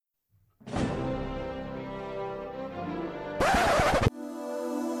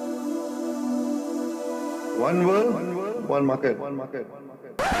one world, one market.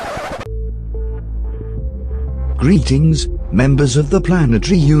 Greetings, members of the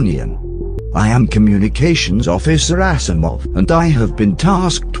Planetary Union. I am Communications Officer Asimov, and I have been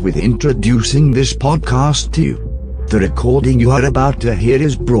tasked with introducing this podcast to you. The recording you are about to hear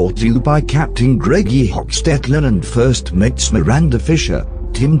is brought to you by Captain Greg E. Hochstetler and First Mates Miranda Fisher,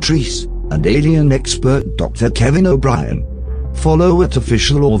 Tim Treese, and alien expert Dr. Kevin O'Brien. Follow at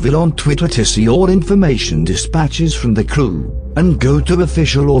Official Orville on Twitter to see all information dispatches from the crew, and go to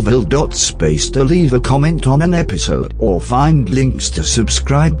officialorville.space to leave a comment on an episode or find links to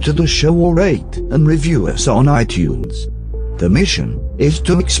subscribe to the show or rate and review us on iTunes. The mission is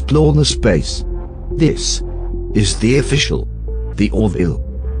to explore the space. This is the Orville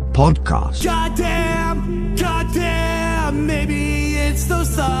podcast. Goddamn, maybe it's those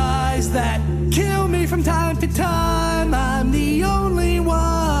thighs that kill me from time to time. I'm the only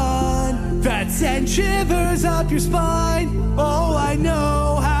one that sends shivers up your spine. Oh, I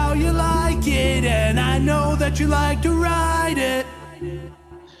know how you like it, and I know that you like to ride it.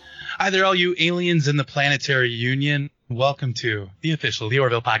 Hi there, all you aliens in the Planetary Union. Welcome to the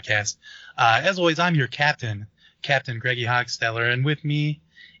Orville podcast. As always, I'm your captain, Captain Greggy Hochstetler, and with me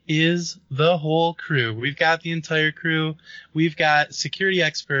is the whole crew. We've got the entire crew. We've got security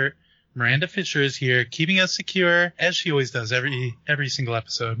expert Miranda Fisher is here, keeping us secure, as she always does every single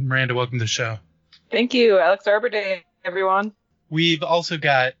episode. Miranda, welcome to the show. Thank you, Alex Arbor Day, everyone. We've also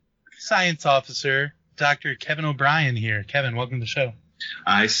got science officer Dr. Kevin O'Brien here. Kevin, welcome to the show.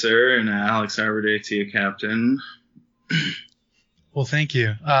 Aye, sir, and Alex Arbor Day to you, Captain. Well, thank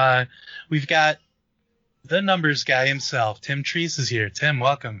you. We've got the numbers guy himself. Tim Treese is here. Tim,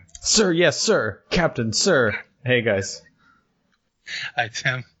 welcome. Sir, yes, sir. Captain, sir. Hey, guys. Hi,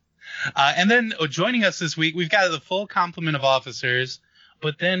 Tim. And then joining us this week, we've got the full complement of officers,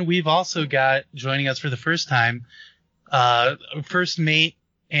 but then we've also got joining us for the first time, first mate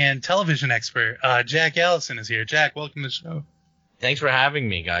and television expert, Jack Allison is here. Jack, welcome to the show. Thanks for having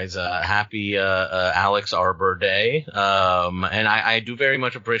me, guys. Happy Alex Arbor Day. And I do very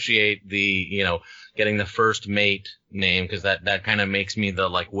much appreciate the, getting the first mate name, because that kind of makes me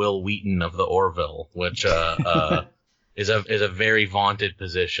the Will Wheaton of the Orville, which is a very vaunted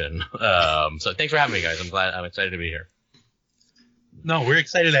position. So thanks for having me, guys. I'm excited to be here. No, we're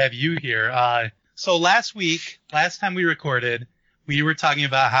excited to have you here. So last time we recorded, we were talking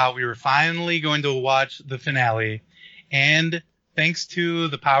about how we were finally going to watch the finale, and thanks to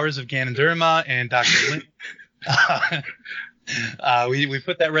the powers of Ganoderma and Dr. Lynn, we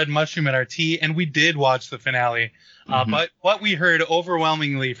put that red mushroom in our tea, and we did watch the finale. But what we heard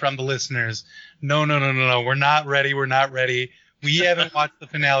overwhelmingly from the listeners, no, we're not ready. We haven't watched the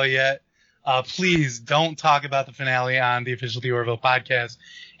finale yet. Please don't talk about the finale on the official The Orville podcast.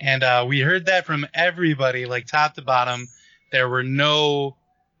 And we heard that from everybody, top to bottom. There were no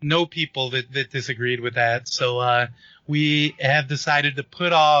people that disagreed with that. So we have decided to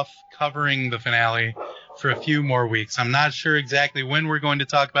put off covering the finale for a few more weeks. I'm not sure exactly when we're going to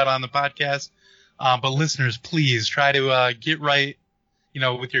talk about it on the podcast, but listeners, please try to get right,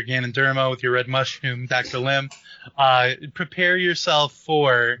 with your Ganoderma, with your red mushroom, Dr. Lim. Prepare yourself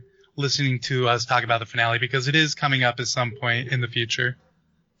for listening to us talk about the finale, because it is coming up at some point in the future.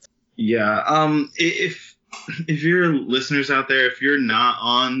 Yeah, if you're listeners out there, if you're not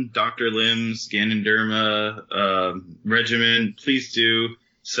on Dr. Lim's Ganoderma regimen, please do,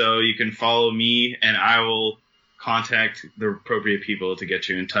 so you can follow me, and I will contact the appropriate people to get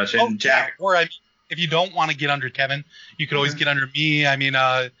you in touch. And Jack, or if you don't want to get under Kevin, you could always get under me. I mean,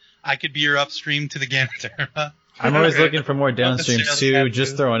 I could be your upstream to the Ganoderma. I'm always looking for more downstream too.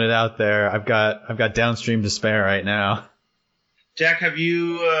 Just throwing it out there. I've got downstream to spare right now. Jack, have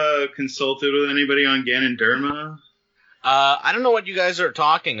you consulted with anybody on Ganoderma? I don't know what you guys are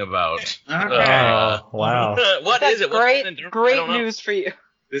talking about. Okay. Wow. What is it? Great news for you.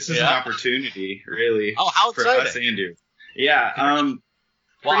 This is an opportunity, really. Oh, how exciting. For us and you. Yeah.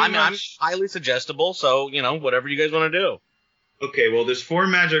 Well, I'm highly suggestible, so, whatever you guys want to do. Okay, well, there's 4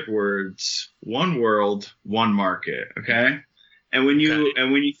 magic words: one world, one market, okay? And when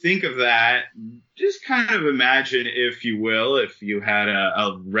you think of that, just kind of imagine, if you will, if you had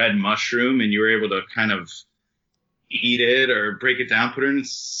a red mushroom and you were able to kind of eat it or break it down, put it in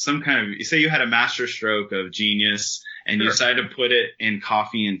some kind of, say you had a master stroke of genius and you decided to put it in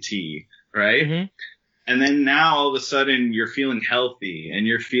coffee and tea, right? Mm-hmm. And then now all of a sudden you're feeling healthy and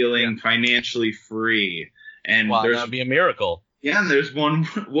you're feeling financially free. And that would be a miracle. Yeah, and there's one.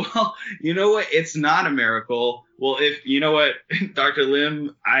 Well, you know what? It's not a miracle. Well, if you know what, Dr.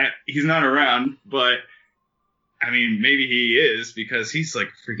 Lim, he's not around, but I mean, maybe he is, because he's like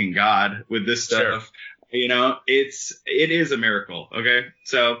freaking God with this stuff. You know, it is a miracle. Okay,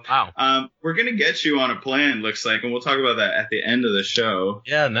 so wow. We're gonna get you on a plan, looks like, and we'll talk about that at the end of the show.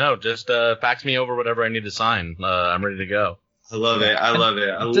 Yeah, no, just fax me over whatever I need to sign. I'm ready to go. I love it. I love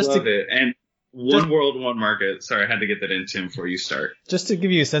it. And one world, one market. Sorry, I had to get that in, Tim, before you start. Just to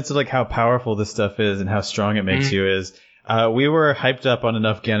give you a sense of like how powerful this stuff is and how strong it makes you is. We were hyped up on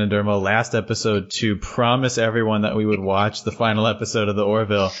enough Ganoderma last episode to promise everyone that we would watch the final episode of the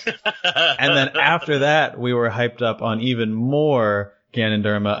Orville. And then after that, we were hyped up on even more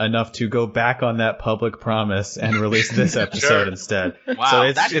Ganoderma enough to go back on that public promise and release this episode instead. Wow,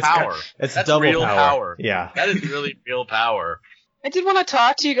 so that's power. That's double real power. Yeah. That is really real power. I did want to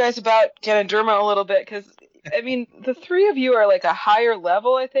talk to you guys about Ganoderma a little bit because, I mean, the three of you are like a higher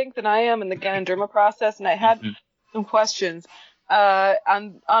level, I think, than I am in the Ganoderma process, and I had some questions.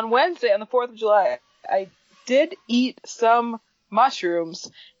 On Wednesday, on the 4th of July, I did eat some mushrooms,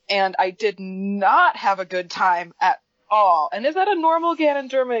 and I did not have a good time at all. And is that a normal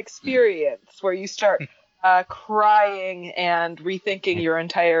Ganoderma experience where you start crying and rethinking your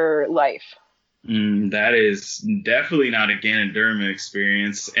entire life? That is definitely not a Ganoderma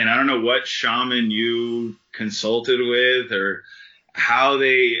experience. And I don't know what shaman you consulted with or how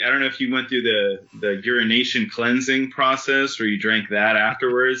I don't know if you went through the urination cleansing process where you drank that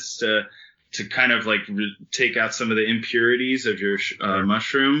afterwards to kind of like take out some of the impurities of your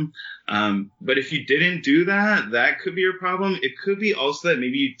mushroom. But if you didn't do that, that could be your problem. It could be also that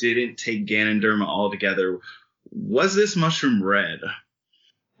maybe you didn't take Ganoderma altogether. Was this mushroom red?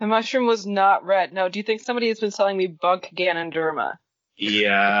 The mushroom was not red. No, do you think somebody has been selling me bunk Ganoderma?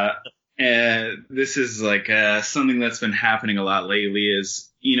 Yeah. This is like something that's been happening a lot lately is,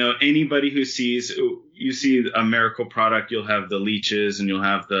 you know, anybody who you see a miracle product, you'll have the leeches and you'll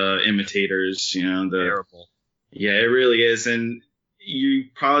have the imitators, you know, terrible. Yeah, it really is. And you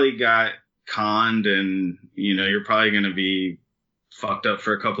probably got conned and, you know, you're probably going to be fucked up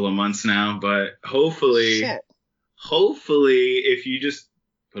for a couple of months now. But hopefully, if you just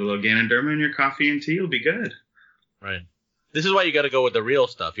put a little Ganoderma in your coffee and tea, you'll be good. Right. This is why you got to go with the real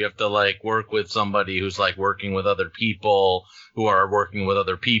stuff. You have to like work with somebody who's like working with other people who are working with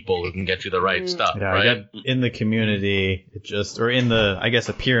other people who can get you the right stuff. Yeah, right? In the community, or in the, I guess,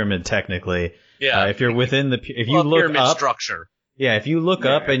 a pyramid technically. Yeah. If you're within if you look pyramid up structure. Yeah, if you look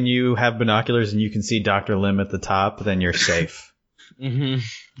up and you have binoculars and you can see Dr. Lim at the top, then you're safe.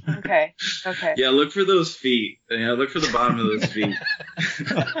 Okay. Yeah, look for those feet. Yeah, look for the bottom of those feet.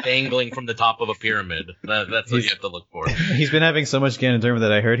 Dangling from the top of a pyramid. That's what you have to look for. He's been having so much Ganoderma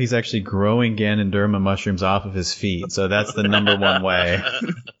that I heard he's actually growing Ganoderma mushrooms off of his feet. So that's the number one way.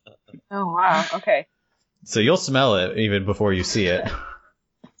 Oh, wow. Okay. So you'll smell it even before you see it.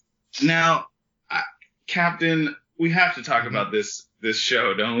 Now, Captain, we have to talk about this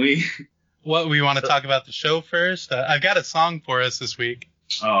show, don't we? What, we want to talk about the show first? I've got a song for us this week.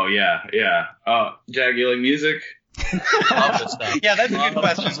 Oh, yeah. Jag, you like music? Love this stuff. Yeah, that's a good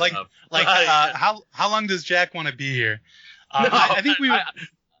question. How long does Jack want to be here? I think we would...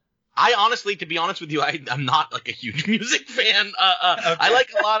 I honestly, to be honest with you, I'm not like a huge music fan. Okay. I like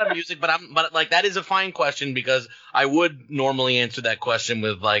a lot of music, but like that is a fine question because I would normally answer that question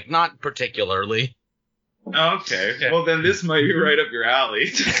with like not particularly. Okay. Well, then this might be right up your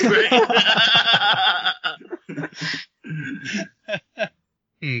alley.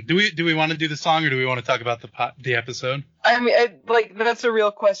 Do we want to do the song or do we want to talk about the episode? I mean, that's a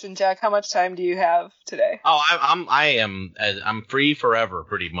real question, Jack. How much time do you have today? Oh, I'm free forever,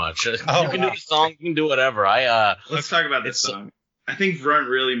 pretty much. You can do the song, you can do whatever. Let's talk about this song. I think Brunt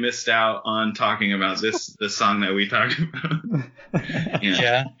really missed out on talking about the song that we talked about.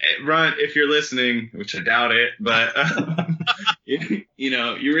 Yeah. Brunt, if you're listening, which I doubt it, but you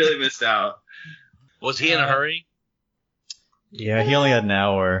really missed out. Was he in a hurry? Yeah, he only had an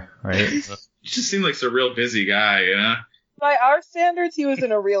hour, right? He just seemed like a real busy guy, you know? By our standards, he was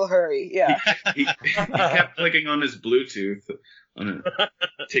in a real hurry, yeah. He kept clicking on his Bluetooth,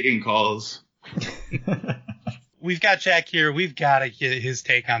 taking calls. We've got Jack here. We've got to get his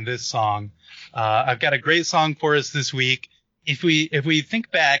take on this song. I've got a great song for us this week. If we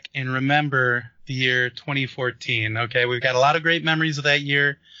think back and remember the year 2014, okay, we've got a lot of great memories of that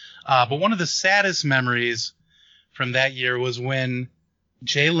year. But one of the saddest memories from that year was when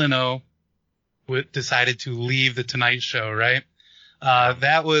Jay Leno decided to leave the Tonight Show, right?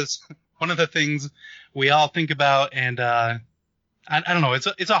 That was one of the things we all think about, and I don't know.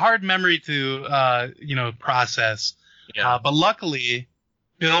 It's a hard memory to process. Yeah. But luckily,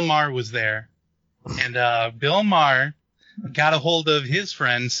 Bill Maher was there, and Bill Maher got a hold of his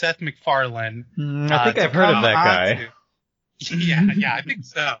friend Seth MacFarlane. I think I've heard of that guy. Yeah, I think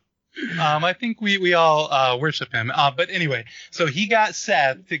so. I think we all worship him. But anyway, so he got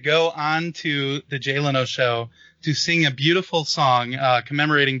Seth to go on to the Jay Leno show to sing a beautiful song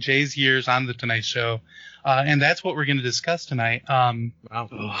commemorating Jay's years on the Tonight Show. And that's what we're going to discuss tonight.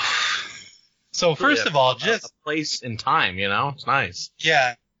 Wow. So first of all, just a place and time, it's nice.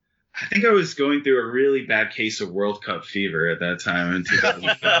 Yeah. I think I was going through a really bad case of World Cup fever at that time in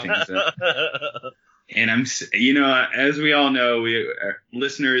 2015. And as we all know,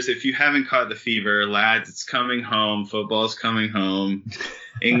 listeners, if you haven't caught the fever, lads, it's coming home. Football's coming home.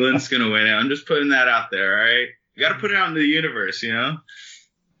 England's going to win it. I'm just putting that out there, all right? You got to put it out into the universe,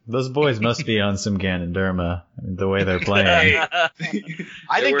 Those boys must be on some Ganoderma, the way they're playing. I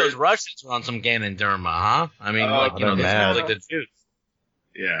think those Russians are on some Ganoderma, huh? I mean, they're mad. Like the juice.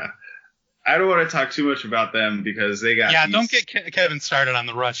 Yeah. I don't want to talk too much about them because they got. Yeah, don't get Kevin started on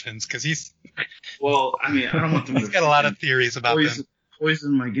the Russians because he's. Well, I mean, I don't want them. He's got a lot of theories about them.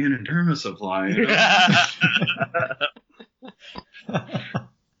 Poison my Ganoderma supply.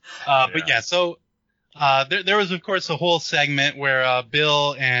 But yeah, so there was of course a whole segment where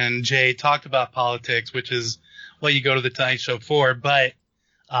Bill and Jay talked about politics, which is what you go to the Tonight Show for. But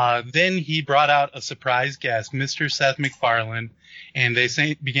then he brought out a surprise guest, Mr. Seth MacFarlane. And they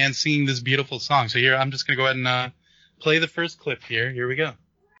began singing this beautiful song. So here, I'm just going to go ahead and play the first clip here. Here we go.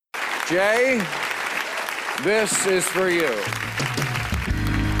 Jay, this is for you.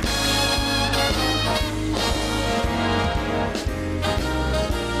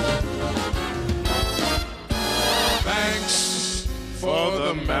 Thanks for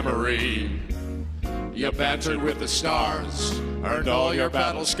the memory. You bantered with the stars, earned all your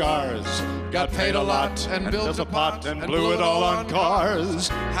battle scars, got paid a lot and built a pot and blew it all on cars.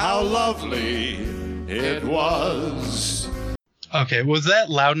 How lovely it was. Okay, was that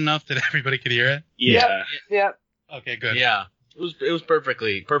loud enough that everybody could hear it? Yeah. Yep. Okay, good. Yeah, it was perfect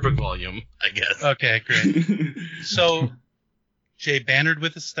volume, I guess. Okay, great. So Jay bantered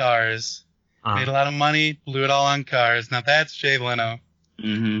with the stars, made a lot of money, blew it all on cars. Now that's Jay Leno.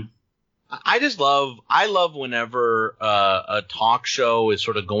 Mm-hmm. I love whenever a talk show is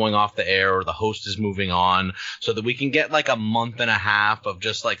sort of going off the air or the host is moving on so that we can get like a month and a half of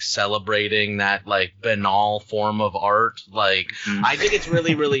just like celebrating that like banal form of art. Like I think it's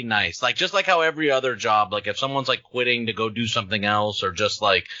really, really nice. Like just like how every other job, like if someone's like quitting to go do something else or just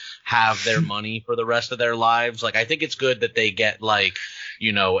like have their money for the rest of their lives, like I think it's good that they get like,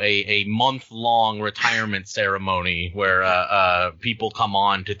 a month-long retirement ceremony where people come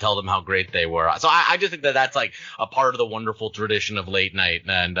on to tell them how great they were. So I just think that that's like a part of the wonderful tradition of late night,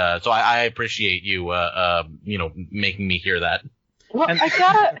 and so I appreciate you, making me hear that. Well,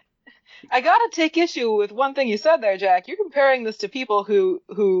 I gotta take issue with one thing you said there, Jack. You're comparing this to people who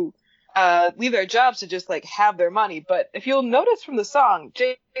leave their jobs to just like have their money. But if you'll notice from the song,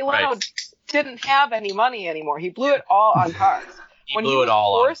 Jay Leno didn't have any money anymore. He blew it all on cars. He blew it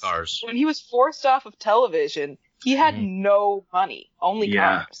all on cars. When he was forced off of television, he had no money, only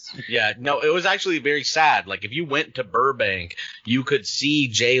cars. Yeah, no, it was actually very sad. Like, if you went to Burbank, you could see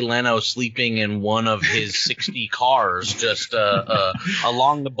Jay Leno sleeping in one of his 60 cars just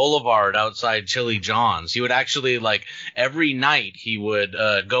along the boulevard outside Chili John's. He would actually, like, every night he would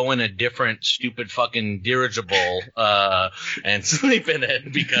go in a different stupid fucking dirigible and sleep in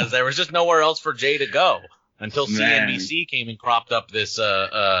it because there was just nowhere else for Jay to go. Until CNBC came and cropped up this,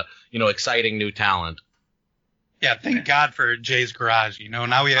 exciting new talent. Yeah, thank God for Jay's garage.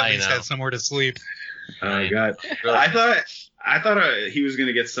 Now we at least have somewhere to sleep. Oh God, I thought he was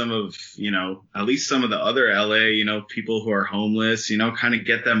gonna get some of, at least some of the other LA, people who are homeless, kind of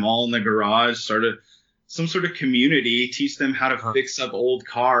get them all in the garage, some sort of community, teach them how to fix up old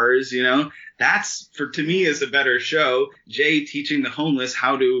cars. That's to me is a better show. Jay teaching the homeless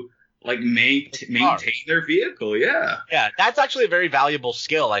how to maintain their vehicle. Yeah, that's actually a very valuable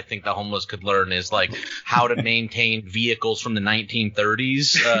skill I think the homeless could learn is like how to maintain vehicles from the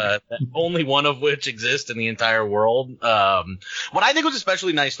 1930s, only one of which exists in the entire world. What I think was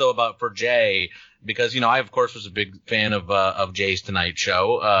especially nice though for Jay, because I of course was a big fan of Jay's Tonight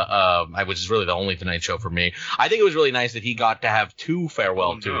Show, which is really the only Tonight Show for me. I think it was really nice that he got to have two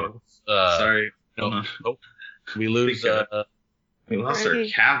farewell tours. Sorry, we lose. We lost our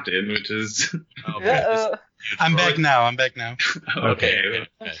captain, which is. I'm back now. Okay.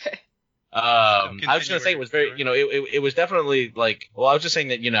 I was going to say it was very, it was definitely like, well, I was just saying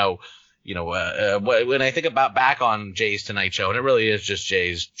that, when I think about back on Jay's Tonight Show, and it really is just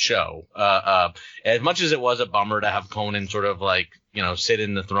Jay's show, as much as it was a bummer to have Conan sort of like, sit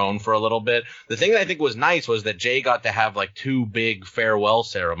in the throne for a little bit, the thing that I think was nice was that Jay got to have like 2 big farewell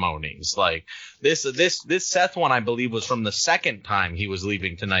ceremonies. Like this Seth one, I believe, was from the second time he was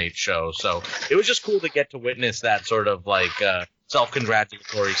leaving Tonight Show. So it was just cool to get to witness that sort of like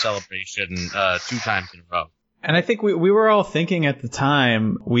self-congratulatory celebration 2 times in a row. And I think we were all thinking at the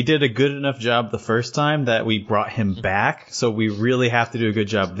time, we did a good enough job the first time that we brought him back. So we really have to do a good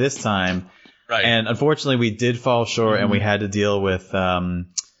job this time. Right. And unfortunately, we did fall short, and we had to deal with, I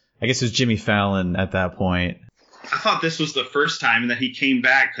guess it was Jimmy Fallon at that point. I thought this was the first time that he came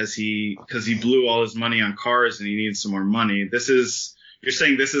back because he blew all his money on cars and he needed some more money. You're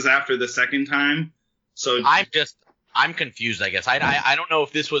saying this is after the second time? So I'm confused, I guess. I don't know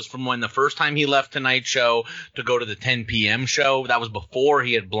if this was from when the first time he left Tonight Show to go to the 10 p.m. show. That was before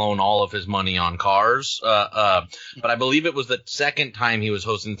he had blown all of his money on cars. But I believe it was the second time he was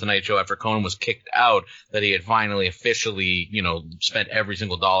hosting the Tonight Show after Conan was kicked out that he had finally officially, spent every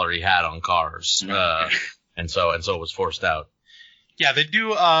single dollar he had on cars. And so it was forced out. Yeah,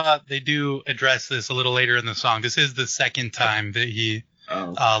 they do address this a little later in the song. This is the second time that he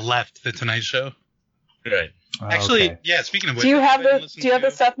left the Tonight Show. Good. Actually, Okay. yeah. Speaking of which, Do you have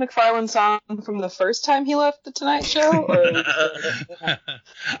the Seth MacFarlane song from the first time he left the Tonight Show? Or...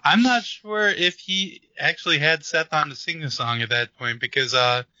 I'm not sure if he actually had Seth on to sing the song at that point, because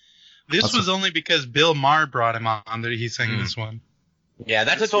this was only because Bill Maher brought him on that he sang this one. Yeah,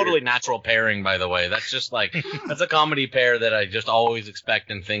 that's a totally natural pairing, by the way. That's just like, that's a comedy pair that I just always expect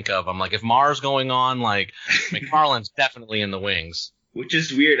and think of. I'm like, if Maher's going on, like, MacFarlane's definitely in the wings. Which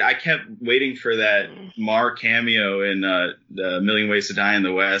is weird. I kept waiting for that Maher cameo in the Million Ways to Die in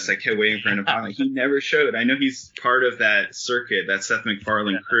the West. I kept waiting for him to pop. He never showed. I know he's part of that circuit, that Seth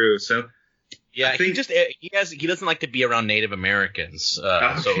MacFarlane crew. So yeah, he doesn't like to be around Native Americans. So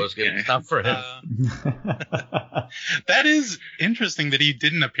it was good stuff for him. That is interesting that he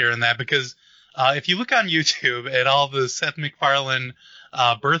didn't appear in that, because if you look on YouTube at all the Seth MacFarlane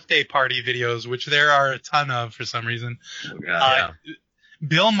birthday party videos, which there are a ton of for some reason.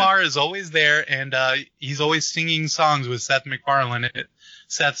 Bill Maher is always there, and he's always singing songs with Seth MacFarlane at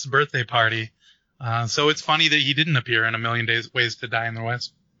Seth's birthday party. So it's funny that he didn't appear in A Million Ways to Die in the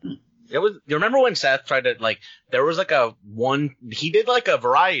West. You remember when Seth tried to, like, there was like he did like a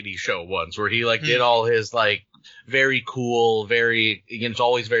variety show once where he like did all his like very cool, it's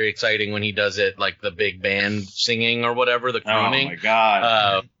always very exciting when he does it, like the big band singing or whatever, the crooning. Oh my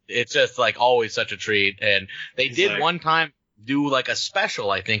God. It's just like always such a treat. And they did one time do like a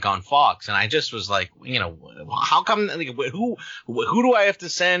special, I think, on Fox, and I just was like, how come, like, who do I have to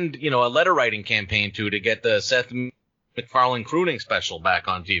send, a letter writing campaign to get the Seth MacFarlane crooning special back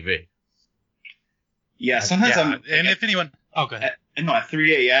on TV? Yeah, sometimes if anyone, go ahead. At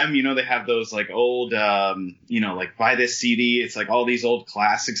 3 a.m., they have those like old, like buy this CD. It's like all these old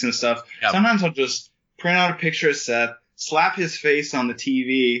classics and stuff. Yep. Sometimes I'll just print out a picture of Seth, slap his face on the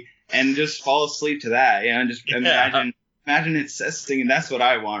TV, and just fall asleep to that. And just imagine it's Seth singing. That's what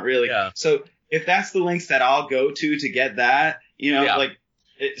I want, really. Yeah. So if that's the links that I'll go to get that, like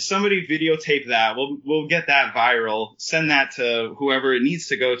somebody videotape that. We'll get that viral. Send that to whoever it needs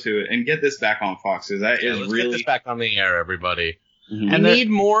to go to, and get this back on Fox. Let's get this back on the air, everybody. Mm-hmm. And we need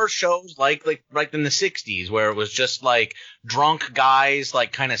more shows like in the 60s, where it was just like drunk guys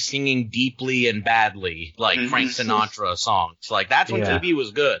like kind of singing deeply and badly, like Frank Sinatra songs. Like that's when TV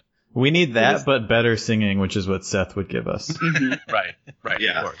was good. We need that, but better singing, which is what Seth would give us. Right,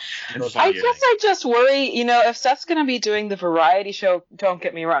 yeah. Of course. I guess I just worry, if Seth's going to be doing the variety show, don't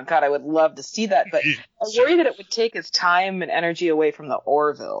get me wrong, God, I would love to see that, but I worry that it would take his time and energy away from the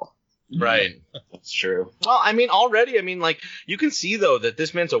Orville. Right. That's true. Well, already, you can see, though, that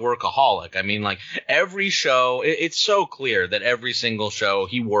this man's a workaholic. Every show, it's so clear that every single show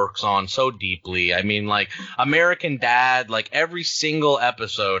he works on so deeply. American Dad, every single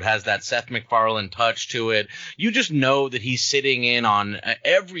episode has that Seth MacFarlane touch to it. You just know that he's sitting in on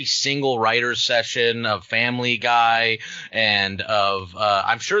every single writer's session of Family Guy and of,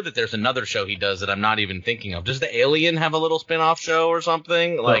 I'm sure that there's another show he does that I'm not even thinking of. Does The Alien have a little spin-off show or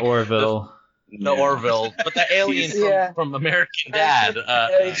something? The Orville. The Orville, but the alien from American Dad.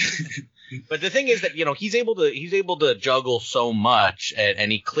 But the thing is that he's able to juggle so much,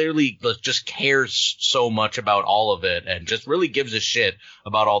 and he clearly just cares so much about all of it, and just really gives a shit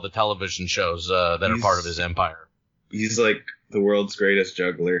about all the television shows that are part of his empire. He's like the world's greatest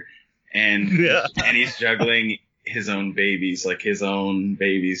juggler, and he's juggling his own babies, which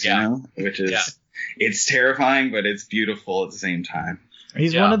is it's terrifying, but it's beautiful at the same time.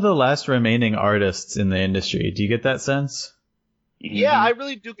 He's one of the last remaining artists in the industry. Do you get that sense? Yeah, I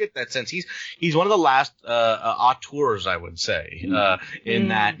really do get that sense. He's one of the last auteurs, I would say, in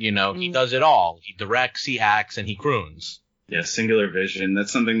that, he does it all. He directs, he acts, and he croons. Yeah, singular vision.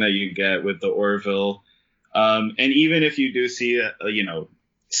 That's something that you get with the Orville. And even if you do see,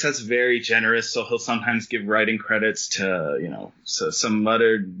 Seth's very generous, so he'll sometimes give writing credits to, some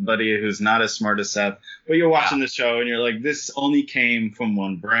other buddy who's not as smart as Seth. But you're watching the show and you're like, this only came from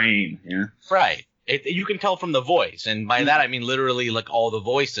one brain. Yeah. Right. You can tell from the voice, and by that I mean literally like all the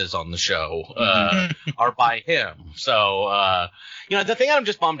voices on the show are by him. So, the thing I'm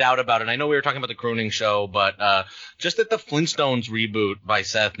just bummed out about, and I know we were talking about the crooning show, but just that the Flintstones reboot by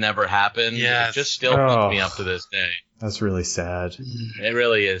Seth never happened. It just still puts me up to this day. That's really sad. It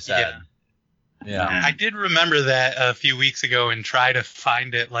really is sad. Yeah. I did remember that a few weeks ago and try to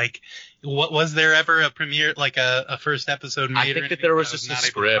find it. Like, what was there ever a premiere, like a first episode made? I think that there was just a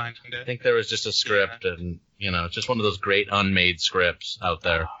script. I think there was just a script, and just one of those great unmade scripts out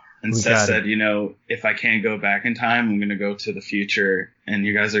there. And Seth said, if I can't go back in time, I'm going to go to the future, and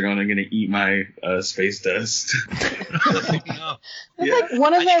you guys are going to eat my space dust. No.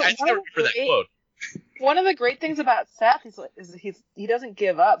 One of the great things about Seth is he doesn't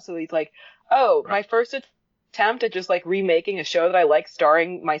give up. So he's like, my first attempt at just like remaking a show that I like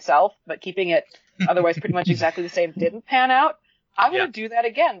starring myself, but keeping it otherwise pretty much exactly the same didn't pan out. I'm going to do that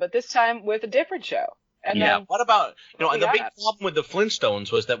again, but this time with a different show. And then, what about, and the big problem with the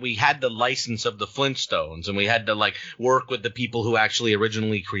Flintstones was that we had the license of the Flintstones and we had to like work with the people who actually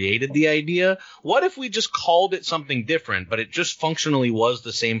originally created the idea. What if we just called it something different, but it just functionally was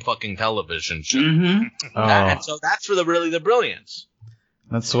the same fucking television show? And so that's really the brilliance.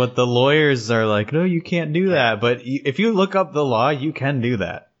 That's what the lawyers are like. No, you can't do that. But if you look up the law, you can do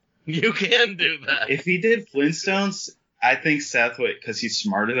that. You can do that. If he did Flintstones, I think Seth would, because he's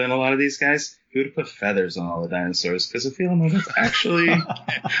smarter than a lot of these guys, he would put feathers on all the dinosaurs, because if you don't know, that's actually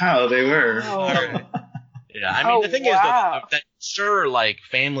how they were. Yeah, I mean, the thing is that sure, like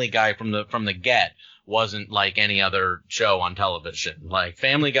Family Guy from the get wasn't like any other show on television. Like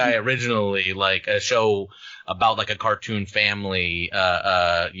Family Guy originally, like a show about like a cartoon family,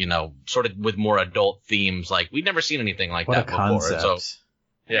 sort of with more adult themes. Like we'd never seen anything like that before. So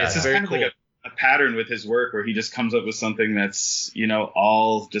yeah, it's just kind of like a pattern with his work where he just comes up with something that's,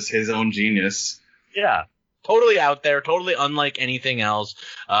 all just his own genius. Yeah. Totally out there, totally unlike anything else,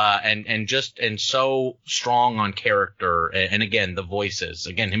 and so strong on character, and again the voices,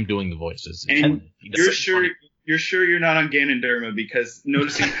 him doing the voices. And you're sure you're not on Ganoderma, because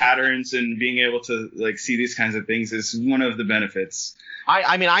noticing patterns and being able to like see these kinds of things is one of the benefits.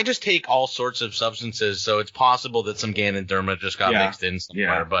 I mean, I just take all sorts of substances, so it's possible that some Ganoderma just got mixed in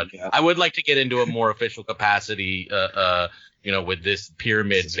somewhere. But I would like to get into a more official capacity, with this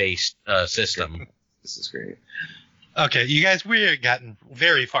pyramid-based system. This is great. Okay, you guys, we gotten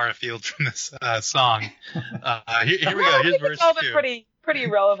very far afield from this song. Here we go. Here's verse 2. Pretty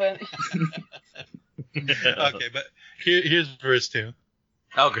relevant. Okay, but here's verse 2.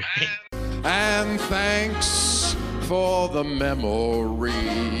 Oh, great. And thanks for the memory,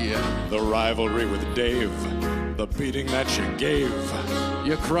 the rivalry with Dave, the beating that you gave.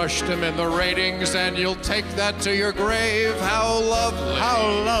 You crushed him in the ratings, and you'll take that to your grave. How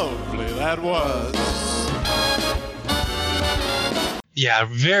lovely that was. Yeah,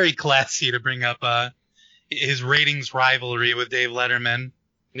 very classy to bring up his ratings rivalry with Dave Letterman.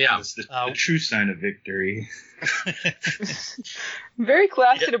 Yeah, it's the true sign of victory. Very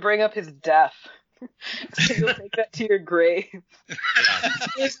classy to bring up his death. So you'll take that to your grave.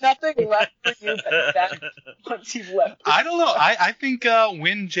 There's nothing left for you but death once you've left. I don't know. I think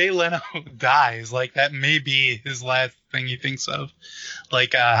when Jay Leno dies, like that may be his last thing he thinks of,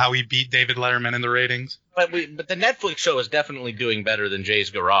 like how he beat David Letterman in the ratings. But the Netflix show is definitely doing better than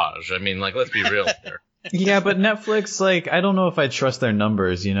Jay's Garage. I mean, like, let's be real here. Yeah, but Netflix, like, I don't know if I trust their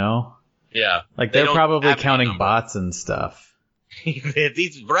numbers, Yeah. Like, they're probably counting bots and stuff.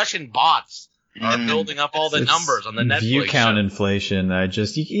 These Russian bots are building up all the numbers on the Netflix view count show. Inflation. I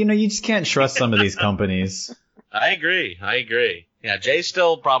just, you just can't trust some of these companies. I agree. Yeah, Jay's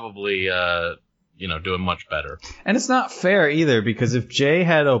still probably, doing much better. And it's not fair either, because if Jay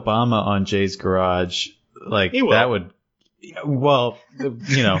had Obama on Jay's Garage, like, that would, well,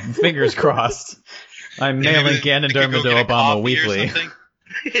 fingers crossed. I'm mailing Ganoderma to Obama weekly.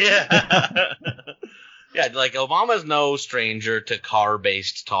 Yeah. Yeah, like Obama's no stranger to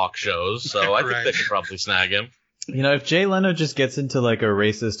car-based talk shows, so I think they could probably snag him. If Jay Leno just gets into like a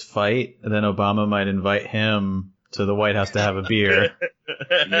racist fight, then Obama might invite him to the White House to have a beer.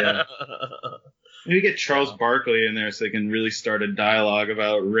 Yeah. Maybe get Charles Barkley in there so they can really start a dialogue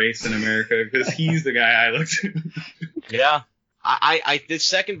about race in America, because he's the guy I look to. Yeah. I the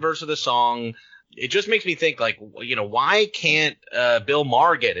second verse of the song, it just makes me think, like, you know, why can't Bill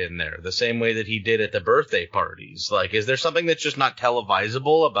Maher get in there the same way that he did at the birthday parties? Like, is there something that's just not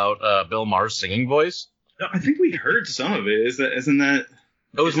televisable about Bill Maher's singing voice? No, I think we heard some of it. Isn't that?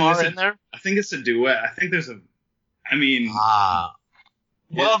 Oh, is Maher in there? I think it's a duet. I think there's a. I mean.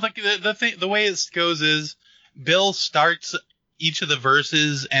 Well, the way it goes is Bill starts each of the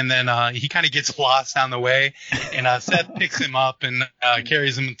verses, and then he kind of gets lost on the way, and Seth picks him up and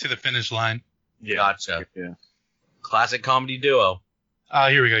carries him to the finish line. Yeah. Gotcha. Yeah. Classic comedy duo.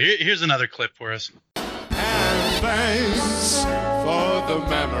 Here we go. Here's another clip for us. And thanks for the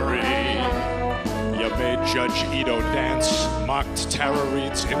memory. You made Judge Ito dance, mocked Tara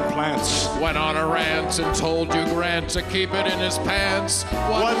Reid's implants, went on a rant and told you Grant to keep it in his pants.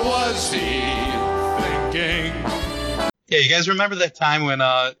 What was he thinking? Yeah, you guys remember that time when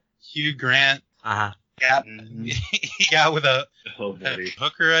Hugh Grant got with a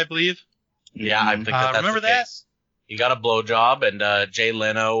hooker, I believe? Yeah, I think that's remember the that? case. He got a blowjob, and Jay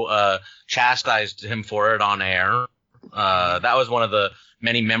Leno chastised him for it on air. That was one of the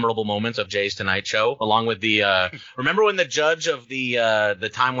many memorable moments of Jay's Tonight Show, along with the remember when the judge of the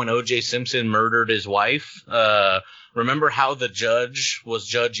time when O.J. Simpson murdered his wife? Remember how the judge was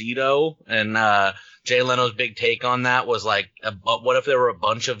Judge Ito, and Jay Leno's big take on that was like, what if there were a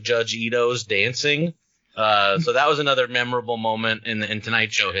bunch of Judge Itos dancing? So that was another memorable moment in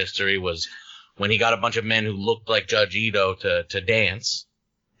Tonight Show history, was when he got a bunch of men who looked like Judge Ito to dance.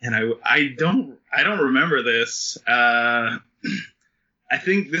 And I don't remember this. I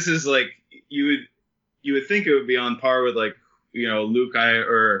think this is like, you would think it would be on par with, like, you know, Luke,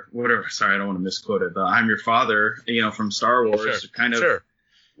 or whatever. Sorry, I don't want to misquote it. I'm your father, you know, from Star Wars. Sure.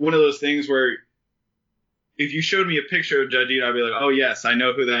 One of those things where if you showed me a picture of Judge Ito, I'd be like, oh yes, I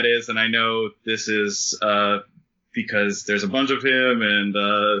know who that is, and I know this is because there's a bunch of him, and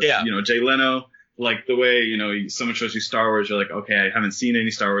you know, Jay Leno. Like the way, you know, someone shows you Star Wars, you're like, okay, I haven't seen any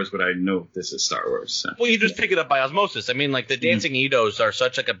Star Wars, but I know this is Star Wars. So. Well, you just pick it up by osmosis. I mean, like, the dancing Itos are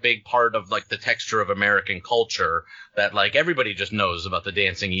such, like, a big part of, like, the texture of American culture that, like, everybody just knows about the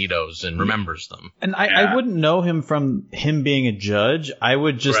dancing Itos and remembers them. And I wouldn't know him from him being a judge. I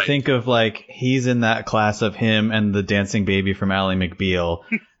would just think of, like, he's in that class of him and the dancing baby from Ally McBeal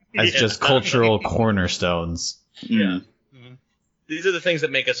as just cultural cornerstones. Yeah. These are the things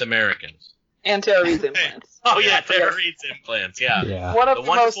that make us Americans. And Tara Reid's implants. Oh, yeah, Tara Reid's implants, yeah. One of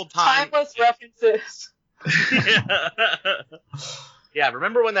the most timeless references. Yeah,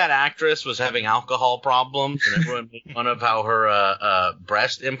 remember when that actress was having alcohol problems and everyone made fun of how her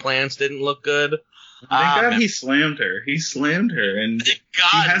breast implants didn't look good? Thank God he slammed her. He slammed her, and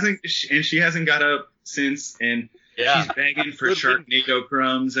she hasn't got up since, and she's begging for Sharknado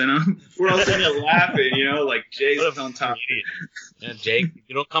crumbs, and we're all sitting there laughing, you know, like Jay's on top. Yeah, Jake, if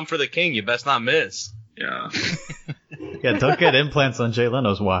you don't come for the king, you best not miss. Yeah. Yeah, don't get implants on Jay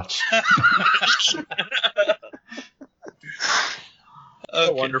Leno's watch. What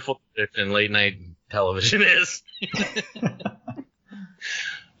a wonderful tradition late night television is.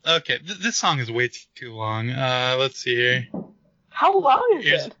 Okay, this song is way too long. Let's see here. How long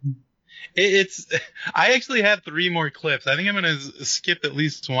is it? It's. I actually have 3 more clips. I think I'm gonna skip at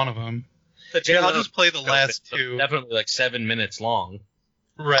least one of them. I'll just play the last 2. Definitely like 7 minutes long.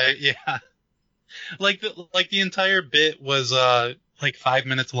 Right. Yeah. Like the entire bit was like 5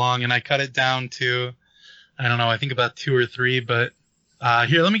 minutes long, and I cut it down to, I don't know, I think about 2 or 3. But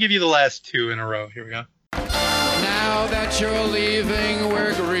here, let me give you the last 2 in a row. Here we go. Now that you're leaving,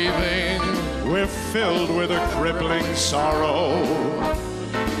 we're grieving. We're filled with a crippling sorrow.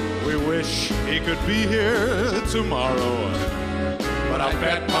 We wish he could be here tomorrow. But I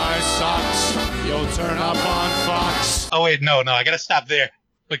bet my socks you'll turn up on Fox. Oh, wait, no, I gotta stop there.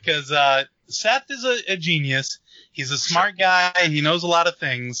 Because Seth is a genius. He's a smart guy. He knows a lot of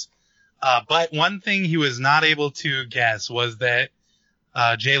things. But one thing he was not able to guess was that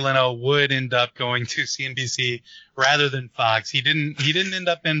Jay Leno would end up going to CNBC rather than Fox. He didn't end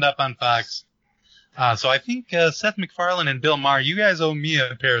up on Fox. So I think Seth MacFarlane and Bill Maher, you guys owe me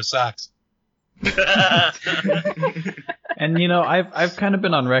a pair of socks. And you know, I've kind of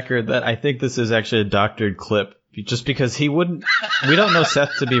been on record that I think this is actually a doctored clip, just because we don't know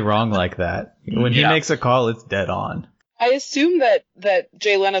Seth to be wrong like that. When he makes a call, it's dead on. I assume that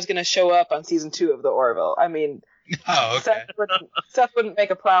Jay Leno's going to show up on season 2 of The Orville. I mean, okay. Seth wouldn't make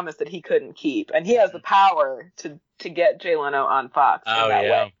a promise that he couldn't keep, and he has the power to get Jay Leno on Fox in that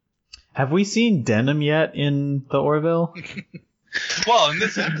way. Have we seen denim yet in The Orville? Well, in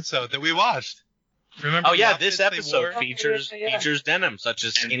this episode that we watched. Remember? Oh the yeah, outfits this they episode wore? Yeah. features denim such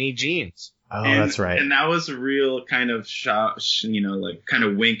as skinny jeans. Oh, that's right. And that was a real kind of like kind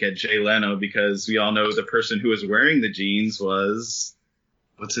of wink at Jay Leno, because we all know the person who was wearing the jeans was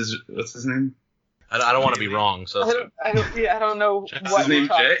what's his name? I don't want to be wrong, so I don't know Is what his name we're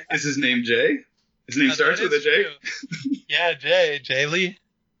talking Jay? about. Is his name Jay? His name starts That with a is J. true. Yeah, Jay Lee.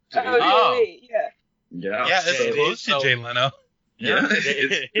 Oh, yeah. Yeah. Yeah, it's Jay close to Lee, so- Jay Leno. Yeah,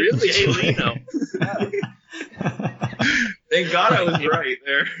 it's really Jay close. Leno. Thank God I was right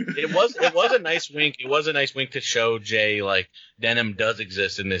there. It was a nice wink. It was a nice wink to show Jay like denim does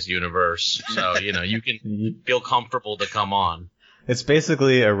exist in this universe. So you can feel comfortable to come on. It's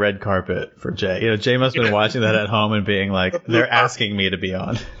basically a red carpet for Jay. Jay must have been watching that at home and being like, they're asking me to be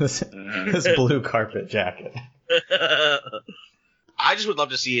on this blue carpet jacket. I just would love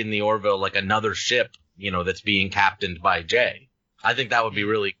to see in the Orville like another ship, that's being captained by Jay. I think that would be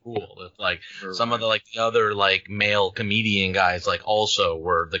really cool if like some of the like the other like male comedian guys like also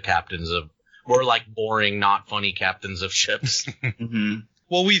were the captains of like boring, not funny captains of ships. Mm-hmm.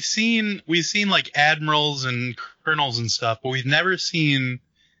 Well, we've seen like admirals and colonels and stuff, but we've never seen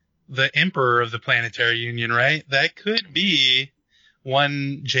the emperor of the Planetary Union, right? That could be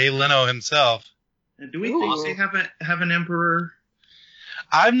one Jay Leno himself. And do we think they have an emperor?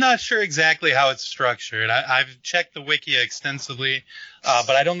 I'm not sure exactly how it's structured. I've checked the wiki extensively,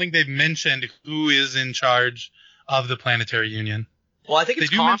 but I don't think they've mentioned who is in charge of the Planetary Union. Well, I think They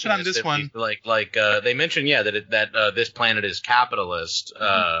it's do mention on communist, this one. They mention that this planet is capitalist,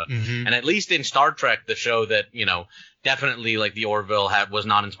 Mhm. and at least in Star Trek, the show that definitely like the Orville was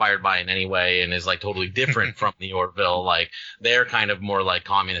not inspired by in any way and is like totally different from the Orville. Like they're kind of more like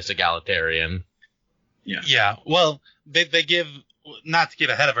communist egalitarian. Yeah. Well, they give, not to get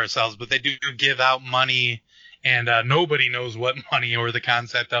ahead of ourselves, but they do give out money, and nobody knows what money or the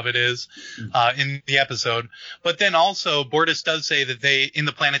concept of it is in the episode. But then also, Bortus does say that in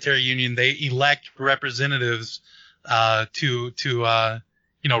the Planetary Union, they elect representatives to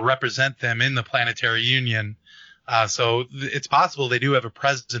represent them in the Planetary Union. So it's possible they do have a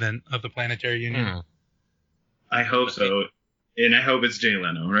president of the Planetary Union. I hope so. And I hope it's Jay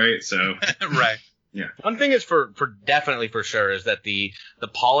Leno, right? So Right. yeah. One thing is for definitely for sure is that the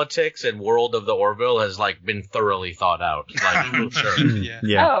politics and world of the Orville has like been thoroughly thought out. Like for sure. Yeah.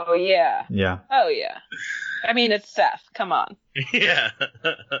 Yeah. Oh, yeah. Yeah. Oh, yeah. I mean, it's Seth. Come on. Yeah.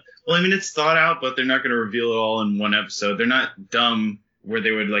 Well, I mean, it's thought out, but they're not going to reveal it all in one episode. They're not dumb where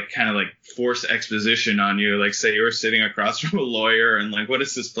they would like kind of like force exposition on you. Like say you were sitting across from a lawyer and like, what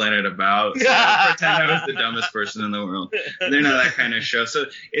is this planet about? So, pretend I was the dumbest person in the world. They're not that kind of show. So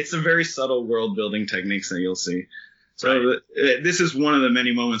it's a very subtle world building techniques that you'll see. So this is one of the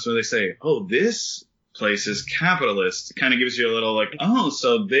many moments where they say, oh, this place is capitalist. It kind of gives you a little like, oh,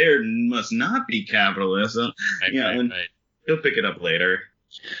 so there must not be capitalism. Right. He'll pick it up later.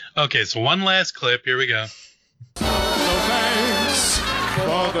 Okay, so one last clip. Here we go. So thanks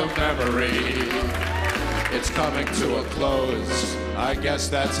for the memory. It's coming to a close. I guess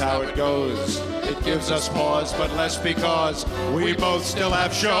that's how it goes. It gives us pause, but less because we both still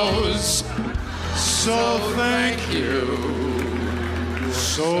have shows. So thank you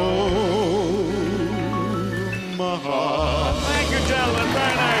so much. Thank you, gentlemen.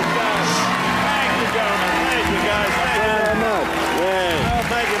 Very nice, guys. Thank you, gentlemen. Thank you, guys. Thank you very much. Oh,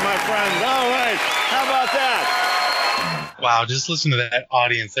 thank you, my friends. All right. How about that? Wow, just listen to that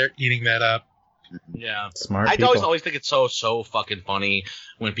audience. They're eating that up. Yeah. Smart I people. always think it's so fucking funny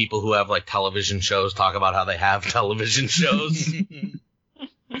when people who have like television shows talk about how they have television shows.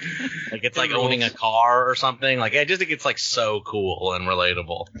 Like it's like owning a car or something. Like I just think it's like so cool and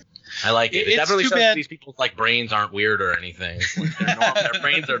relatable. I like it. It It's definitely too shows bad- these people's like brains aren't weird or anything. Like, their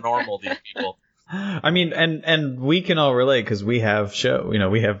brains are normal. These people. I mean, and we can all relate because we have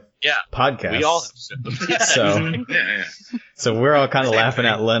we have Yeah. podcasts. We all have shows. So, Yeah. so we're all kind of laughing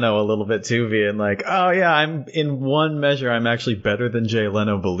at Leno a little bit too, being like, oh yeah, I'm in one measure, I'm actually better than Jay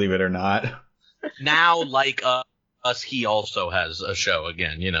Leno, believe it or not. Now, like us, he also has a show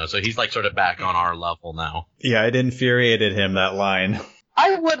again. So he's like sort of back on our level now. Yeah, it infuriated him, that line.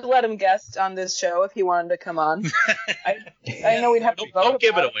 I would let him guest on this show if he wanted to come on. I know we'd have to vote. Don't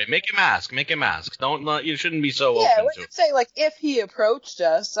give about it away. Make him ask. Don't. You shouldn't be so Yeah, open let's to it. just say like if he approached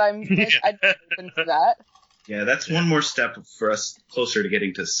us, I'd be open for that. Yeah, that's one more step for us closer to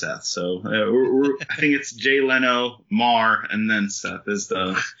getting to Seth. So I think it's Jay Leno, Mar, and then Seth is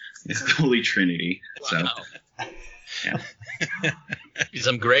the Holy Trinity. So Wow. yeah.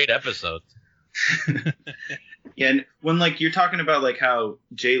 Some great episodes. Yeah, and when like you're talking about like how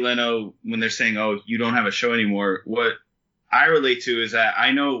Jay Leno, when they're saying, "Oh, you don't have a show anymore," what I relate to is that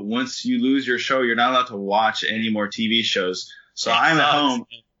I know once you lose your show, you're not allowed to watch any more TV shows. So I'm at home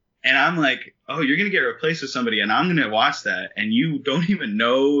and I'm like, oh, you're going to get replaced with somebody and I'm going to watch that. And you don't even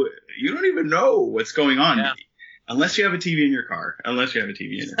know what's going on. Yeah. Unless you have a TV in your car.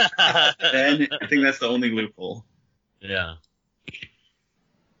 Then I think that's the only loophole. Yeah.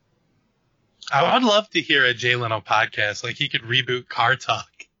 I would love to hear a Jay Leno podcast. Like, he could reboot Car Talk.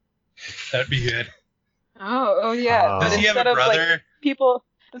 That'd be good. Oh yeah. Does he have a brother?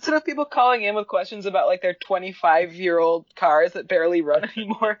 Instead of people calling in with questions about like their 25-year-old cars that barely run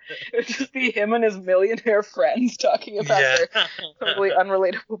anymore, it would just be him and his millionaire friends talking about their totally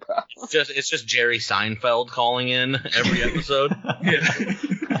unrelatable problems. It's just Jerry Seinfeld calling in every episode.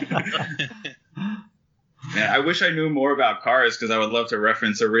 Man, I wish I knew more about cars because I would love to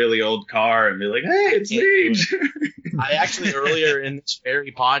reference a really old car and be like, hey, it's me. I actually, earlier in this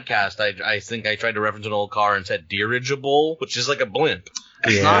very podcast, I think I tried to reference an old car and said dirigible, which is like a blimp.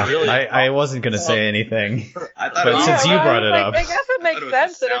 It's not really. I wasn't going to say anything. But since you brought it up. I guess it makes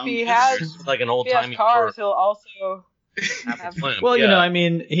sense that if he has like an old-timey cars, he'll also have blimp. Well, you know, I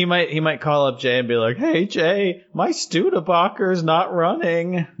mean, he might call up Jay and be like, "Hey, Jay, my Studebakker's not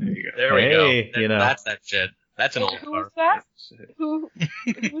running." There we go. You know, that's that shit. That's an old Who car. was that? Who's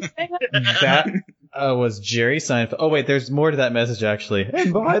saying that was Jerry Seinfeld. Oh wait, there's more to that message actually.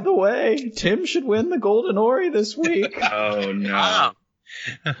 And by the way, Tim should win the Golden Ori this week. Oh no. Wow.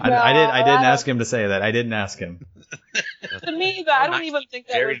 I didn't ask him to say that. I didn't ask him. To me, I don't even think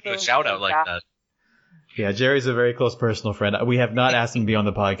that Jerry was do a shout out like that. Yeah, Jerry's a very close personal friend. We have not asked him to be on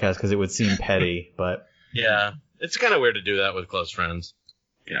the podcast because it would seem petty, but Yeah, it's kind of weird to do that with close friends.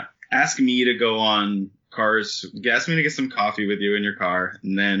 Yeah. Ask me to go on Cars. Ask me to get some coffee with you in your car,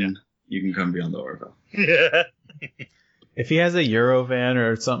 and then you can come be on the Orville. Yeah. if he has a Eurovan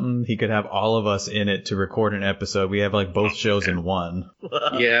or something, he could have all of us in it to record an episode. We have like both shows in one.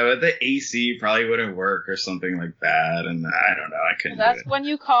 Yeah, but the AC probably wouldn't work or something like that, and I don't know. I couldn't do That's it. when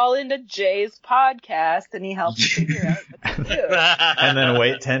you call into Jay's podcast and he helps you figure out what to do. And then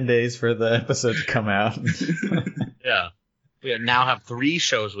wait 10 days for the episode to come out. Yeah. We now have 3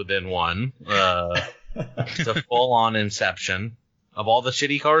 shows within one. It's a full-on inception of all the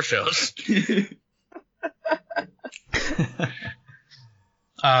shitty car shows.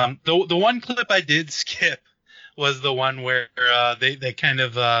 The one clip I did skip was the one where they kind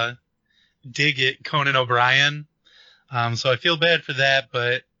of dig at Conan O'Brien. So I feel bad for that,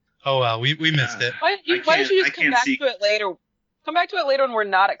 but oh well, we missed it. Why don't you just come back to it later? Come back to it later when we're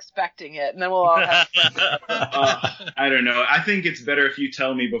not expecting it, and then we'll all have. I don't know. I think it's better if you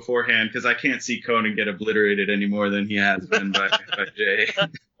tell me beforehand because I can't see Conan get obliterated any more than he has been by Jay.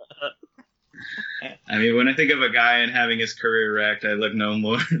 I mean, when I think of a guy and having his career wrecked, I look no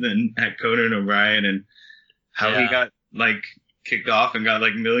more than at Conan O'Brien and how he got like kicked off and got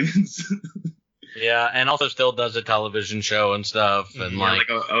like millions. Yeah, and also still does a television show and stuff, and like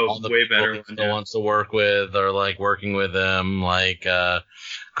all the way people better he still wants to work with are like working with him. Like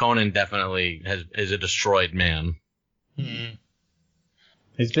Conan definitely is a destroyed man. Mm-hmm.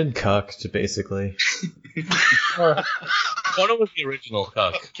 He's been cucked, basically. Conan was the original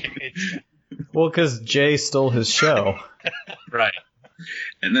cuck. Well, because Jay stole his show. Right.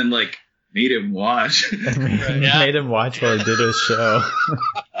 And then like made him watch. Made him watch while he did his show.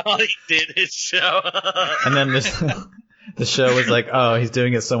 Oh, he did his show. And then the show was like, oh, he's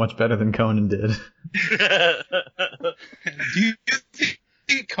doing it so much better than Conan did. Do you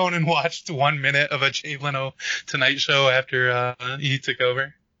think Conan watched 1 minute of a Jay Leno Tonight Show after he took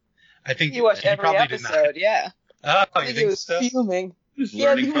over? I think He watched every probably episode, yeah. Oh, I you think think he was so? fuming. Just Yeah,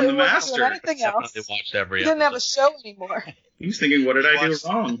 learning he from the wasn't doing master. anything else. Definitely watched every He didn't have a episode. show anymore. He was thinking, what did I do watched-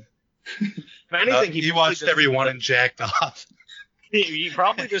 wrong? If anything, he watched every one and jacked off. He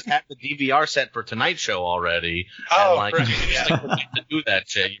probably just had the DVR set for Tonight Show already. Oh, and like, right. you just like forget to do that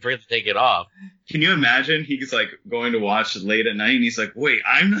shit. You forget to take it off. Can you imagine he's like going to watch late at night and he's like, wait,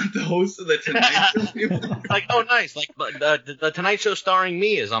 I'm not the host of the Tonight Show anymore? Like, oh, nice. Like, the Tonight Show starring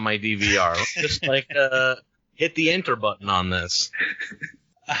me is on my DVR. Let's just, like, hit the enter button on this.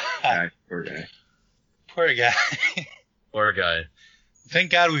 Poor guy. Poor guy. Poor guy.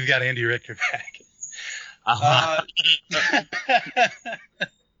 Thank God we've got Andy Richter back.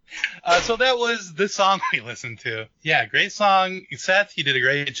 So that was the song we listened to. Yeah, great song. Seth, you did a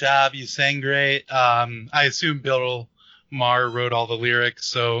great job. You sang great. I assume Bill Maher wrote all the lyrics,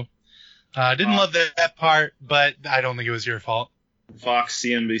 so I didn't love that part, but I don't think it was your fault. Fox,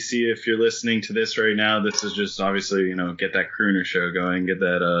 CNBC, if you're listening to this right now, this is just obviously, get that crooner show going, get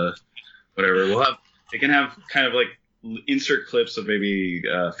that, whatever. They can have kind of like insert clips of maybe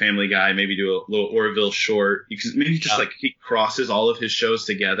Family Guy, maybe do a little Orville short. You can maybe just like he crosses all of his shows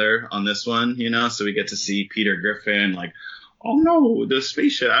together on this one, you know, so we get to see Peter Griffin like, oh no, the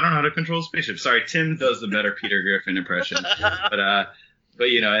spaceship. I don't know how to control a spaceship. Sorry, Tim does the better Peter Griffin impression. But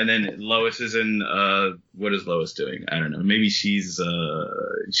you know, and then Lois is in what is Lois doing? I don't know. Maybe she's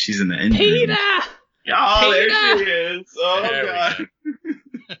in the engine. Peter! Oh, Peter! there she is. Oh There we god.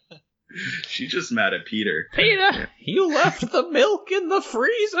 She's just mad at Peter. Peter, you left the milk in the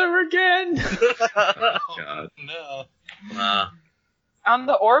freezer again. God. No. On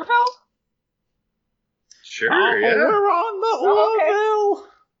the Orville? Sure, Oh, yeah. we're on the Oh, Orville.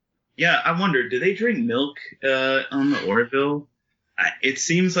 Yeah, I wonder, do they drink milk on the Orville? It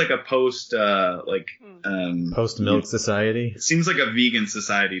seems like a post Post-milk society. It seems like a vegan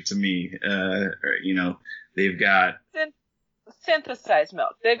society to me. You know, they've got Synthesized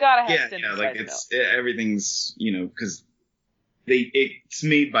milk. They've got to have synthesized like milk. everything's, you know, because it's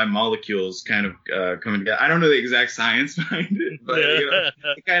made by molecules kind of coming together. I don't know the exact science behind it, but you know,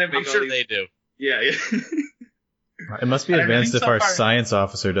 it kind of I'm makes sure they do. Yeah. It must be I don't know, advanced so if our far- science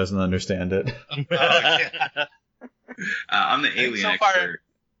officer doesn't understand it. I'm the think alien so far- expert.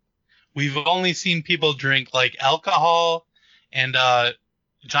 We've only seen people drink like alcohol, and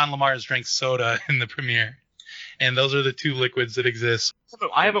John Lamar's drank soda in the premiere, and those are the two liquids that exist.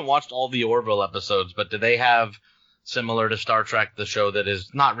 I haven't watched all the Orville episodes, but do they have, similar to Star Trek, the show that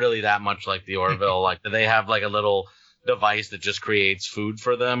is not really that much like the Orville, like do they have like a little device that just creates food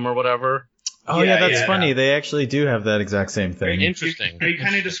for them or whatever? Oh yeah, Yeah, that's yeah. funny. They actually do have that exact same thing. Very interesting. Are you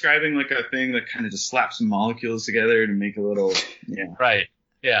kind of describing like a thing that kind of just slaps some molecules together to make a little, yeah. Right.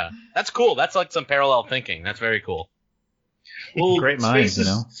 Yeah. That's cool. That's like some parallel thinking. That's very cool. Well, Great minds, space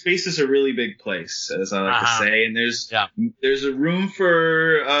you know? Space is a really big place, as I like to say, and there's a room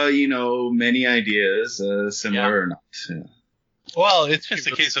for you know, many ideas, similar or not. Yeah. Well, it's just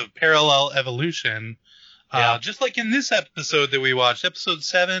a case of parallel evolution. Just like in this episode that we watched, episode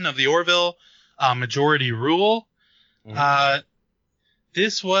 7 of the Orville, Majority Rule.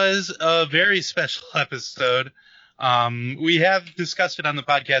 This was a very special episode. We have discussed it on the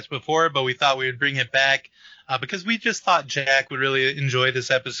podcast before, but we thought we would bring it back because we just thought Jack would really enjoy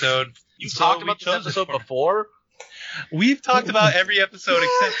this episode. You've So talked we about this chose it episode for him. before? We've talked about every episode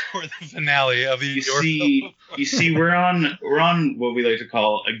except for the finale of the You see, we're on what we like to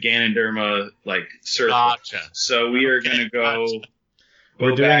call a Ganoderma like circle. Gotcha. So we are gonna go.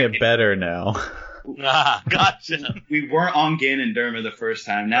 We're go doing back it better now. Gotcha. We weren't on Ganoderma the first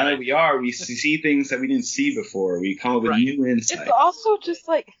time. Now that we are, we see things that we didn't see before. We come up with new insight. It's also just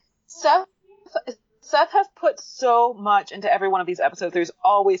like Seth has put so much into every one of these episodes. There's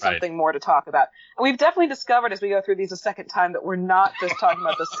always something more to talk about. And we've definitely discovered as we go through these a second time that we're not just talking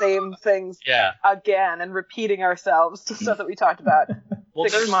about the same things again and repeating ourselves to stuff that we talked about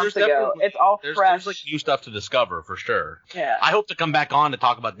 6 months ago. It's all fresh. There's like new stuff to discover for sure. Yeah. I hope to come back on to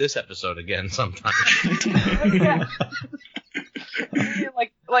talk about this episode again sometime. Yeah.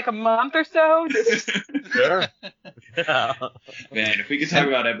 like a month or so. Sure. Man, if we could talk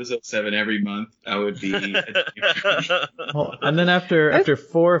about episode 7 every month, that would be. Well, and then after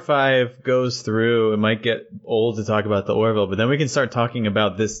 4 or 5 goes through, it might get old to talk about the Orville, but then we can start talking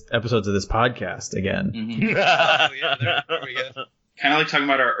about this episodes of this podcast again. There we go. Kind of like talking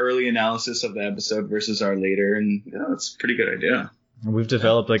about our early analysis of the episode versus our later, and it's a pretty good idea. We've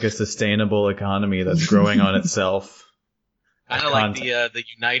developed like a sustainable economy that's growing on itself. Kind of like the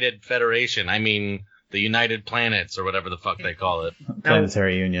United Federation. I mean, the United Planets or whatever the fuck they call it.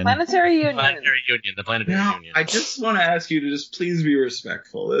 Planetary Union. Planetary Union. The Planetary Union. I just want to ask you to just please be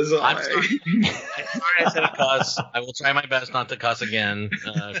respectful. That's all. I'm sorry I said a cuss. I will try my best not to cuss again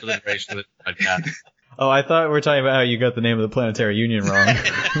for the duration of the podcast. Oh, I thought we were talking about how you got the name of the Planetary Union wrong.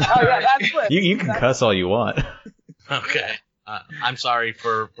 Oh yeah, that's what. You can cuss all you want. Okay. I'm sorry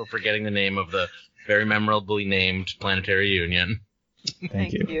for forgetting the name of the very memorably named Planetary Union.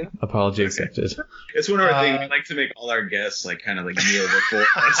 Thank you. Apology accepted. It's one of our things. We like to make all our guests like kind of like kneel before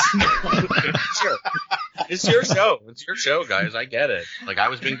us. Sure. It's your show. It's your show, guys. I get it. Like, I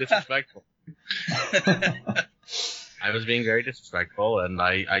was being disrespectful. I was being very disrespectful, and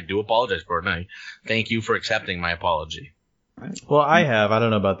I do apologize for it, and I thank you for accepting my apology. Well, I have. I don't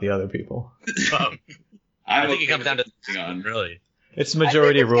know about the other people. I think it comes down to really. It's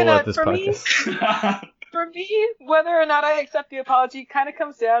majority rule at this podcast. For me, whether or not I accept the apology kind of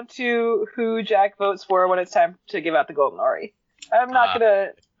comes down to who Jack votes for when it's time to give out the Golden Ori. I'm not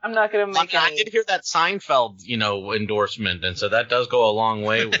gonna make any... I did hear that Seinfeld, endorsement, and so that does go a long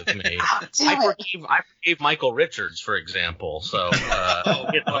way with me. I forgave Michael Richards, for example. So,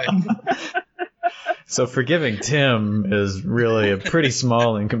 So forgiving Tim is really pretty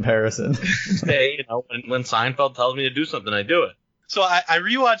small in comparison. Hey, you know, when Seinfeld tells me to do something, I do it. So I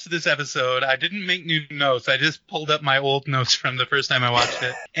rewatched this episode. I didn't make new notes. I just pulled up my old notes from the first time I watched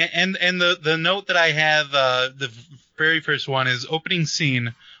it. And the note that I have, the very first one is opening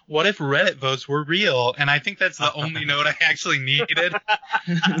scene. What if Reddit votes were real? And I think that's the only note I actually needed.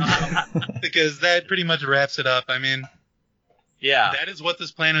 Because that pretty much wraps it up. I mean, yeah, that is what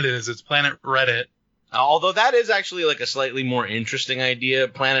this planet is. It's planet Reddit. Although that is actually like a slightly more interesting idea,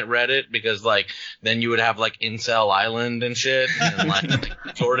 Planet Reddit, because like then you would have like Incel Island and shit, and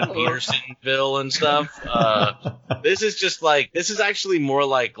like Jordan Petersonville and stuff. This is actually more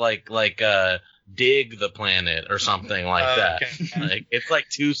like Dig the Planet or something like that. Okay. Like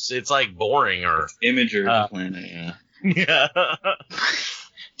it's like boring or Imager the Planet. Yeah. Yeah.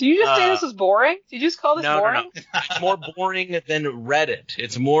 Do you just say this was boring? Did you just call this boring? No. It's more boring than Reddit.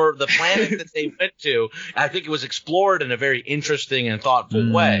 It's more the planet that they went to. I think it was explored in a very interesting and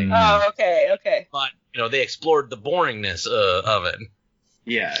thoughtful way. Oh, okay. But, you know, they explored the boringness of it.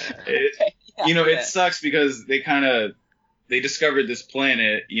 Yeah. Okay. Yeah, you know, it sucks because they discovered this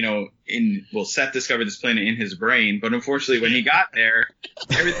planet, you know, Seth discovered this planet in his brain, but unfortunately when he got there,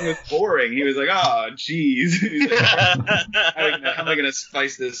 everything was boring. He was like, oh, geez. He's like, how am I going to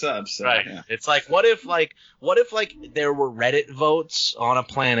spice this up? So, right. Yeah. It's like, what if there were Reddit votes on a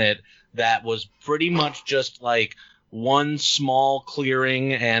planet that was pretty much just like one small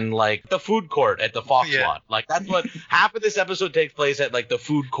clearing and like the food court at the Fox lot. Like that's what half of this episode takes place at, like the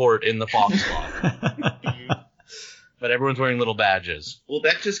food court in the Fox lot. But everyone's wearing little badges. Well,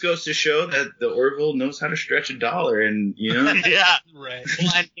 that just goes to show that the Orville knows how to stretch a dollar, and you know. Yeah, right.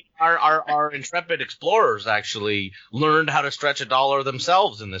 And our intrepid explorers actually learned how to stretch a dollar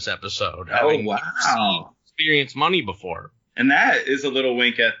themselves in this episode. Oh wow! Experienced money before. And that is a little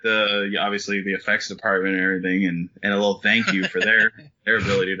wink at obviously the effects department and everything, and a little thank you for their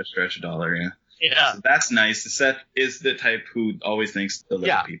ability to stretch a dollar. Yeah. Yeah. So that's nice. Seth is the type who always thinks the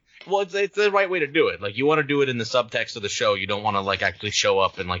little people. Well, it's the right way to do it. Like, you want to do it in the subtext of the show. You don't want to, like, actually show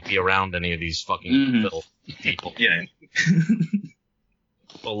up and, like, be around any of these fucking people. Yeah.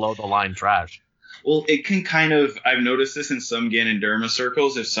 Below the line trash. Well, it can kind of, I've noticed this in some Ganoderma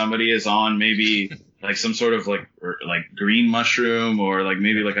circles, if somebody is on maybe like some sort of like green mushroom or like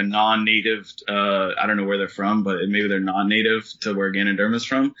maybe like a non-native, I don't know where they're from, but maybe they're non-native to where Ganoderma's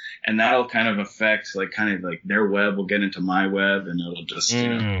from. And that'll kind of affect like kind of like their web will get into my web and it'll just, you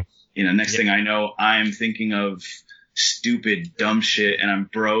know, next thing I know, I'm thinking of stupid, dumb shit and I'm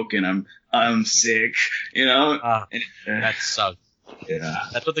broke and I'm sick, you know? That sucks. Yeah.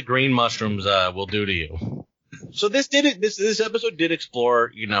 That's what the green mushrooms will do to you. So this episode did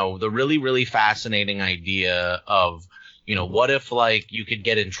explore, you know, the really, really fascinating idea of, you know, what if like you could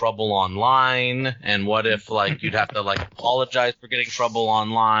get in trouble online, and what if like you'd have to like apologize for getting trouble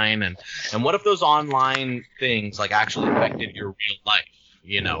online, and what if those online things like actually affected your real life?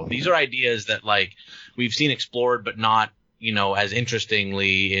 You know, these are ideas that like we've seen explored, but not, you know, as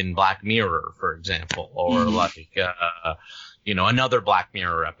interestingly in Black Mirror, for example, or like you know, another Black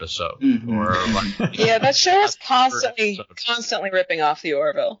Mirror episode, or like, yeah, that show is constantly ripping off the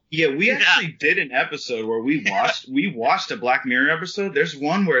Orville. Yeah, we actually did an episode where we watched a Black Mirror episode. There's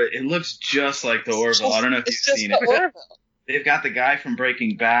one where it looks just like the Orville. I don't know if you've seen it. Orville. They've got the guy from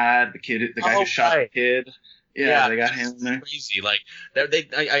Breaking Bad, the guy who shot the kid. Yeah, they got him in there. Crazy. Like,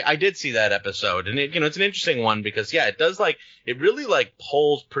 I did see that episode, and it, you know, it's an interesting one because it does like it really like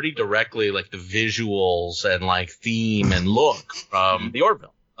pulls pretty directly like the visuals and like theme and look from the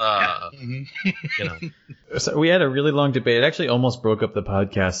Orville. You know. So we had a really long debate. It actually almost broke up the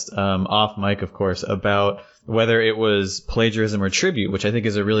podcast, off mic, of course, about whether it was plagiarism or tribute, which I think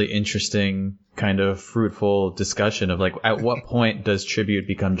is a really interesting kind of fruitful discussion of like at what point does tribute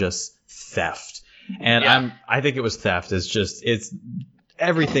become just theft? And I think it was theft. It's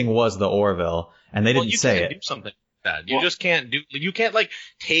everything was the Orville, and they didn't say it. Do something like that. You can't like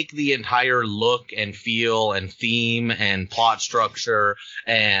take the entire look and feel and theme and plot structure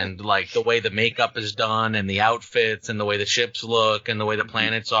and like the way the makeup is done and the outfits and the way the ships look and the way the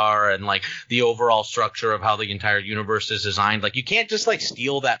planets are and like the overall structure of how the entire universe is designed. Like, you can't just like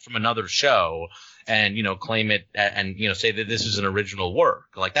steal that from another show and, you know, claim it and, you know, say that this is an original work.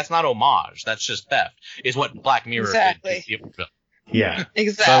 Like, that's not homage. That's just theft, is what Black Mirror did to the Orville. Yeah.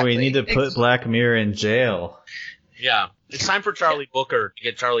 Exactly. So we need to put Black Mirror in jail. Yeah. It's time for Charlie Booker to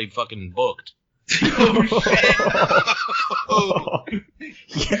get Charlie fucking booked.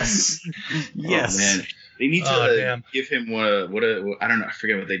 Yes. Yes. Oh, man. They need Oh, to damn. give him I don't know, I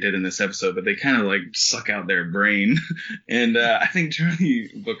forget what they did in this episode, but they kind of like suck out their brain. And I think Charlie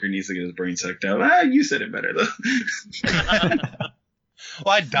Booker needs to get his brain sucked out. You said it better though.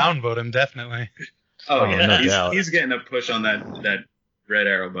 Well, I'd downvote him, definitely. Oh yeah, no doubt. he's getting a push on that red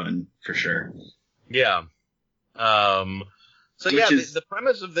arrow button for sure. Yeah. So Which yeah, is- the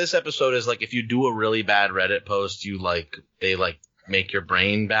premise of this episode is like if you do a really bad Reddit post, they make your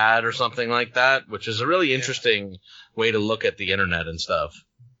brain bad or something like that, which is a really interesting way to look at the internet and stuff.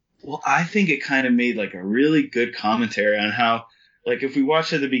 Well, I think it kind of made like a really good commentary on how, like, if we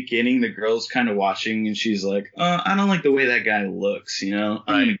watch at the beginning, the girl's kind of watching and she's like, I don't like the way that guy looks, you know,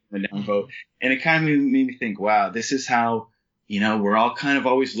 I'm going to give him a downvote. And it kind of made me think, wow, this is how, you know, we're all kind of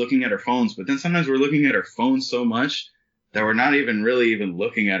always looking at our phones, but then sometimes we're looking at our phones so much that we're not even really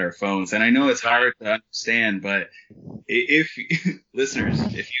looking at our phones. And I know it's hard to understand, but if listeners,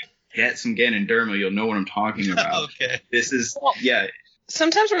 if you get some Ganonderma, you'll know what I'm talking about. Okay. This is,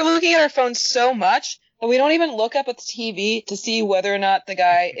 Sometimes we're looking at our phones so much that we don't even look up at the TV to see whether or not the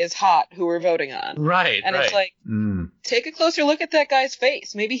guy is hot who we're voting on. Right. And it's like, take a closer look at that guy's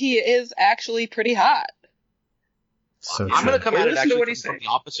face. Maybe he is actually pretty hot. So I'm going to true. come at it Listen to actually what he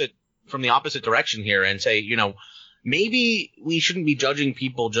from the opposite direction here and say, you know, maybe we shouldn't be judging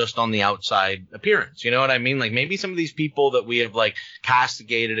people just on the outside appearance. You know what I mean? Like maybe some of these people that we have like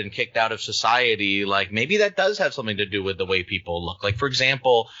castigated and kicked out of society, like maybe that does have something to do with the way people look. Like, for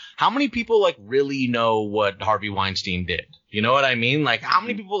example, how many people like really know what Harvey Weinstein did? You know what I mean? Like how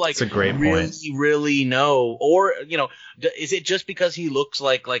many people like That's a great really, point. really know? Or, you know, is it just because he looks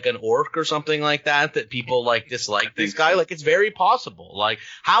like an orc or something like that people like dislike this guy? so. Like it's very possible. Like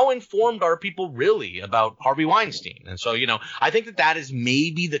how informed are people really about Harvey Weinstein? And so, you know, I think that is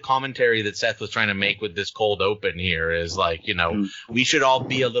maybe the commentary that Seth was trying to make with this cold open here is like, you know, we should all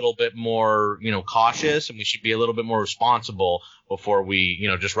be a little bit more, you know, cautious and we should be a little bit more responsible before we, you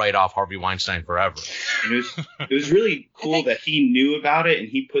know, just write off Harvey Weinstein forever. And it was really cool that he knew about it and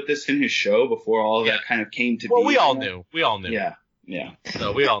he put this in his show before all of that kind of came to be. Well, we all knew. We all knew. Yeah.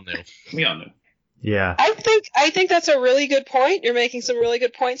 So we all knew. We all knew. Yeah. I think that's a really good point. You're making some really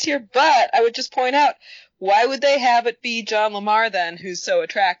good points here, but I would just point out, why would they have it be John Lamar then, who's so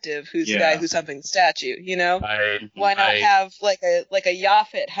attractive, who's the guy who's humping the statue, you know? Why not have like a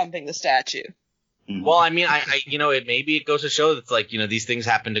Yaphet humping the statue? Well, I mean, I you know, maybe it goes to show that it's like, you know, these things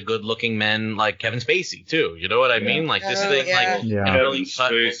happen to good-looking men like Kevin Spacey too. You know what I mean? Like this thing, like, Yeah. really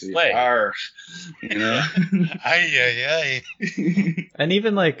cut Spacey. play. You know? Aye. And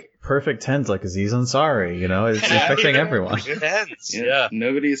even like Perfect 10's like Aziz Ansari, you know, it's affecting everyone. Yeah.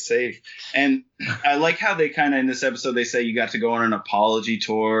 Nobody is safe. And I like how they kind of in this episode they say you got to go on an apology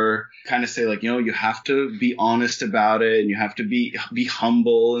tour, kind of say like, you know, you have to be honest about it and you have to be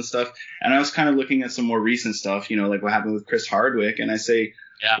humble and stuff. And I was kind of looking at some more recent stuff, you know, like what happened with Chris Hardwick, and I say,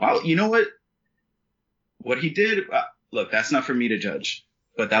 wow, you know what he did, look, that's not for me to judge.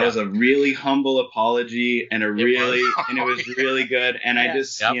 But that was a really humble apology and and it was really good. And I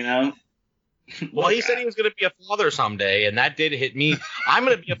just, you know. Well, he said he was going to be a father someday, and that did hit me. I'm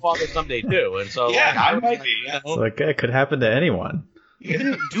going to be a father someday too, and so I might be. You know, So like it could happen to anyone. you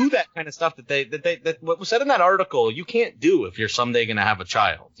can do that kind of stuff that what was said in that article. You can't do if you're someday going to have a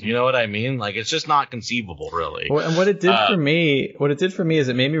child. You know what I mean? Like it's just not conceivable, really. Well, and what it did for me is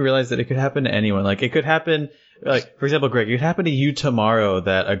it made me realize that it could happen to anyone. Like it could happen. Like, for example, Greg, it could happen to you tomorrow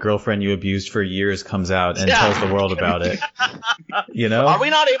that a girlfriend you abused for years comes out and tells the world about it. You know? Are we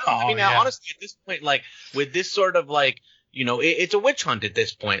not able? I mean, now, honestly, at this point, like with this sort of like, you know, it's a witch hunt at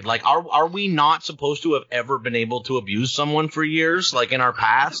this point. Like, are we not supposed to have ever been able to abuse someone for years, like in our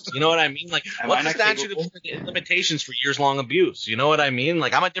past? You know what I mean? Like, what's the statute of limitations for years long abuse? You know what I mean?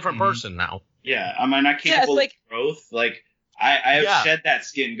 Like, I'm a different person now. Yeah, am I not capable of growth? Like, I have shed that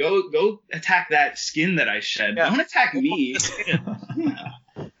skin. Go attack that skin that I shed. Don't attack me.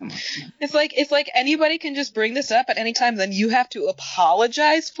 It's like anybody can just bring this up at any time. Then you have to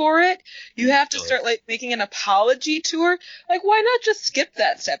apologize for it. You have to start like making an apology tour. Like, why not just skip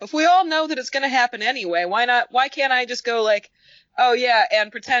that step? If we all know that it's going to happen anyway, why not? Why can't I just go like, oh yeah,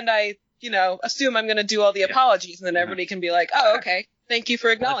 and pretend I, you know, assume I'm going to do all the apologies, and then everybody can be like, oh okay, thank you for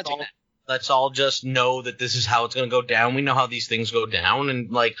acknowledging that. Let's all just know that this is how it's going to go down. We know how these things go down,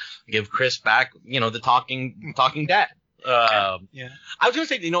 and like give Chris back, you know, the talking dad. I was going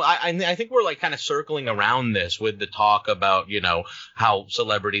to say, you know, I think we're like kind of circling around this with the talk about, you know, how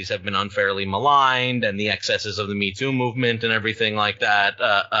celebrities have been unfairly maligned and the excesses of the Me Too movement and everything like that.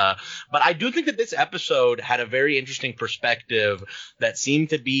 But I do think that this episode had a very interesting perspective that seemed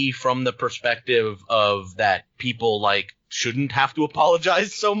to be from the perspective of that people like shouldn't have to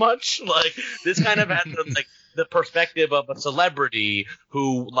apologize so much. Like, this kind of had the perspective of a celebrity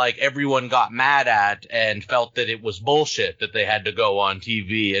who, like, everyone got mad at and felt that it was bullshit that they had to go on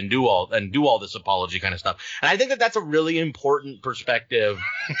TV and do all this apology kind of stuff. And I think that that's a really important perspective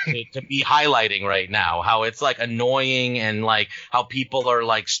to be highlighting right now, how it's like annoying and like how people are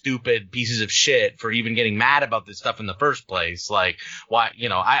like stupid pieces of shit for even getting mad about this stuff in the first place. Like, why,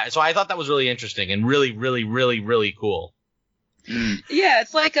 so I thought that was really interesting and really, really, really, really cool. Yeah,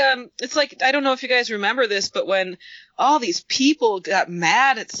 it's like I don't know if you guys remember this, but when all these people got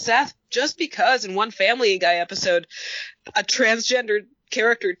mad at Seth just because in one Family Guy episode a transgender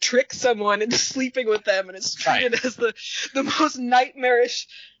character tricks someone into sleeping with them, and it's treated as the most nightmarish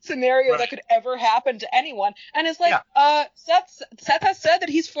scenario that could ever happen to anyone. And it's like, Seth has said that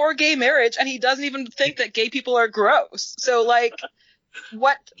he's for gay marriage, and he doesn't even think that gay people are gross. So like.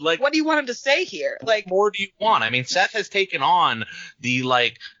 What do you want him to say here? Like, what more do you want? I mean, Seth has taken on the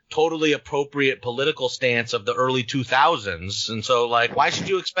like totally appropriate political stance of the early 2000s, and so like, why should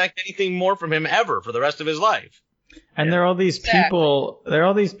you expect anything more from him ever for the rest of his life? And there are all these people. There are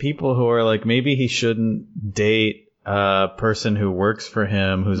all these people who are like, maybe he shouldn't date a person who works for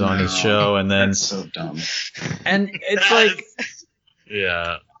him, who's on his show, and then that's so dumb. And it's like,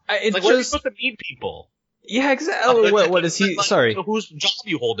 it's like, where are you supposed to meet people? Yeah, exactly. What is he? Like, sorry. Whose job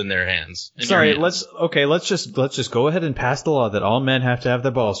you hold in their hands? Sorry. Let's just go ahead and pass the law that all men have to have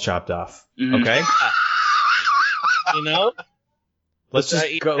their balls chopped off. Okay.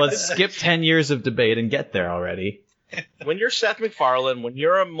 Let's skip 10 years of debate and get there already. When you're Seth MacFarlane, when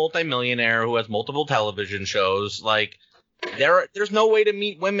you're a multimillionaire who has multiple television shows, like, there's no way to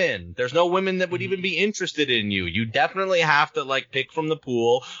meet women. There's no women that would even be interested in you. You definitely have to like pick from the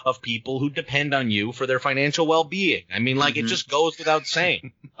pool of people who depend on you for their financial well-being. I mean, like, it just goes without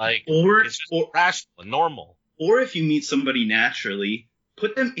saying. Like, it's just rational and normal. Or if you meet somebody naturally,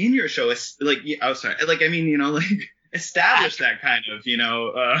 put them in your show. Establish that kind of,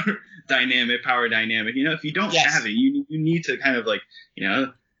 power dynamic. If you don't have it, you need to kind of like,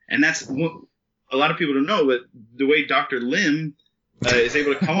 and that's what a lot of people don't know, but the way Dr. Lim is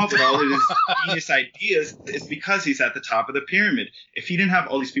able to come up with all of his genius ideas is because he's at the top of the pyramid. If he didn't have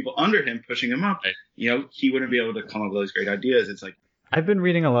all these people under him pushing him up, he wouldn't be able to come up with those great ideas. It's like, I've been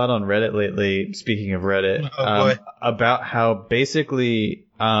reading a lot on Reddit lately, speaking of Reddit, about how basically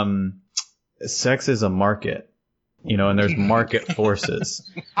sex is a market, and there's market forces.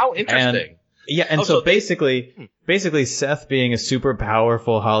 How interesting. And so basically Seth being a super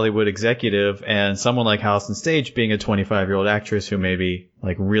powerful Hollywood executive and someone like Allison Stage being a 25-year-old actress who maybe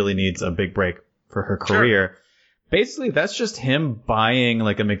like really needs a big break for her career. Sure. Basically, that's just him buying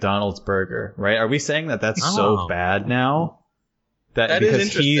like a McDonald's burger, right? Are we saying that that's so bad now? That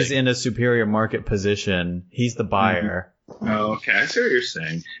because he's in a superior market position, he's the buyer. Oh, okay. I see what you're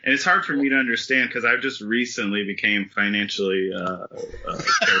saying. And it's hard for me to understand because I've just recently became financially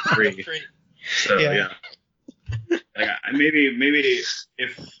carefree. So yeah. Like, maybe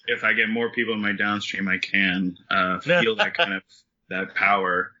if I get more people in my downstream, I can feel that kind of that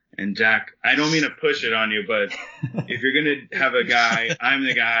power. And Jack, I don't mean to push it on you, but if you're gonna have a guy, I'm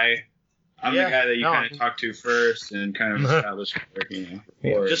the guy. I'm the guy that you kind of talk to first and kind of establish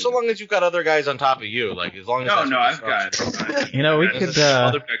rapport. Just so long as you've got other guys on top of you, like as long as I've got. We could.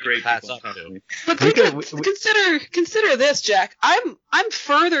 Other great people. But consider this, Jack. I'm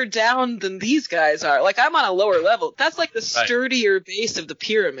further down than these guys are. Like, I'm on a lower level. That's like the sturdier base of the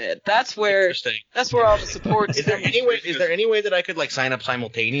pyramid. That's where all the support. Is there any way that I could like sign up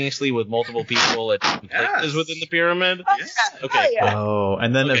simultaneously with multiple people at places within the pyramid? Yes. Okay. Oh,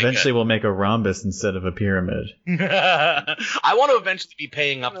 and then eventually we'll make a rhombus instead of a pyramid. I want to eventually be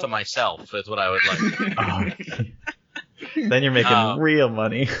paying up to myself. Is what I would like. Then you're making real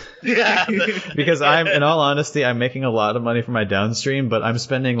money. Yeah. Because in all honesty, I'm making a lot of money from my downstream, but I'm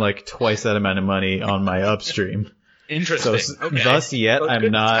spending like twice that amount of money on my upstream. Interesting. So thus yet,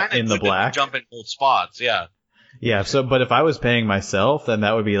 I'm not in the black. Jumping both spots, yeah. Yeah. So, but if I was paying myself, then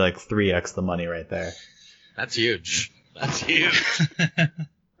that would be like 3x the money right there. That's huge.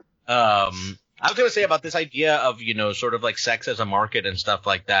 I was going to say about this idea of, sort of like sex as a market and stuff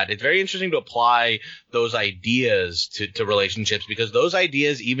like that. It's very interesting to apply those ideas to relationships because those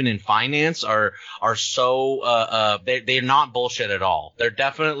ideas, even in finance, are so they're not bullshit at all. They're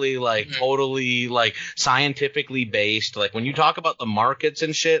definitely like totally like scientifically based. Like when you talk about the markets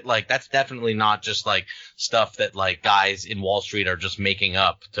and shit, like that's definitely not just like stuff that like guys in Wall Street are just making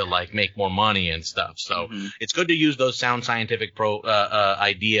up to like make more money and stuff. So it's good to use those sound scientific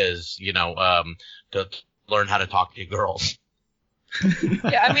ideas, to learn how to talk to girls.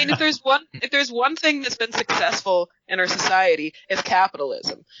 Yeah, I mean, if there's one thing that's been successful in our society, it's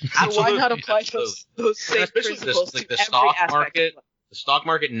capitalism. So why not apply those same principles to the every stock aspect market? of life? The stock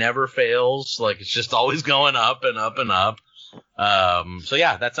market never fails. Like, it's just always going up and up and up. So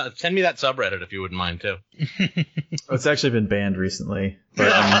yeah, send me that subreddit if you wouldn't mind too. It's actually been banned recently,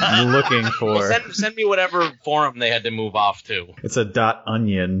 but I'm looking for. Well, send me whatever forum they had to move off to. It's a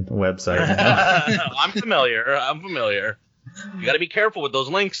 .onion website now. I'm familiar. You got to be careful with those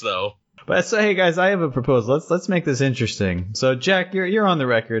links, though. But so, hey guys, I have a proposal. Let's make this interesting. So, Jack, you're on the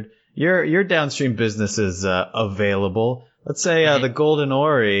record. Your downstream business is available. Let's say the Golden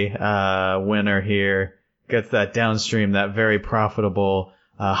Ori winner here gets that downstream, that very profitable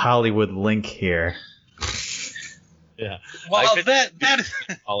Hollywood link here. Yeah. Well, that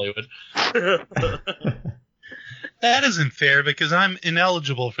Hollywood. That isn't fair because I'm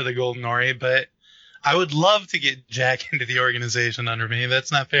ineligible for the Golden Ori, but I would love to get Jack into the organization under me.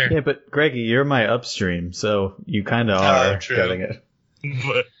 That's not fair. Yeah, but Greggy, you're my upstream, so you kind of are true. getting it.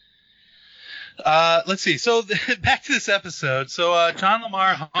 Let's see. So back to this episode. So John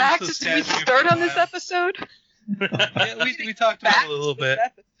Lamar humps the statue. Did we start on this episode? Yeah, we talked about it a little bit.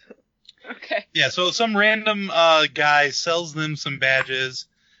 Okay. Yeah. So some random guy sells them some badges.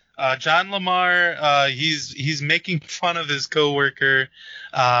 John Lamar, he's making fun of his coworker,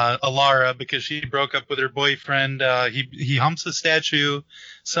 Alara, because she broke up with her boyfriend. He humps the statue.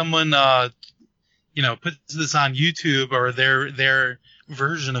 Someone, puts this on YouTube or their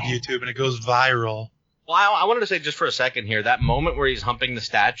version of YouTube, and it goes viral. Well, I wanted to say just for a second here, that moment where he's humping the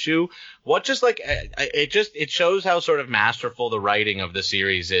statue, it shows how sort of masterful the writing of the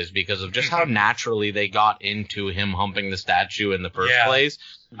series is because of just how naturally they got into him humping the statue in the first place.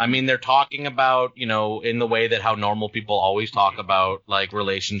 I mean, they're talking about, in the way that how normal people always talk about, like,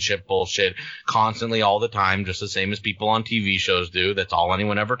 relationship bullshit constantly all the time, just the same as people on TV shows do. That's all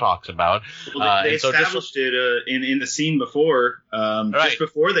anyone ever talks about. Well, they established it in the scene before, just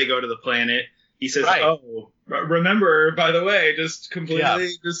before they go to the planet. He says, remember, by the way, just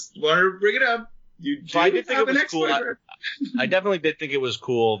completely just want to bring it up. You do I did think have it an was cool. ex-boyfriend. I definitely did think it was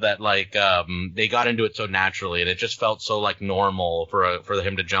cool that they got into it so naturally, and it just felt so like normal for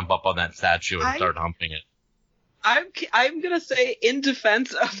him to jump up on that statue and start humping it. I'm gonna say, in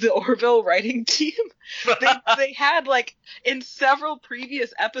defense of the Orville writing team, they had, like, in several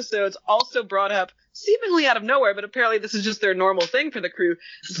previous episodes also brought up, seemingly out of nowhere, but apparently this is just their normal thing for the crew.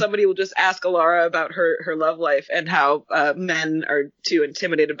 Somebody will just ask Alara about her love life and how men are too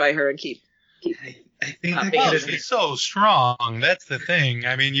intimidated by her and keep. I think she's so strong. That's the thing.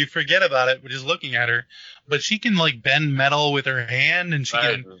 I mean, you forget about it just looking at her, but she can, like, bend metal with her hand, and she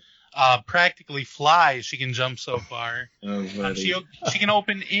can practically fly. She can jump so far. She can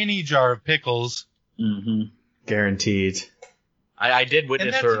open any jar of pickles. Mm-hmm. Guaranteed. I did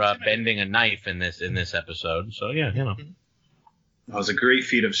witness her bending a knife in this episode. So yeah, That was a great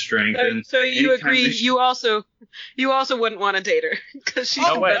feat of strength. So you agree? You also wouldn't want to date her because she's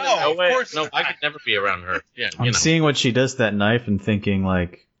no way. Of course No, I could never be around her. Yeah, I'm seeing what she does to that knife and thinking,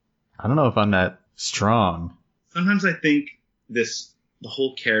 like, I don't know if I'm that strong. Sometimes I think the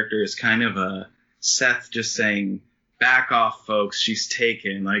whole character is kind of a Seth just saying, "Back off, folks. She's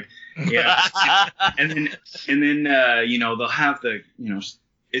taken." Like, yeah. and then they'll have the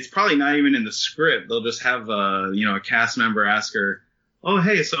it's probably not even in the script. They'll just have a cast member ask her, "Oh,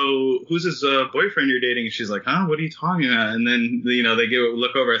 hey, so who's this boyfriend you're dating?" And she's like, "Huh? What are you talking about?" And then they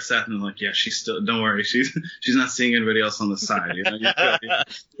look over at Seth and they're like, "Yeah, she's still. Don't worry, she's not seeing anybody else on the side."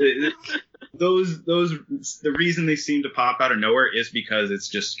 The reason they seem to pop out of nowhere is because it's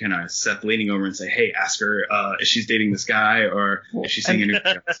just kind of Seth leaning over and say, "Hey, ask her if she's dating this guy or if she's seeing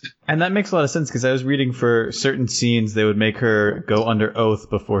anybody else." And that makes a lot of sense because I was reading for certain scenes they would make her go under oath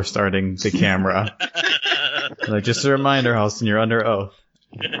before starting the camera. Like, just a reminder, Allison, you're under oath.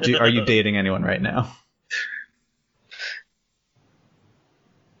 Are you dating anyone right now?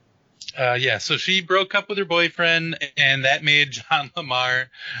 So she broke up with her boyfriend, and that made John Lamar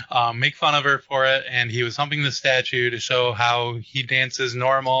make fun of her for it, and he was humping the statue to show how he dances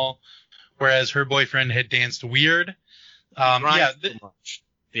normal, whereas her boyfriend had danced weird.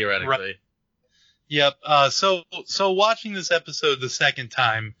 Theoretically. Right. Yep. So watching this episode the second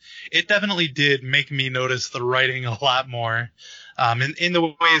time, it definitely did make me notice the writing a lot more. In the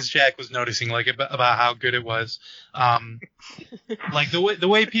ways Jack was noticing, like, about how good it was. Like the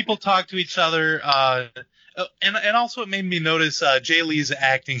way people talk to each other, and also it made me notice Jay Lee's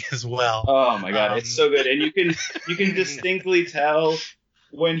acting as well. Oh my god, it's so good. And you can distinctly tell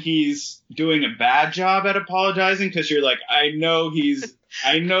when he's doing a bad job at apologizing, because you're like, I know he's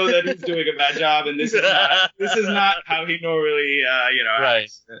I know that he's doing a bad job, and this is not how he normally, Right.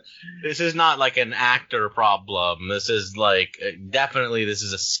 acts. This is not like an actor problem. This is like definitely this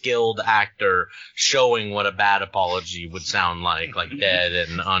is a skilled actor showing what a bad apology would sound like dead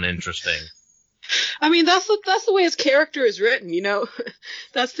and uninteresting. I mean, that's the way his character is written,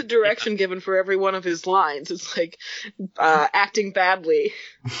 That's the direction given for every one of his lines. It's like acting badly.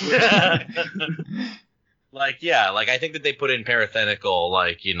 I think that they put in parenthetical,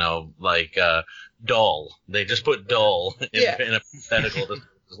 dull. They just put dull in a parenthetical to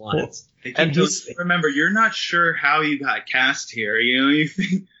his lines. And remember, you're not sure how you got cast here. You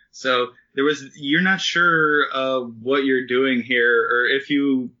think so. You're not sure what you're doing here, or if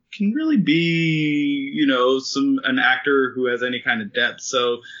you can really be, an actor who has any kind of depth.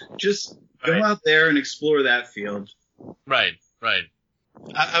 So just go out there and explore that field. Right.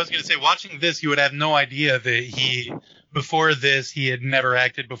 I was going to say, watching this, you would have no idea that before this, he had never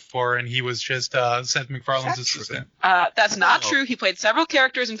acted before, and he was just Seth MacFarlane's assistant. That's not true. He played several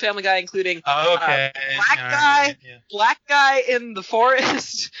characters in Family Guy, including black guy in the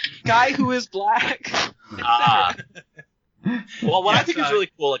forest, guy who is black. Well, what I think is really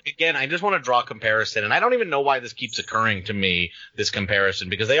cool, again, I just want to draw a comparison, and I don't even know why this keeps occurring to me, this comparison,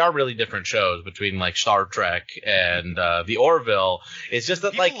 because they are really different shows between, Star Trek and The Orville. It's just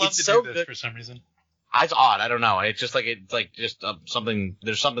that, People love it's to so do this good. for some reason. It's odd. I don't know. It's just something.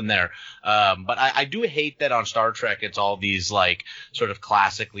 There's something there. But I do hate that on Star Trek it's all these sort of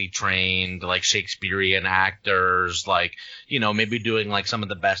classically trained Shakespearean actors, maybe doing some of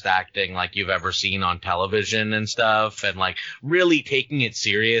the best acting you've ever seen on television and stuff, and really taking it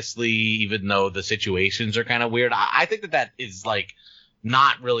seriously even though the situations are kind of weird. I think that is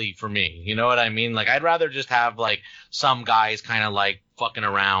not really for me. You know what I mean? I'd rather just have some guys kind of fucking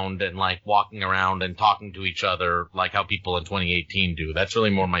around and walking around and talking to each other how people in 2018 do. That's really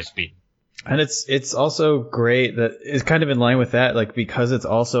more my speed. And it's also great that it's kind of in line with that, because it's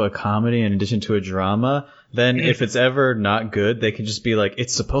also a comedy in addition to a drama, then if it's ever not good, they can just be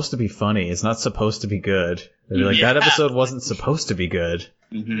it's supposed to be funny. It's not supposed to be good. They'll be that episode wasn't supposed to be good.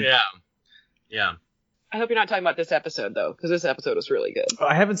 Mm-hmm. Yeah. I hope you're not talking about this episode, though, because this episode was really good.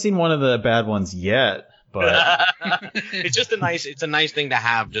 I haven't seen one of the bad ones yet, but it's just a nice thing to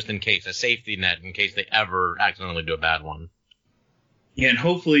have just in case, a safety net in case they ever accidentally do a bad one. Yeah, and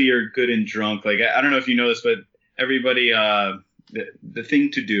hopefully you're good and drunk. I don't know if you know this, but everybody, the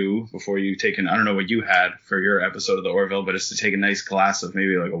thing to do before you take I don't know what you had for your episode of the Orville, but it's to take a nice glass of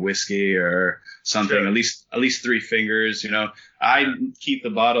maybe a whiskey or something, sure. at least 3 fingers. I keep the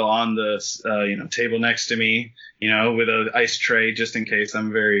bottle on the table next to me, with an ice tray just in case.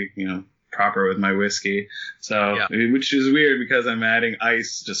 I'm very proper with my whiskey, so which is weird because I'm adding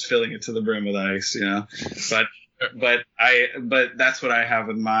ice, just filling it to the brim with ice, but that's what I have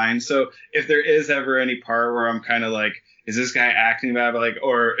in mind. So if there is ever any part where I'm kind of is this guy acting bad,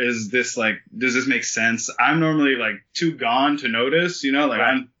 or is this does this make sense? I'm normally too gone to notice,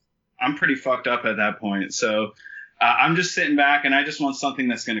 right. I'm pretty fucked up at that point. So I'm just sitting back and I just want something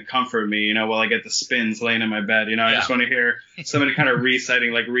that's going to comfort me, while I get the spins laying in my bed. I just want to hear somebody kind of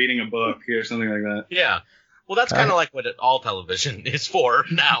reciting, reading a book or something like that. Yeah. Well, that's kind of what all television is for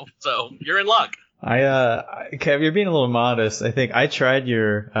now. So you're in luck. Kev, you're being a little modest. I think I tried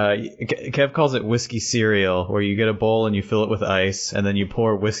your, Kev calls it whiskey cereal, where you get a bowl and you fill it with ice, and then you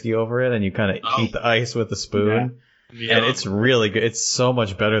pour whiskey over it, and you kind of eat the ice with a spoon. Yeah. And it's really good. It's so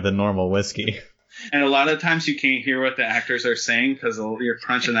much better than normal whiskey. And a lot of times you can't hear what the actors are saying because you're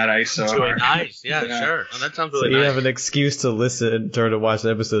crunching that ice so hard. Nice. Yeah, sure. Oh, that sounds really nice. So you have an excuse to listen or to watch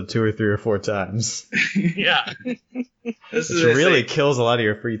the episode 2 or 3 or 4 times. Yeah. This really kills a lot of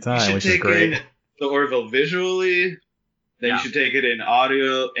your free time, which is great. The Orville visually, then you should take it in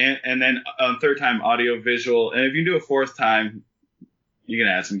audio, and then third time audio visual, and if you do a 4th time, you can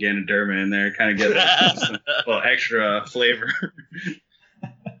add some Ganoderma in there, kind of get some little extra flavor.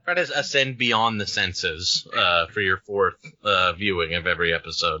 Try to ascend beyond the senses for your 4th viewing of every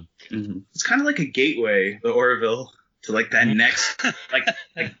episode. Mm-hmm. It's kind of like a gateway, the Orville, to that next,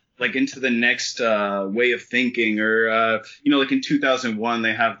 into the next way of thinking, or in 2001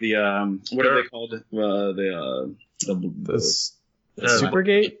 they have the what are they called? The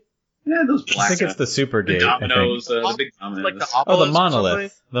Supergate. Yeah, those black. I think it's the Supergate. The dominoes, the big dominoes. The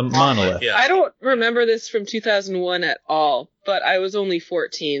monolith. The monolith. Yeah. I don't remember this from 2001 at all, but I was only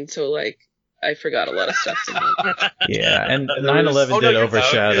 14, so I forgot a lot of stuff. Yeah, and 9/11 did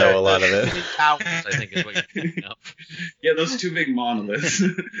overshadow a lot of it. Towers, I think is what you're thinking of. Yeah, those 2 big monoliths.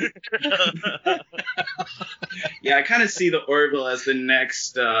 Yeah, I kind of see the Orville as the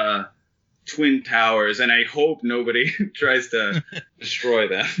next twin towers, and I hope nobody tries to destroy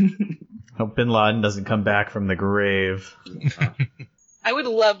them. Hope Bin Laden doesn't come back from the grave. I would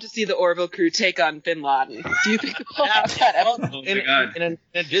love to see the Orville crew take on Bin Laden. Do you think we'll have that episode? In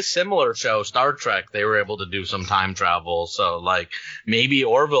a dissimilar show, Star Trek, they were able to do some time travel. So, like, maybe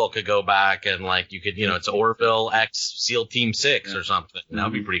Orville could go back and, like, you could, it's Orville X SEAL Team 6 or something. That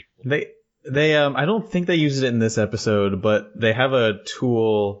would be pretty cool. They I don't think they used it in this episode, but they have a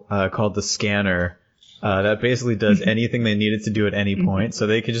tool called the scanner that basically does anything they needed to do at any point. So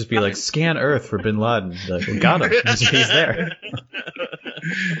they could just be like, scan Earth for Bin Laden. Like, we got him. He's there.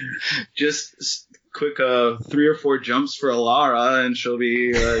 Just quick 3 or 4 jumps for Alara, and she'll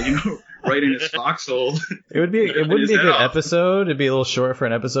be, right in his foxhole. It wouldn't be a good episode. It'd be a little short for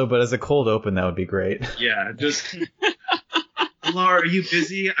an episode, but as a cold open, that would be great. Yeah, just... Laura, are you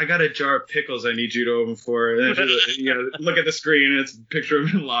busy? I got a jar of pickles I need you to open for. And then she, look at the screen, and it's a picture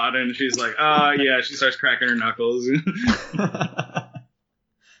of Bin Laden, and she's like, yeah. She starts cracking her knuckles.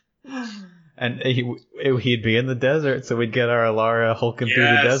 And he'd be in the desert, so we'd get our Alara hulking through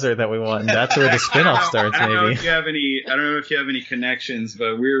the desert that we want, and that's where the spinoff starts, maybe. I don't know if you have any connections,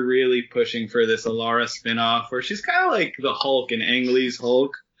 but we're really pushing for this Alara spinoff, where she's kind of like the Hulk in Ang Lee's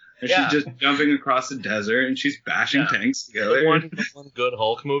Hulk. And she's just jumping across the desert, and she's bashing tanks together. One good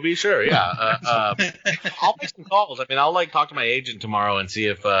Hulk movie, sure, yeah. I'll make some calls. I mean, I'll talk to my agent tomorrow and see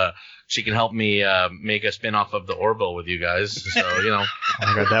if she can help me make a spin-off of the Orville with you guys. So, Oh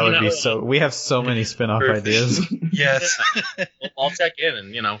my God, that would be so... We have so many spin-off ideas. Yes. I'll check in,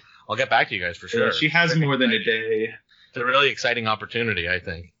 and, I'll get back to you guys for sure. Yeah, she has more than a day. It's a really exciting opportunity, I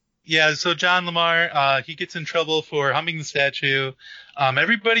think. Yeah, so John Lamar, he gets in trouble for humping the statue.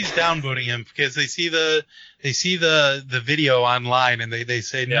 Everybody's downvoting him because they see the video online, and they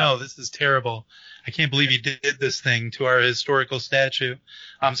say, no, this is terrible. I can't believe you did this thing to our historical statue.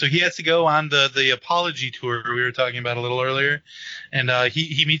 So he has to go on the apology tour we were talking about a little earlier, and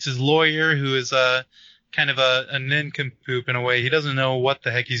he meets his lawyer, who is kind of a nincompoop in a way. He doesn't know what the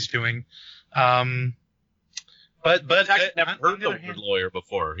heck he's doing. But I've never heard the word lawyer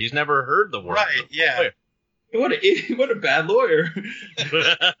before. He's never heard the word. Right? Yeah. Lawyer. What a bad lawyer.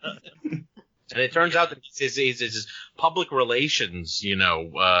 And it turns out that he's public relations,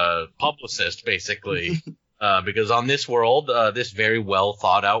 publicist basically. Because on this world, this very well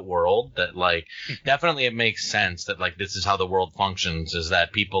thought out world, that definitely it makes sense that this is how the world functions, is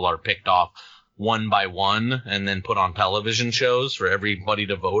that people are picked off one by one and then put on television shows for everybody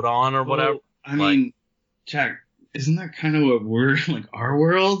to vote on or whatever. I mean, Jack, isn't that kind of what we're our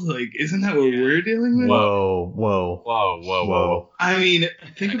world? Isn't that what we're dealing with? Whoa. I mean,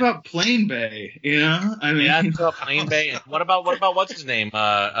 think about Plain Bay, I mean, think about Plain Bay. And what about what's his name?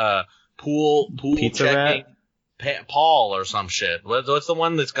 Pool Pizza checking Paul or some shit. What's the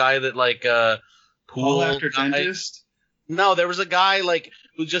one? This guy that pool Paul after dentist? No, there was a guy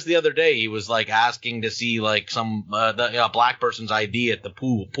who just the other day he was asking to see some black person's ID at the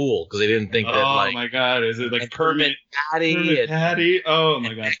pool because they didn't think that oh my God, is it Permit Patty? Oh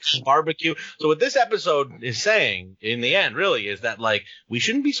my God, barbecue. So what this episode is saying in the end really is that we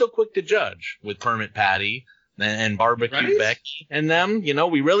shouldn't be so quick to judge with Permit Patty and barbecue Becky and them.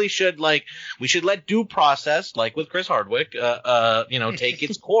 We really should we should let due process with Chris Hardwick take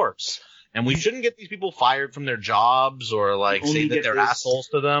its course. And we shouldn't get these people fired from their jobs or say that they're assholes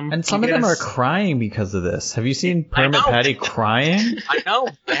to them. And some of them are crying because of this. Have you seen Permit Patty crying? I know.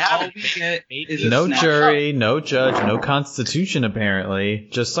 They have. No jury, no judge, no constitution apparently.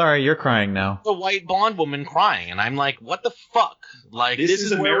 Just sorry, you're crying now. A white blonde woman crying, and I'm like, what the fuck? This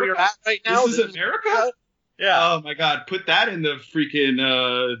is where we're at right now. This is America? Yeah. Oh my God! Put that in the freaking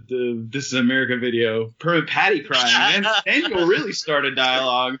the This Is America video. Permit Patty crying, and you'll really start a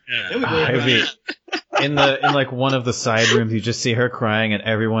dialogue. Yeah. In one of the side rooms, you just see her crying, and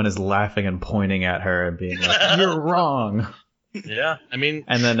everyone is laughing and pointing at her and being like, "You're wrong." Yeah, I mean,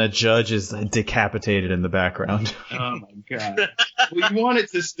 and then a judge is decapitated in the background. Oh my God! Well, you want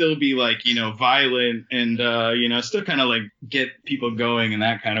it to still be violent and still kind of get people going in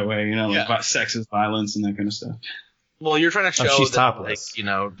that kind of way, sexist violence and that kind of stuff. Well, you're trying to show she's that topless.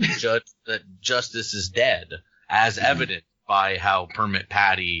 that justice is dead, as evident by how Permit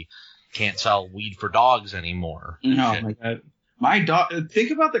Patty can't sell weed for dogs anymore. Oh my God! My dog.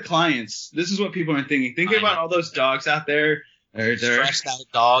 Think about the clients. This is what people are thinking. Think about all those dogs out there. They're stressed out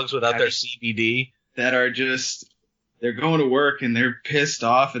dogs without their CBD that are they're going to work and they're pissed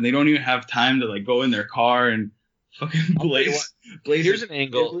off and they don't even have time to go in their car and Fucking Blaze. Here's an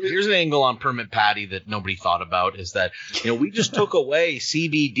angle on Permit Patty that nobody thought about is that, we just took away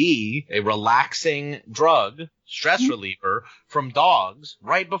CBD, a relaxing drug, stress reliever, from dogs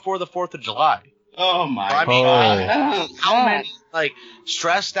right before the 4th of July. Oh my God. How many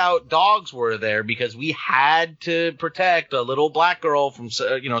stressed out dogs were there because we had to protect a little black girl from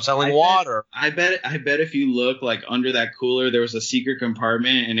selling water. I bet if you look under that cooler, there was a secret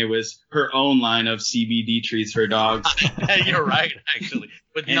compartment and it was her own line of CBD treats for dogs. You're right, actually.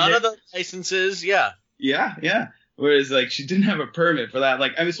 With none of the licenses, yeah. Yeah. Whereas she didn't have a permit for that.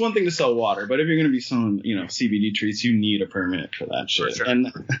 It's one thing to sell water, but if you're going to be selling, CBD treats, you need a permit for that shit. For sure.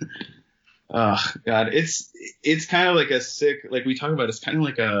 And oh God, it's kind of like a sick, we talk about, it's kind of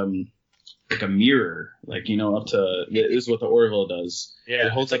like a mirror, up to, this is what the Orville does. Yeah,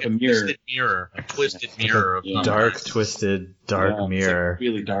 it holds up a mirror. A twisted mirror of dark, twisted, dark mirror.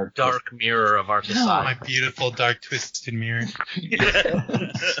 Really dark mirror of our society. My beautiful dark twisted mirror.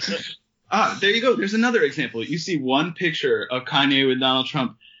 There you go. There's another example. You see one picture of Kanye with Donald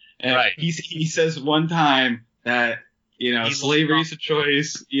Trump, and he says one time that slavery is a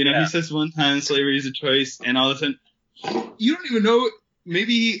choice. He says one time slavery is a choice, and all of a sudden, you don't even know.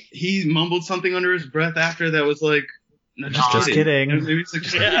 Maybe he mumbled something under his breath after that was no, just kidding. Maybe it's I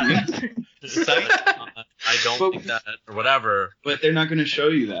don't think that, or whatever. But they're not going to show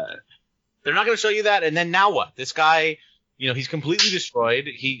you that. They're not going to show you that, and then now what? This guy, he's completely destroyed.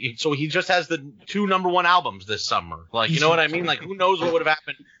 So he just has the 2 #1 albums this summer. You know what I mean? Who knows what would have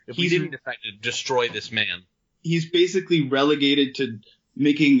happened if we didn't decide to destroy this man? He's basically relegated to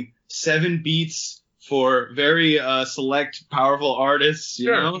making 7 beats for very select, powerful artists,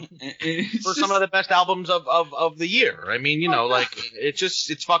 you know? For some of the best albums of the year. I mean,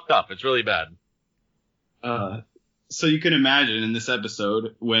 it's fucked up. It's really bad. So you can imagine in this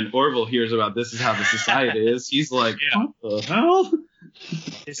episode, when Orville hears about this is how the society is, he's like, what the hell?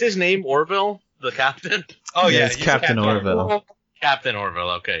 Is his name Orville, the captain? Oh, yeah, it's Captain Orville. Captain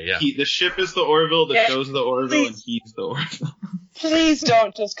Orville, okay, yeah. The ship is the Orville, the show's the Orville, and he's the Orville. Please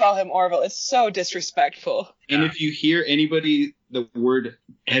don't just call him Orville. It's so disrespectful. And if you hear anybody, the word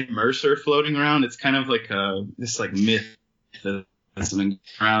Ed Mercer floating around, it's kind of like this myth that's something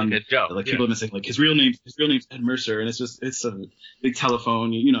around. People have been saying his real name's Ed Mercer, and it's a big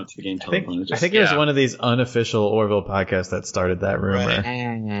telephone. It's the game telephone. I think it was one of these unofficial Orville podcasts that started that rumor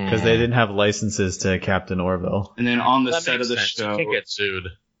because they didn't have licenses to Captain Orville. And then on the set of the show, you can't get sued.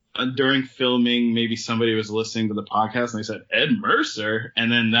 During filming, maybe somebody was listening to the podcast and they said Ed Mercer, and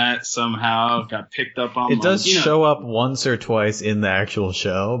then that somehow got picked up on. It does show up once or twice in the actual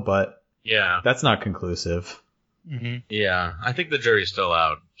show, but that's not conclusive. Mm-hmm. Yeah, I think the jury's still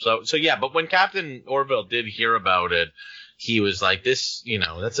out. So yeah, but when Captain Orville did hear about it, he was like, "This,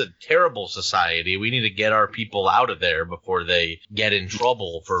 that's a terrible society. We need to get our people out of there before they get in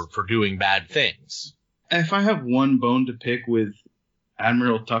trouble for doing bad things." If I have one bone to pick with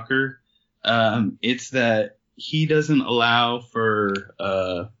Admiral Tucker, it's that he doesn't allow for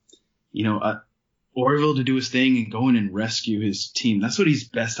Orville to do his thing and go in and rescue his team. That's what he's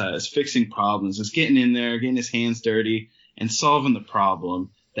best at, is fixing problems, is getting in there, getting his hands dirty, and solving the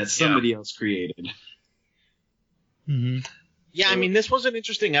problem that somebody else created. Mm-hmm. Yeah, I mean, this was an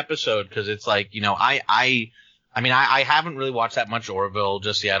interesting episode because it's I haven't really watched that much Orville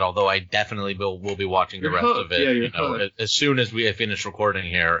just yet, although I definitely will be watching the rest of it. As soon as we finish recording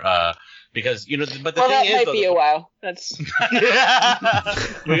here. Because but the thing is, that might be a while. That's we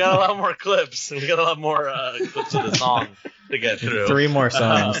got a lot more clips. We got a lot more clips of the song to get through. 3 more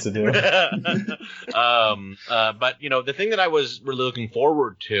songs to do. But the thing that I was really looking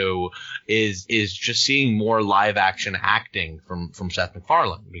forward to is just seeing more live action acting from Seth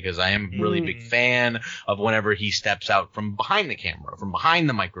MacFarlane, because I am really a big fan of whenever he steps out from behind the camera, from behind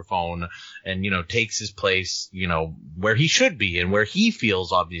the microphone, and takes his place, where he should be and where he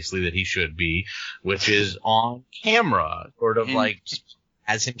feels obviously that he should be, which is on camera, sort of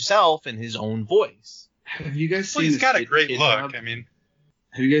as himself in his own voice. Have you guys seen? He's got a great look. Job? I mean,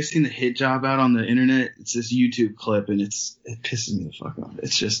 have you guys seen the hit job out on the internet? It's this YouTube clip, and it pisses me the fuck off.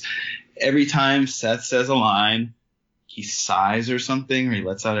 It's just every time Seth says a line, he sighs or something, or he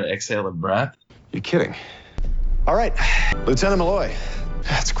lets out an exhale of breath. You're kidding. All right, Lieutenant Malloy.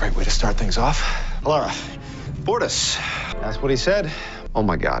 That's a great way to start things off. Laura, board us. That's what he said. Oh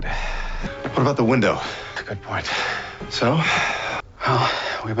my God. What about the window? Good point. So? Well,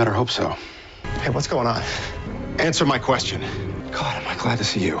 we better hope so. Hey, what's going on? Answer my question. God, am I glad to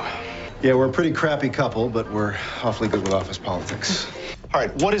see you. Yeah, we're a pretty crappy couple, but we're awfully good with office politics. All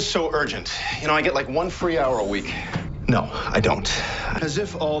right, what is so urgent? I get 1 free hour a week. No, I don't. As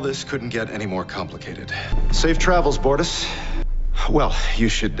if all this couldn't get any more complicated. Safe travels, Bortus. Well, you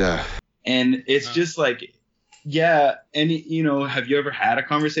should, And it's just like, yeah, and have you ever had a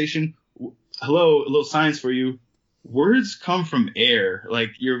conversation? Hello, a little science for you. Words come from air,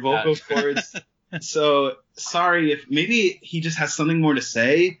 like your vocal cords. So sorry if maybe he just has something more to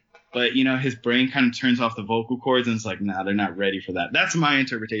say, but his brain kind of turns off the vocal cords and it's like, nah, they're not ready for that. That's my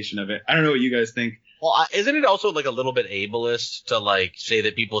interpretation of it. I don't know what you guys think. Well, isn't it also like a little bit ableist to like say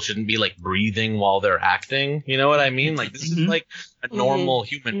that people shouldn't be like breathing while they're acting? You know what I mean? Like this is like a normal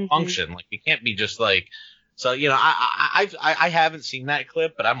human function. Like you can't be just like. So I haven't seen that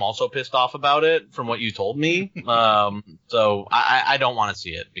clip, but I'm also pissed off about it from what you told me. So I don't want to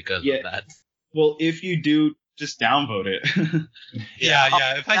see it because of that. Well, if you do, just downvote it.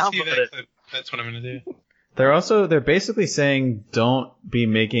 Yeah. If I see that clip, that's what I'm gonna do. They're basically saying don't be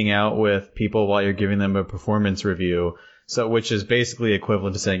making out with people while you're giving them a performance review. So, which is basically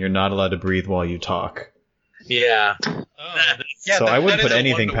equivalent to saying you're not allowed to breathe while you talk. Yeah. So I wouldn't put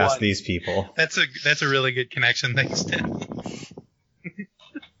anything past these people. That's a really good connection. Thanks, Tim.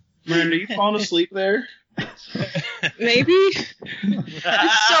 Miranda, are you falling asleep there? Maybe. It's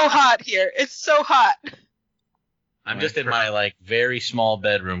so hot here. It's so hot. I'm just in my like very small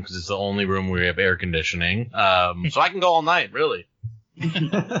bedroom because it's the only room where we have air conditioning. So I can go all night, really.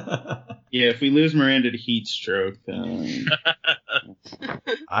 Yeah, if we lose Miranda to heat stroke,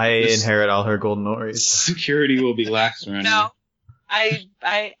 I inherit all her golden ories. Security will be lax around No, I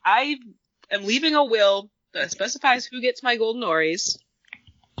am leaving a will that specifies who gets my golden ories,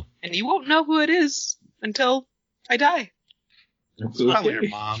 and you won't know who it is until I die. It's Probably your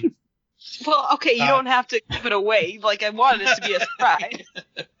mom. Well, okay, you don't have to give it away. Like, I wanted it to be a surprise.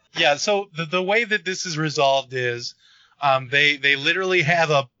 Yeah, so the way that this is resolved is they literally have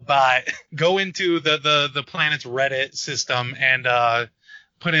a bot go into the planet's Reddit system and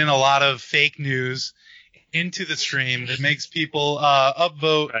put in a lot of fake news into the stream that makes people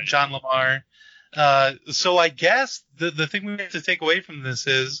upvote John Lamar. So I guess the thing we have to take away from this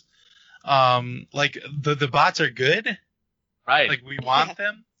is like the bots are good. Right. Like we want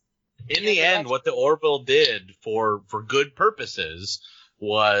them. In the end, what the Orville did for good purposes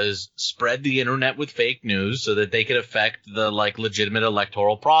was spread the internet with fake news so that they could affect the like legitimate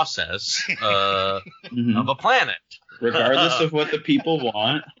electoral process of a planet, regardless of what the people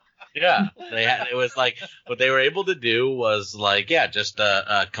want. Yeah, it was like what they were able to do was like just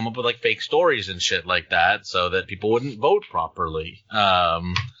come up with like fake stories and shit like that so that people wouldn't vote properly.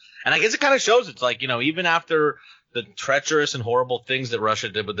 And I guess it kind of shows it's like even after the treacherous and horrible things that Russia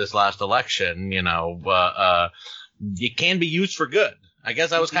did with this last election, it can be used for good. I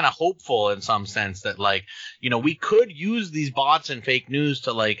guess I was kind of hopeful in some sense that we could use these bots and fake news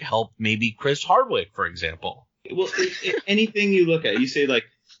to like help maybe Chris Hardwick, for example. Well, anything you look at, you say like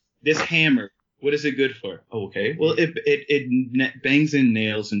this hammer, what is it good for? Oh, okay. Well, it bangs in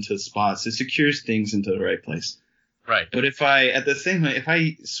nails into spots. It secures things into the right place. Right. But if I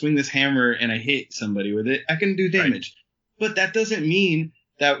swing this hammer and I hit somebody with it, I can do damage. Right. But that doesn't mean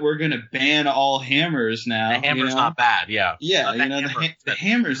that we're going to ban all hammers now. The hammer's not bad, yeah. Yeah, the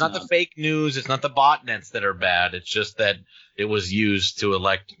hammer's not the fake news. It's not the botnets that are bad. It's just that it was used to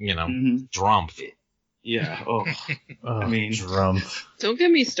elect, Trump. Yeah. Oh, I mean, Trump. Don't get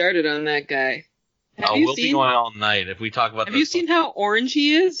me started on that guy. We'll be going all night if we talk about. Have you seen how orange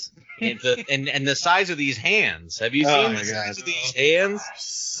he is? And the size of these hands. Have you seen the size of these hands?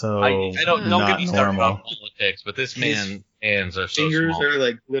 So I don't get me started normal. on politics, but this man's hands are so fingers small. are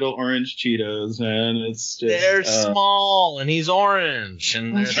like little orange Cheetos, man. It's just they're small, and he's orange,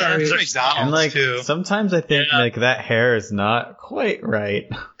 and their hands are small. And like too. sometimes I think like that hair is not quite right.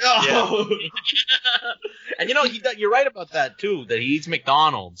 Oh. Yeah. And you're right about that too. That he eats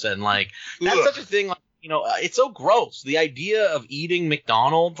McDonald's, and like that's such a thing. Like, it's so gross. The idea of eating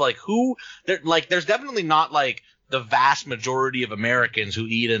McDonald's, there's definitely not like the vast majority of Americans who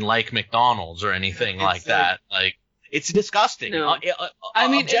eat and like McDonald's or anything like that. Like, it's disgusting. No. I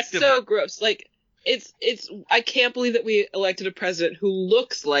mean, it's so gross. Like, I can't believe that we elected a president who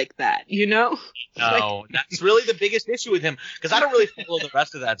looks like that, No, that's really the biggest issue with him, because I don't really follow the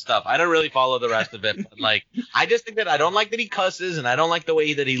rest of that stuff. I don't really follow the rest of it. But, like, I just think that I don't like that he cusses, and I don't like the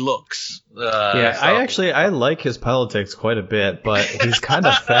way that he looks. I like his politics quite a bit, but he's kind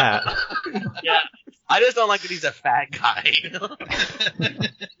of fat. Yeah, I just don't like that he's a fat guy.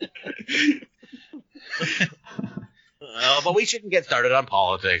 But we shouldn't get started on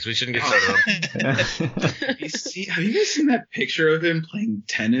politics. We shouldn't get started on Have you guys seen that picture of him playing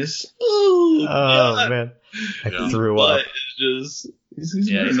tennis? Oh, man. I threw up. He's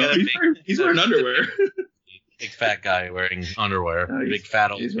wearing underwear. Big fat guy wearing underwear. Big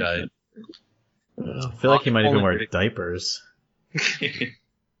fat old guy. I feel like he might even wear diapers.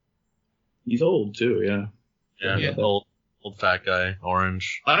 He's old too, yeah. Yeah, old fat guy,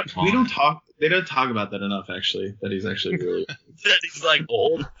 orange. They don't talk about that enough, actually. That he's actually really That he's like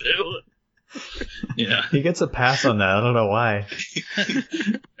old too. yeah. He gets a pass on that. I don't know why.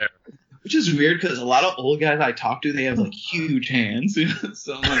 Which is weird because a lot of old guys I talk to, they have like huge hands.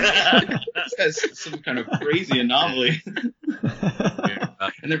 So I'm like, this guy's some kind of crazy anomaly.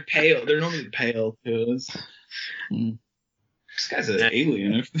 And they're pale. They're normally pale too. This guy's an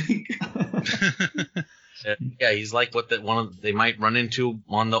alien, I think. Yeah, he's like what they might run into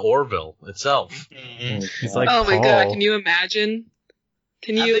on the Orville itself. He's like oh my tall. god, can you imagine?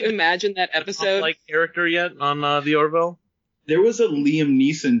 Can you imagine that episode? Like character yet on the Orville? There was a Liam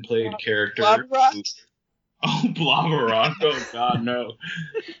Neeson played character. Blobrock? Oh, Blobrock. Oh, God, no.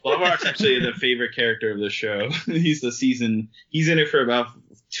 Blobrock's actually the favorite character of the show. He's in it for about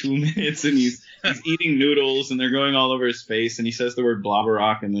 2 minutes, and he's eating noodles, and they're going all over his face, and he says the word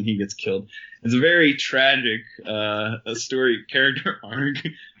Blobrock, and then he gets killed. It's a very tragic story character arc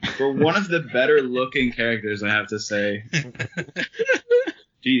for one of the better looking characters, I have to say.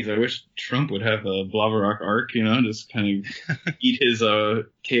 Jeez, I wish Trump would have a Blobrock arc, just kind of eat his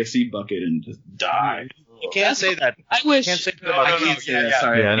KFC bucket and just die. You can't say that. I wish. Can't say that. I can't say that.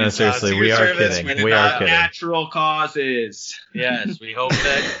 Sorry. Yeah, no, seriously, we are kidding. We are kidding. Natural causes. Yes, we hope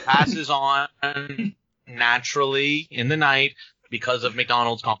that it passes on naturally in the night because of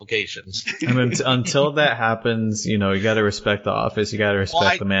McDonald's complications. And until that happens, you got to respect the office. You got to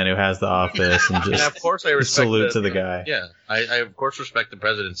respect the man who has the office, and just of course I respect salute to the guy. Yeah, I of course respect the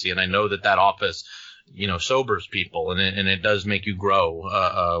presidency, and I know that office, sobers people, and it does make you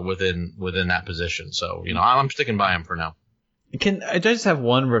grow within that position. So I'm sticking by him for now. Can I just have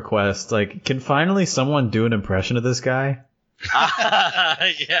one request? Like, can finally someone do an impression of this guy?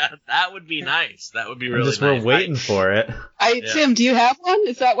 Yeah, that would be nice. That would be really nice. We're waiting for it. Tim, do you have one?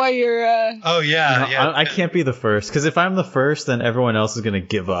 Is that why you're? Oh yeah, I can't be the first, because if I'm the first, then everyone else is gonna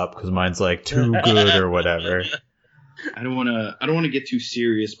give up because mine's like too good or whatever. I don't want to get too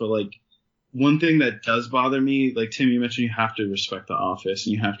serious, but like one thing that does bother me, like Tim, you mentioned, you have to respect the office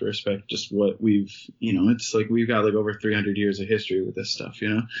and you have to respect just what we've, it's like we've got like over 300 years of history with this stuff,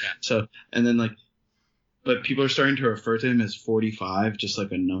 Yeah. So and then like. But people are starting to refer to him as 45, just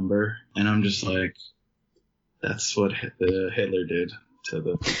like a number. And I'm just like, that's what Hitler did to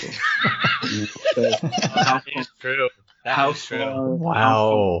the people. That is true. How far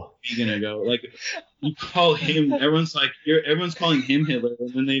Wow. are we going to go? Like, you call him, everyone's calling him Hitler,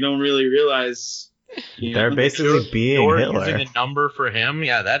 and then they don't really realize. They're basically being Hitler. Using a number for him?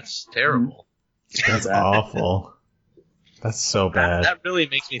 Yeah, that's terrible. That's awful. That's so bad. That really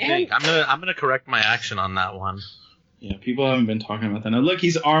makes me think. I'm gonna correct my action on that one. Yeah, people haven't been talking about that. Now, look,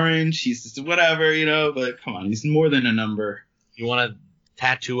 he's orange. He's just whatever, but come on, he's more than a number. You want to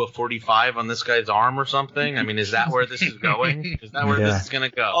tattoo a 45 on this guy's arm or something? I mean, is that where this is going? Is that where this is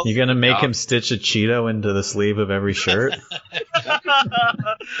gonna go? You're gonna make him stitch a Cheeto into the sleeve of every shirt?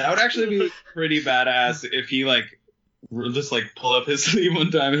 That would actually be pretty badass if he just pull up his sleeve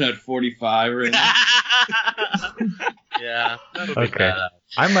one time and had 45 right now. Yeah. Okay.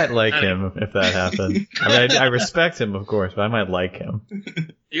 I might like him if that happened. I mean, I respect him, of course, but I might like him.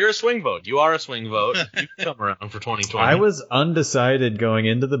 You're a swing vote. You are a swing vote. You can come around for 2020. I was undecided going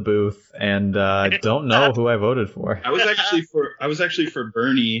into the booth, and don't know who I voted for. I was actually for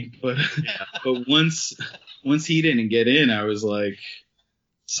Bernie, but once he didn't get in, I was like,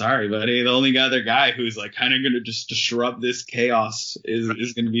 sorry, buddy. The only other guy who's kind of going to just disrupt this chaos is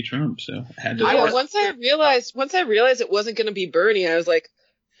going to be Trump. So I had to. Once I realized it wasn't going to be Bernie, I was like,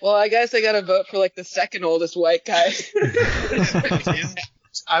 well, I guess I got to vote for the second oldest white guy.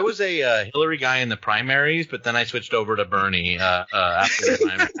 I was a Hillary guy in the primaries, but then I switched over to Bernie after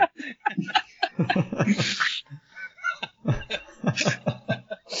the primaries.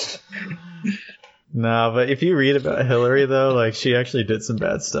 No, but if you read about Hillary, though, she actually did some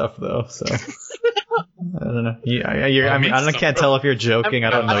bad stuff, though. So I don't know. I can't tell if you're joking. I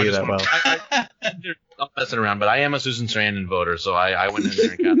don't know you that well. I'm messing around, but I am a Susan Sarandon voter, so I went in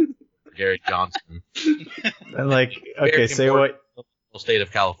there and got Gary Johnson. And okay, say what? State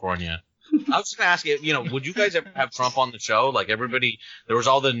of California. I was just gonna ask you, would you guys ever have Trump on the show? Everybody, there was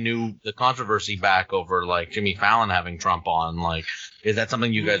all the controversy back over Jimmy Fallon having Trump on. Is that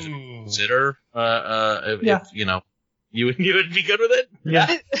something you guys would consider? If you would be good with it?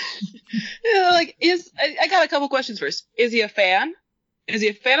 Yeah. I got a couple questions first. Is he a fan? Is he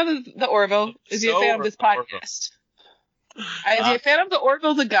a fan of the Orville? Is he a fan of this podcast? Is he a fan of the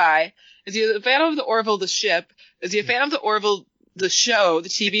Orville the guy? Is he a fan of the Orville the ship? Is he a fan of the Orville the show, the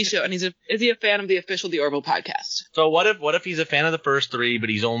TV show? And is he a fan of the official The Orville podcast? So what if he's a fan of the first three, but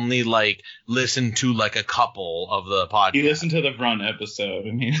he's only like listened to like a couple of the podcasts? He listened to the front episode.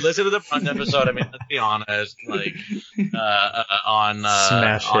 Listen to the front episode. I mean, let's be honest. Like on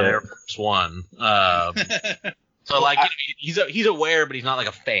Smash on hit. Air Force One. So like he's aware, but he's not like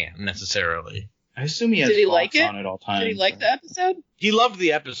a fan necessarily. I assume he has Did he thoughts like it? on it all time. Did he like the episode? He loved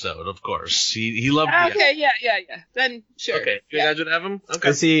the episode, of course. He loved. The Okay, yeah. Then sure. Okay, you guys would have him. Okay.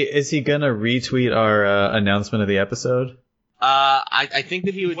 Is he gonna retweet our announcement of the episode? I think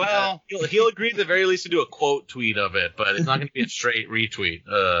that he would. Well- he'll agree at the very least to do a quote tweet of it, but it's not going to be a straight retweet.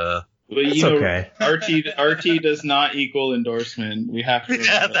 But That's you know, okay. RT does not equal endorsement. We have to.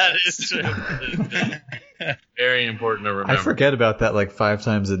 Yeah, remember that is true. Very important to remember. I forget about that like 5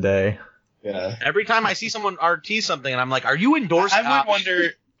 times a day. Yeah. Every time I see someone RT something, and I'm like, "Are you endorsed?" I would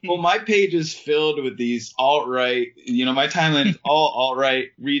wonder. Well, my page is filled with these alt-right. You know, my timeline is all alt-right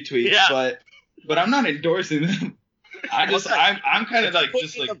retweets. Yeah. But I'm not endorsing them. I'm kind of like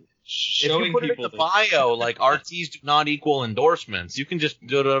just like If showing you put it in people. the bio, like RTs do not equal endorsements. You can just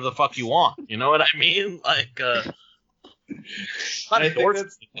do whatever the fuck you want. You know what I mean? Like, not I think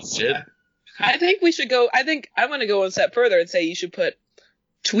endorsements. Shit. I think we should go. I think I'm going to go one step further and say you should put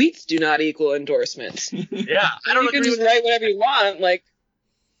tweets do not equal endorsements. Yeah, I don't You can agree just with write whatever you want. Like,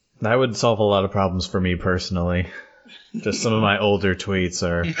 That would solve a lot of problems for me personally. Just some of my older tweets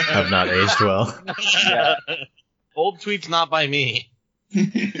have not aged well. Yeah. Old tweets not by me.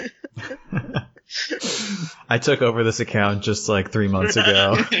 I took over this account just like 3 months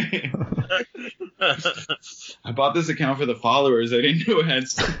ago. I bought this account for the followers. I didn't know it had.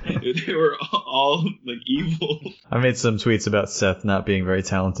 They were all like evil. I made some tweets about Seth not being very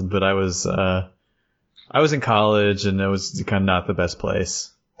talented, but I was in college and it was kind of not the best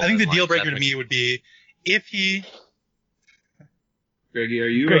place. I think the deal breaker to me would be if he. Greggy, are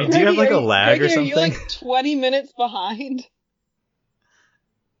you? Greg, do you have like a lag or Greggy, are you something? like 20 minutes behind?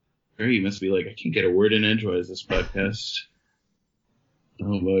 Greggy must be like, I can't get a word in edgewise this podcast.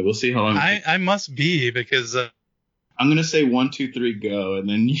 Oh boy, we'll see how long. I must be because. I'm gonna say 1, 2, 3, go, and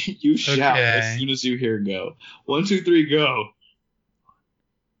then you shout Okay. as soon as you hear go. 1, 2, 3, go.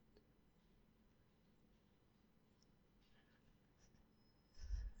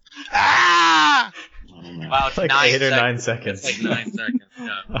 Ah! Wow, it's Like 9 8 or seconds. 9 seconds. It's like 9 seconds.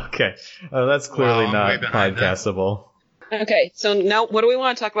 Yeah. Okay. That's clearly Wow, I'm way not behind that. podcastable. Okay, so now what do we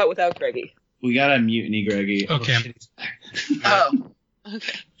want to talk about without Greggy? We got a mutiny, Greggy. Okay. Oh, shit. Oh,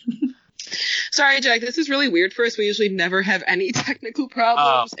 okay. Sorry, Jack. This is really weird for us. We usually never have any technical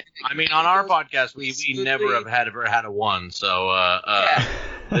problems. I mean, on our podcast, we never have ever had a one, so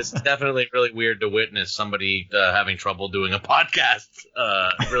it's definitely really weird to witness somebody having trouble doing a podcast.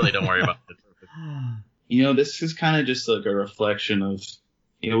 Really, don't worry about it. You know, this is kind of just like a reflection of,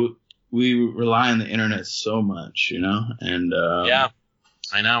 you know, we rely on the internet so much, you know, and Yeah,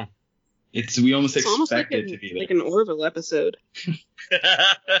 I know. we almost It's almost expect like it to be like there. an Orville episode.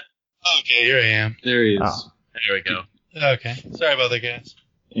 Okay, here I am. There he is. Oh. There we go. Okay, sorry about that, guys.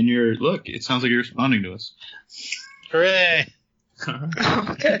 And look, it sounds like you're responding to us. Hooray!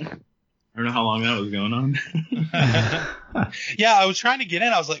 Okay. I don't know how long that was going on. Yeah, I was trying to get in.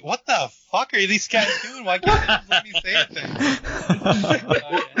 I was like, what the fuck are these guys doing? Why can't they just let me say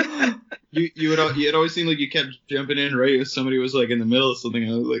anything? You it always seemed like you kept jumping in right as somebody was like in the middle of something.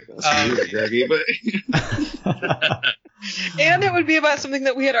 I was like, that's weird, Greggy, but And it would be about something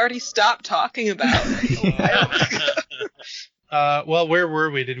that we had already stopped talking about. Well, where were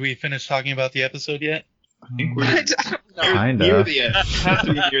we? Did we finish talking about the episode yet? I think I we're don't know. Kinda. near the end. Have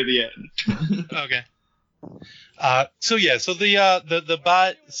to be near the end. Okay. So the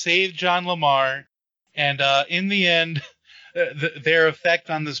bot saved John Lamar, and in the end, their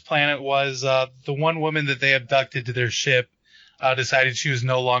effect on this planet was the one woman that they abducted to their ship decided she was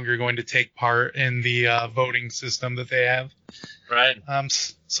no longer going to take part in the voting system that they have. Right.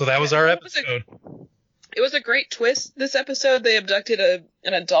 So that was our It was a- episode. It was a great twist this episode. They abducted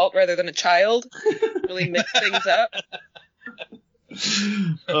an adult rather than a child. Really mixed things up.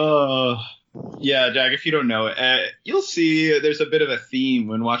 Yeah, Jack, if you don't know, you'll see there's a bit of a theme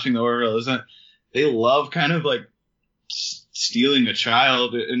when watching the Orville, isn't it? They love kind of like stealing a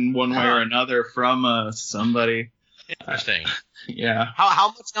child in one way or another from somebody. Interesting. Yeah. How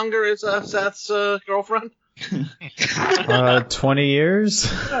much younger is Seth's girlfriend? 20 years?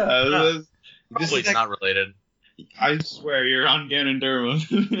 This Probably is not related. I swear you're on Ganondorma.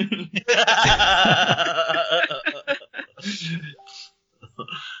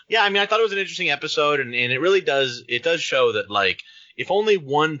 Yeah, I mean, I thought it was an interesting episode, and it really does show that, like, if only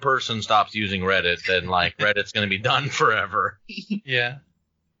one person stops using Reddit, then, like, Reddit's going to be done forever. Yeah.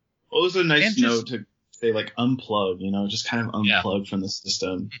 Well, it was a nice And note to say, like, unplug, you know, just kind of unplug from the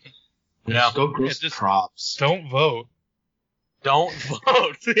system. Yeah. Just go grow Just crops. don't vote. Don't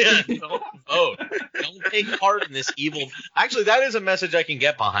vote. Yeah, don't vote. Don't take part in this evil. Actually, that is a message I can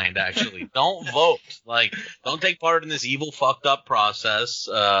get behind, actually. Don't vote. Like, don't take part in this evil, fucked up process,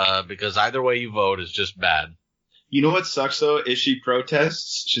 because either way you vote is just bad. You know what sucks though? If she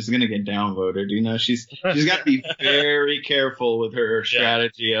protests, she's gonna get downvoted. You know, she's got to be very careful with her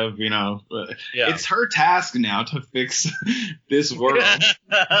strategy of, you know, it's her task now to fix this world.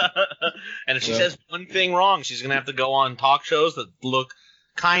 And if she says one thing wrong, she's gonna have to go on talk shows that look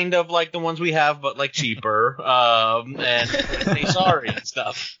kind of like the ones we have, but like cheaper, and say sorry and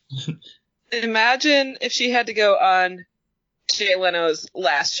stuff. Imagine if she had to go on Jay Leno's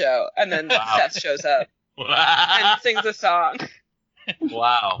last show, and then Seth shows up. And sings a song.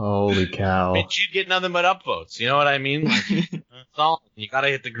 Wow. Holy cow. I mean, she'd get nothing but upvotes. You know what I mean? Like, that's all. You gotta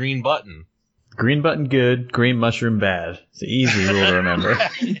hit the green button. Green button good, green mushroom bad. It's an easy rule to remember.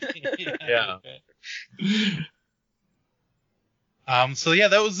 Yeah. So yeah,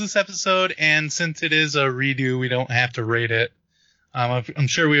 that was this episode, and since it is a redo, we don't have to rate it. I'm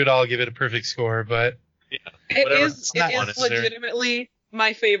sure we would all give it a perfect score, but it is legitimately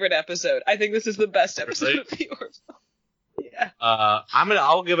my favorite episode. I think this is the best episode of the Orville. Yeah.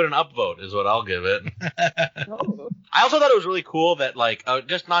 I'll give it an upvote is what I'll give it. I also thought it was really cool that, like,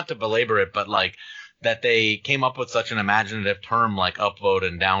 just not to belabor it, but like that they came up with such an imaginative term like upvote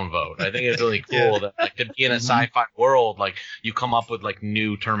and downvote. I think it's really cool that, like, to be in a sci-fi world, like, you come up with like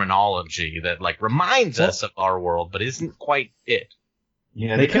new terminology that like reminds us of our world, but isn't quite it.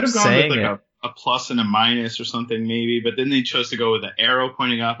 Yeah, they could have gone with like a plus and a minus or something maybe, but then they chose to go with an arrow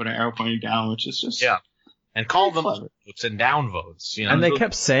pointing up and an arrow pointing down, which is just and call them upvotes and downvotes. You know, and they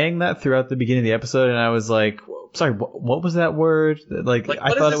kept saying that throughout the beginning of the episode, and I was like, sorry, what was that word? Like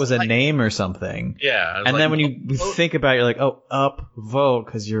I thought it was a name or something. Yeah. And then when you think about it, you're like, oh, up vote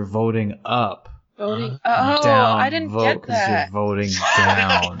because you're voting up. Voting. Down I didn't vote get because that. you're voting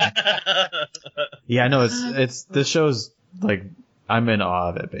down. Yeah, no, it's this show's like, I'm in awe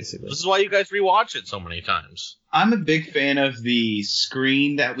of it, basically. This is why you guys rewatch it so many times. I'm a big fan of the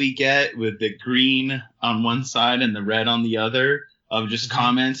screen that we get with the green on one side and the red on the other of just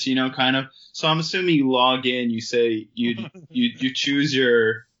comments, you know, kind of. So I'm assuming you log in, you say you choose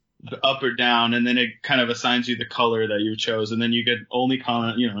your up or down, and then it kind of assigns you the color that you chose, and then you get only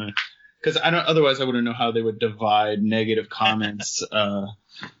comment, you know, because otherwise I wouldn't know how they would divide negative comments.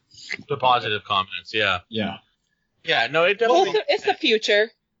 The positive comments, yeah. Yeah, no, it definitely. Well, it's the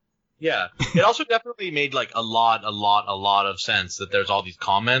future. Yeah, it also definitely made like a lot of sense that there's all these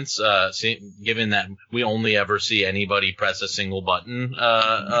comments. Given that we only ever see anybody press a single button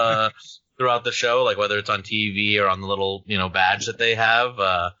throughout the show, like whether it's on TV or on the little badge that they have,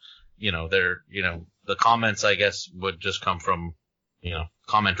 the comments I guess would just come from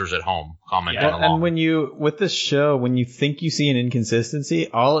commenters at home commenting along. And with this show, when you think you see an inconsistency,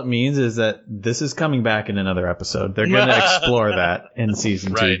 all it means is that this is coming back in another episode. They're going to explore that in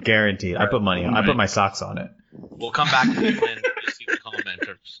season 2, guaranteed. I put money on. I put my socks on it. We'll come back to it when we see the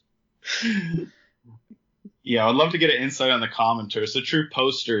commenters. Yeah, I'd love to get an insight on the commenters, the true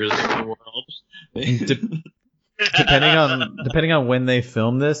posters of the world. Depending on when they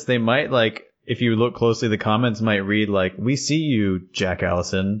film this, they might, like, if you look closely, the comments might read like, "We see you, Jack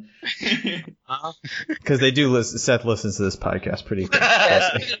Allison," because they do. Seth listens to this podcast pretty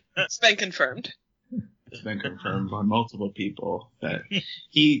closely. It's been confirmed. It's been confirmed by multiple people that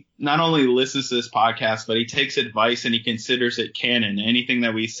he not only listens to this podcast, but he takes advice and he considers it canon. Anything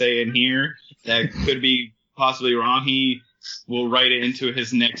that we say in here that could be possibly wrong, he will write it into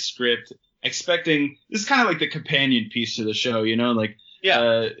his next script, expecting this is kind of like the companion piece to the show, like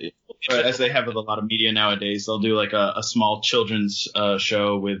as they have with a lot of media nowadays, they'll do like a small children's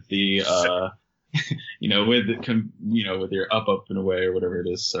show with the with your up and away or whatever it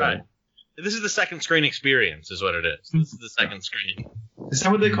is. So. Right. This is the second screen experience, is what it is. This is the second screen. Is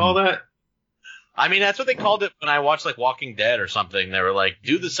that what they call that? I mean, that's what they called it when I watched like Walking Dead or something. They were like,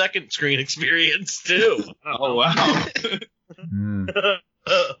 do the second screen experience too. Oh wow. I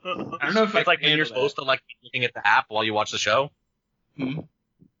don't know if it's like when you're supposed to like be looking at the app while you watch the show. Mm-hmm.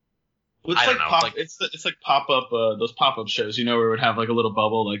 Well, it's like pop up those pop up shows, where it would have like a little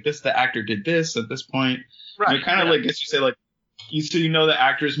bubble like this. The actor did this at this point. Right. And it kind of like gets you say like you know the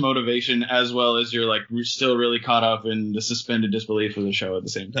actor's motivation as well as you're like still really caught up in the suspended disbelief of the show at the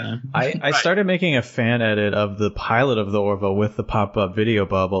same time. I started making a fan edit of the pilot of the Orville with the pop-up video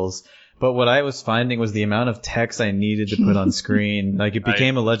bubbles, but what I was finding was the amount of text I needed to put on screen. Like, it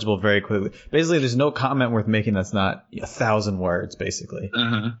became illegible very quickly. Basically, there's no comment worth making that's not 1,000 words, basically.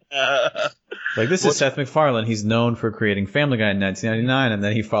 Like, this is Seth MacFarlane. He's known for creating Family Guy in 1999, and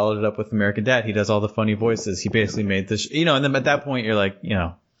then he followed it up with American Dad. He does all the funny voices. He basically made this, and then at that point, you're like,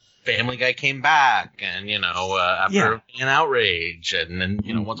 Family Guy came back, and, after an outrage, and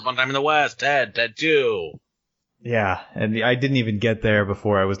then, Once Upon a Time in the West, Ted 2. Yeah, and I didn't even get there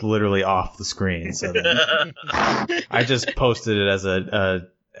before I was literally off the screen. So then I just posted it as a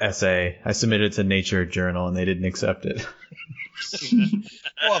essay. I submitted it to Nature Journal, and they didn't accept it.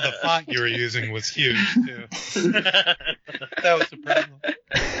 Well, the font you were using was huge, too. That was the problem.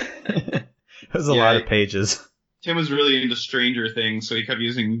 It was a lot of pages. Tim was really into Stranger Things, so he kept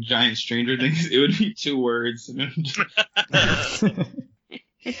using giant Stranger Things. It would be 2 words.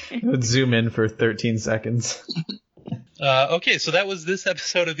 It would zoom in for 13 seconds. Okay, so that was this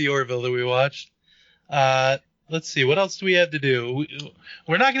episode of The Orville that we watched. Let's see, what else do we have to do?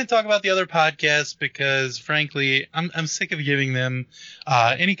 We're not going to talk about the other podcasts because, frankly, I'm sick of giving them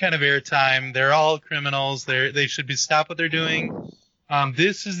any kind of airtime. They're all criminals. They should be stopped what they're doing.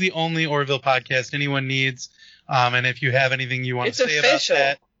 This is the only Orville podcast anyone needs. And if you have anything you want to say official. about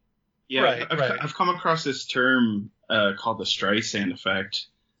that. Yeah, right. I've come across this term called the Streisand effect.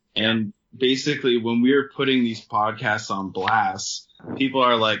 And basically, when we're putting these podcasts on blast, people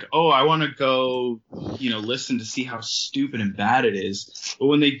are like, oh, I want to go, listen to see how stupid and bad it is. But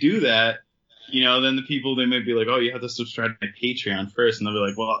when they do that, then the people, they might be like, oh, you have to subscribe to my Patreon first. And they'll be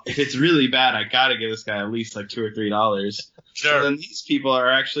like, well, if it's really bad, I got to give this guy at least like $2 or $3. Sure. So then these people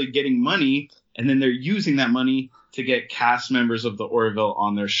are actually getting money, and then they're using that money to get cast members of the Orville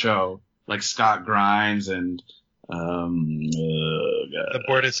on their show, like Scott Grimes and the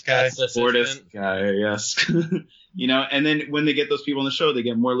Bortis guy. Bortis guy, yes. And then when they get those people on the show, they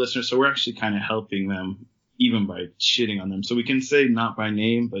get more listeners. So we're actually kind of helping them, even by shitting on them. So we can say not by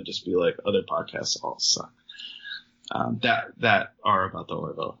name, but just be like other podcasts also that are about the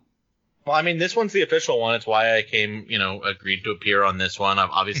Orville. Well, I mean, this one's the official one. It's why I came, agreed to appear on this one.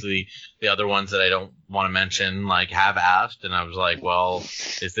 Obviously, the other ones that I don't want to mention, have asked, and I was like, well,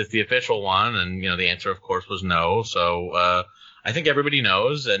 is this the official one? And, the answer, of course, was no. So I think everybody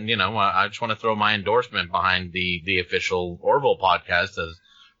knows, and, I just want to throw my endorsement behind the official Orville podcast as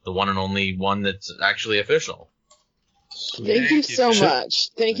the one and only one that's actually official. Thank you so much.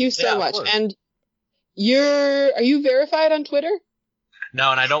 Thank you so much. And are you verified on Twitter? No,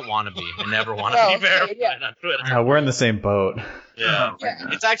 and I don't want to be. I never want to be verified on Twitter. We're in the same boat. Yeah.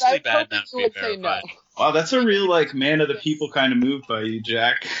 It's actually bad not to be verified. Wow, that's a real, man of the people kind of move by you,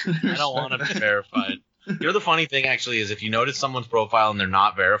 Jack. I don't want to be verified. The funny thing, actually, is if you notice someone's profile and they're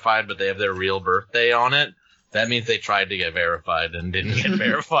not verified, but they have their real birthday on it, that means they tried to get verified and didn't get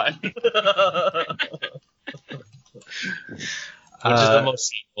verified. Which is the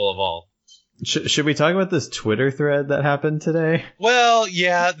most shameful of all. Should we talk about this Twitter thread that happened today? Well,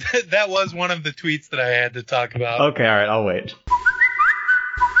 yeah, that was one of the tweets that I had to talk about. Okay, all right, I'll wait.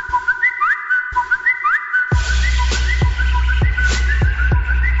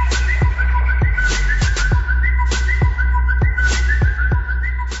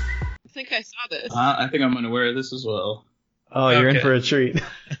 I think I saw this. I think I'm unaware of this as well. Oh, you're in for a treat.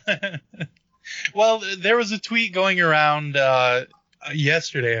 Well, there was a tweet going around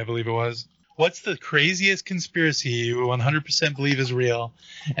yesterday, I believe it was. What's the craziest conspiracy you 100% believe is real?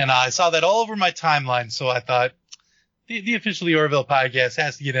 And I saw that all over my timeline, so I thought the officially Orville podcast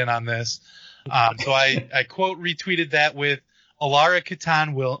has to get in on this. So I quote retweeted that with Alara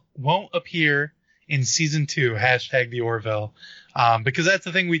Katan won't appear in season 2, #the Orville. Because that's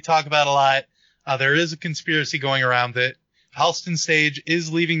the thing we talk about a lot. There is a conspiracy going around that Halston Sage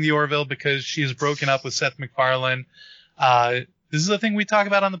is leaving the Orville because she is broken up with Seth MacFarlane. This is the thing we talk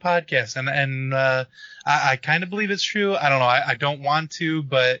about on the podcast, and I kind of believe it's true. I don't know. I don't want to,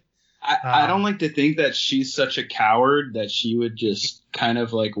 but I don't like to think that she's such a coward that she would just kind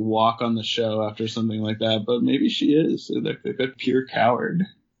of walk on the show after something like that. But maybe she is like a pure coward.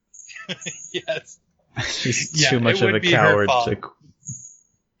 Yes, she's too much of a coward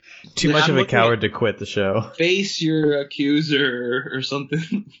to quit the show. Face your accuser or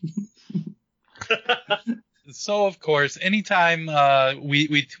something. So, of course, anytime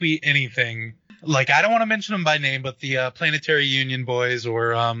we tweet anything, I don't want to mention them by name, but the Planetary Union boys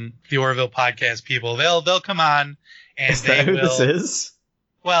or the Orville podcast people, they'll come on and is that who this is?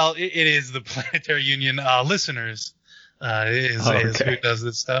 Well, it is the Planetary Union listeners. is who does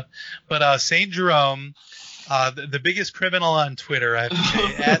this stuff. But St. Jerome, the biggest criminal on Twitter, I have to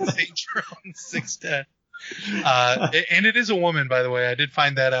say, at St. Jerome 610. And it is a woman, by the way. I did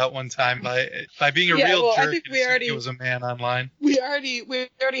find that out one time by being a real jerk. I think it was a man online. We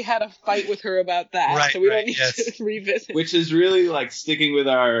already had a fight with her about that, right, so we don't need to revisit. Which is really like sticking with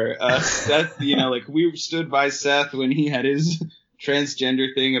our Seth. Like we stood by Seth when he had his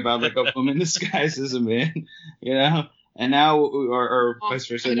transgender thing about like a woman disguised as a man, And now, or vice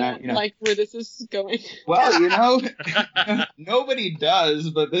versa. I don't like where this is going. Well, nobody does,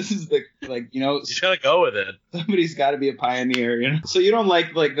 but this is you just gotta go with it. Somebody's got to be a pioneer, So you don't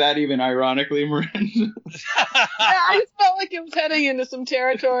like that even ironically, Miranda? I just felt like it was heading into some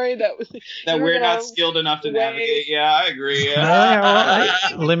territory that we're not skilled enough to navigate. Yeah, I agree.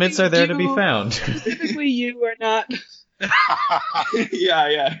 Limits are there to be found. Typically, you are not.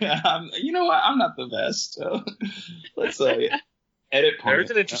 Yeah. You know what? I'm not the best. So let's edit. There's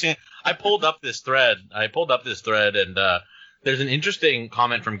an interesting. I pulled up this thread, and there's an interesting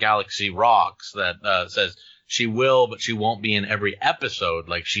comment from Galaxy Rocks that says she will, but she won't be in every episode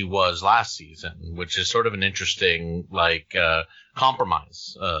like she was last season, which is sort of an interesting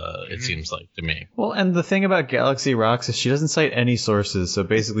compromise. It seems like to me. Well, and the thing about Galaxy Rocks is she doesn't cite any sources, so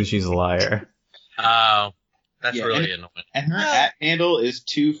basically she's a liar. Oh. That's really annoying. And her at handle is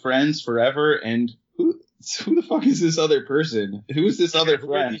 2 friends forever. And who the fuck is this other person? Who is this other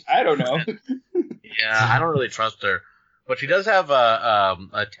friend? I don't know. Yeah, I don't really trust her. But she does have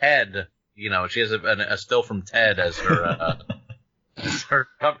a TED. She has a still from TED as her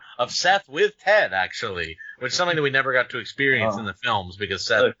of Seth with Ted, actually, which is something that we never got to experience in the films because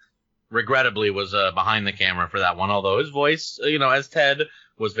Seth regrettably was behind the camera for that one. Although his voice, as Ted,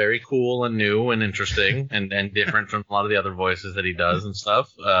 was very cool and new and interesting and different from a lot of the other voices that he does and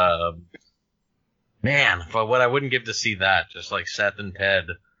stuff. Man, but what I wouldn't give to see that, just like Seth and Ted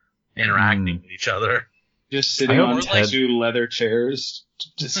interacting with each other. Just sitting on 2 leather chairs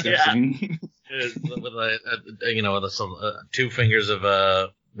discussing. Yeah. with some 2 fingers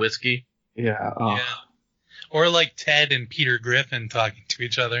of whiskey. Yeah. Yeah. Or like Ted and Peter Griffin talking to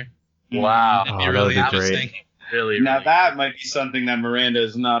each other. Wow. That'd be really interesting. Great. Really, now that might be something that Miranda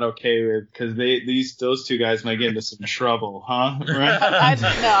is not okay with because those 2 guys might get into some trouble, huh?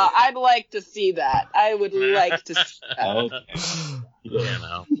 I'd like to see that. I would like to see that. Okay.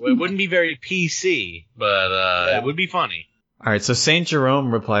 It wouldn't be very PC, but it would be funny. All right, so St.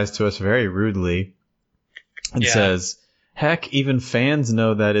 Jerome replies to us very rudely and says, "Heck, even fans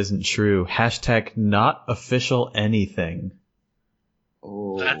know that isn't true. # not official anything."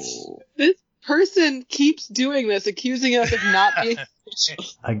 Oh, this person keeps doing this, accusing us of not being official.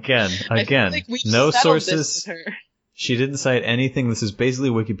 Again, like no sources. She didn't cite anything. This is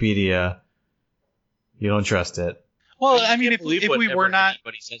basically Wikipedia. You don't trust it. Well, I mean, if we were not,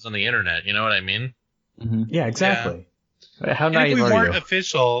 what he says on the internet, you know what I mean? Mm-hmm. Yeah, exactly. Yeah. How and naive if we are weren't you?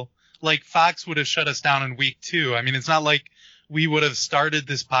 official, like Fox would have shut us down in week 2. I mean, it's not like we would have started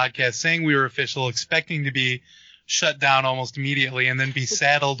this podcast saying we were official, expecting to be shut down almost immediately and then be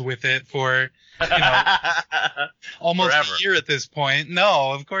saddled with it for almost forever. A year at this point.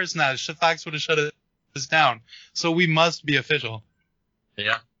 No, of course not. Fox would have shut us down. So we must be official.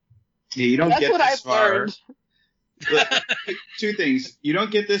 Yeah. You don't That's get what this I've far. learned. 2 things. You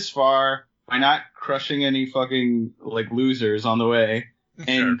don't get this far by not crushing any fucking losers on the way.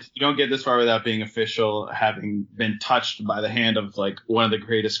 And you don't get this far without being official, having been touched by the hand of one of the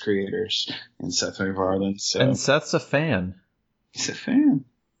greatest creators in Seth MacFarlane. So. And Seth's a fan. He's a fan.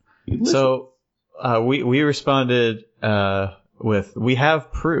 So we responded with, "We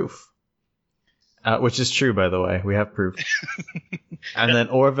have proof," which is true, by the way. We have proof. And then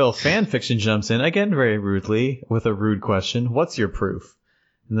Orville Fanfiction jumps in again very rudely with a rude question: "What's your proof?"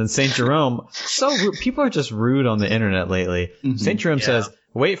 And then St. Jerome, people are just rude on the internet lately. Mm-hmm. St. Jerome says,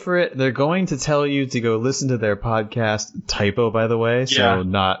 "Wait for it. They're going to tell you to go listen to their podcast." Typo, by the way. So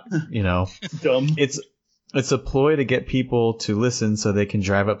not, dumb. It's a ploy to get people to listen so they can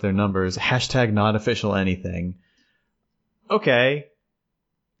drive up their numbers. # not official anything. Okay.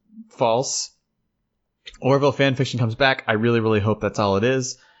 False. Orville Fanfiction comes back. I really, really hope that's all it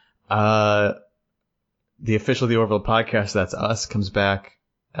is. The official The Orville podcast, that's us, comes back.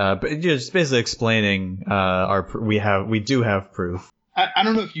 But just basically explaining we do have proof. I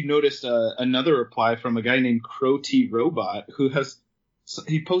don't know if you noticed another reply from a guy named Crow T Robot who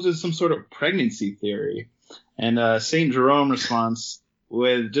poses some sort of pregnancy theory, and St. Jerome responds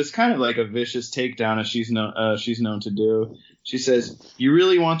with just kind of like a vicious takedown as she's known to do. She says, "You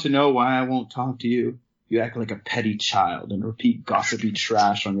really want to know why I won't talk to you? You act like a petty child and repeat gossipy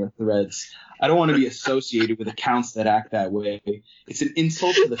trash on your threads. I don't want to be associated with accounts that act that way. It's an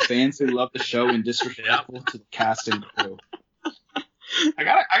insult to the fans who love the show and disrespectful to the cast and crew. I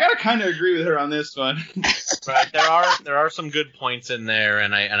gotta kind of agree with her on this one. Right, there are some good points in there,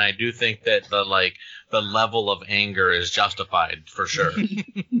 and I do think that the level of anger is justified for sure.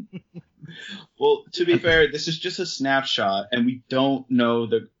 Well, to be fair, this is just a snapshot, and we don't know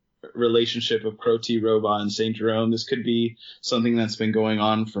the relationship of Crow T. Robot and St. Jerome. This could be something that's been going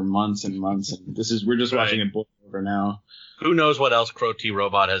on for months and months, and we're just watching it boil over now. Who knows what else Crow T.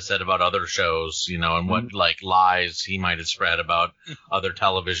 Robot has said about other shows, and what lies he might have spread about other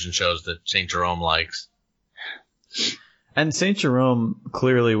television shows that St. Jerome likes. And St. Jerome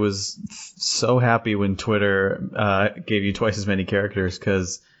clearly was so happy when Twitter gave you twice as many characters,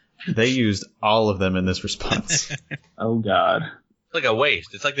 because they used all of them in this response. Oh, God. It's like a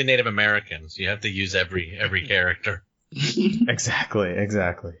waste. It's like the Native Americans. You have to use every character. Exactly.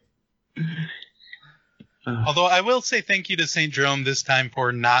 Although I will say thank you to St. Jerome this time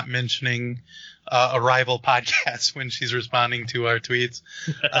for not mentioning a rival podcast when she's responding to our tweets.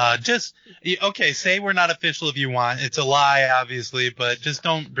 Say we're not official if you want. It's a lie, obviously, but just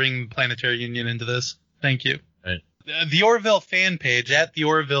don't bring Planetary Union into this. Thank you. Right. The Orville fan page, at the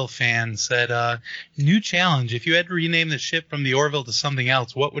Orville fan, said, new challenge. If you had to rename the ship from the Orville to something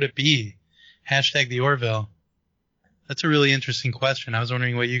else, what would it be? Hashtag the Orville. That's a really interesting question. I was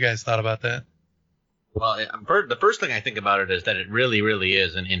wondering what you guys thought about that. Well, the first thing I think about it is that it really, really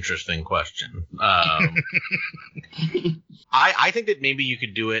is an interesting question. I think that maybe you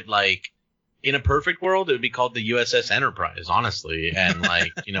could do it in a perfect world, it would be called the USS Enterprise, honestly. And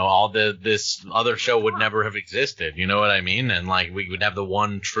all this other show would never have existed. You know what I mean? And we would have the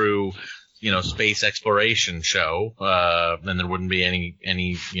one true, space exploration show. And there wouldn't be any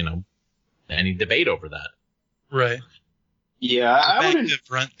debate over that. Right. Yeah. Back to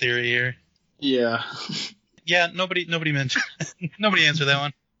front theory here. Yeah. Yeah, nobody mentioned. Nobody answered that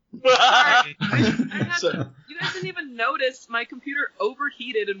one. You guys didn't even notice my computer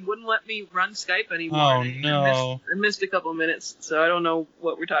overheated and wouldn't let me run Skype anymore. Oh, no. I missed a couple of minutes, so I don't know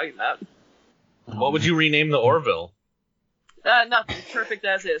what we're talking about. What would you rename the Orville? Nothing. Perfect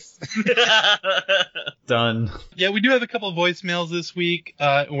as is. Done. Yeah, we do have a couple of voicemails this week.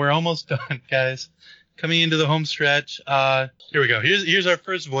 We're almost done, guys. Coming into the home stretch. Here we go. Here's our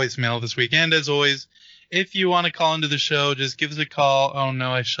first voicemail this week. And as always, if you want to call into the show, just give us a call. Oh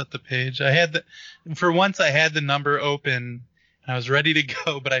no, I shut the page. For once I had the number open. I was ready to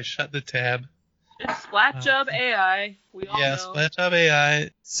go, but I shut the tab. It's Splatjob AI. We all know. Yeah, Splatjob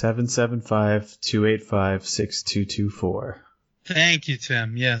AI. 775-285-6224. Thank you,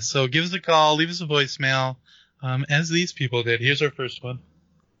 Tim. Yeah, so give us a call, leave us a voicemail, as these people did. Here's our first one.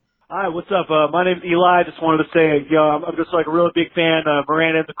 Hi, what's up? My name's Eli. Just wanted to say, I'm just a really big fan of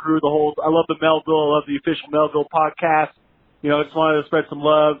Miranda and the crew. I love the Melville. I love the official Melville podcast. I just wanted to spread some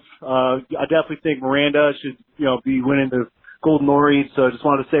love. I definitely think Miranda should, be winning the Golden Ori. So I just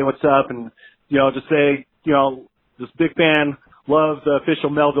wanted to say what's up and, just say, just big fan. Love the official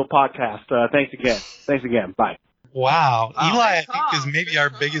Melville podcast. Thanks again. Bye. Wow. Eli, I think, is maybe our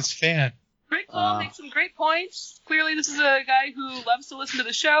biggest fan. Great call, makes some great points. Clearly, this is a guy who loves to listen to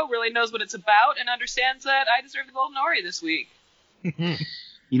the show, really knows what it's about, and understands that I deserve the Golden Ori this week.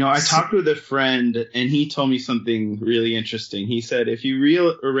 I talked with a friend, and he told me something really interesting. He said, if you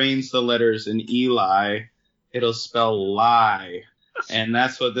rearrange the letters in Eli, it'll spell lie. And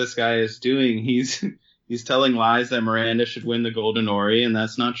that's what this guy is doing. He's telling lies that Miranda should win the Golden Ori, and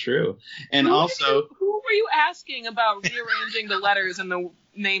that's not true. And who also... Who were you asking about rearranging the letters in the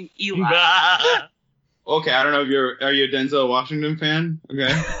name Eli? Okay, I don't know if are you a Denzel Washington fan? Okay.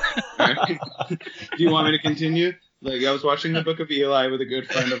 All right. Do you want me to continue? I was watching the Book of Eli with a good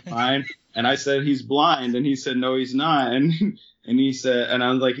friend of mine, and I said he's blind, and he said no, he's not, and he said, and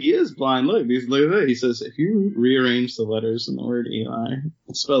I was like, he is blind. Look at that. He says, if you rearrange the letters in the word Eli,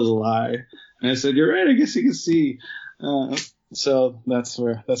 it spells a lie. And I said, you're right. I guess you can see. So that's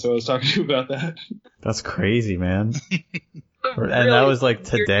what I was talking to you about that. That's crazy, man. And really that was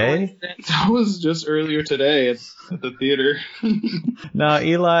today? That was just earlier today at the theater. No,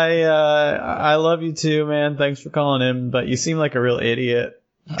 Eli, I love you too, man. Thanks for calling in, but you seem like a real idiot.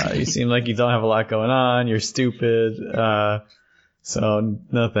 You seem like you don't have a lot going on. You're stupid. So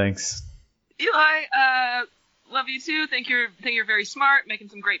no thanks. Eli, love you too. Think you're very smart, making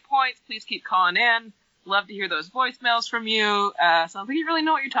some great points. Please keep calling in. Love to hear those voicemails from you. Sounds like you really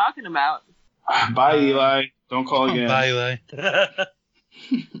know what you're talking about. Bye, Eli. Don't call again. Bye, Eli.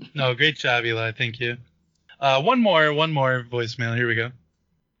 No, great job, Eli. Thank you. One more voicemail. Here we go.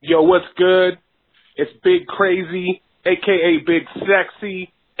 Yo, what's good? It's Big Crazy, a.k.a. Big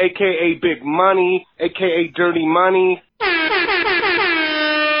Sexy, a.k.a. Big Money, a.k.a. Dirty Money.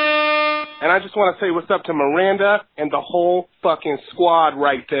 And I just want to say what's up to Miranda and the whole fucking squad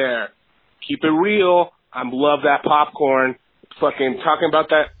right there. Keep it real. I love that popcorn. Fucking talking about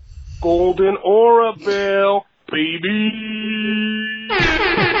that golden Oroville, baby.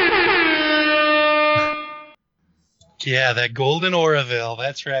 Yeah, that golden Oroville.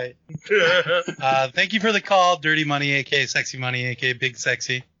 That's right. Thank you for the call, Dirty Money, a.k.a. Sexy Money, a.k.a. Big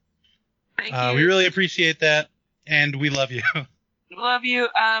Sexy. Thank you. We really appreciate that, and we love you. Love you.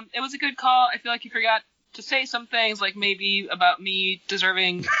 It was a good call. I feel like you forgot to say some things, like maybe about me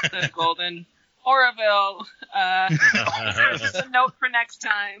deserving the golden Oroville. Just a note for next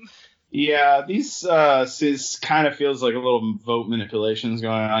time. Yeah, these kind of feels like a little vote manipulations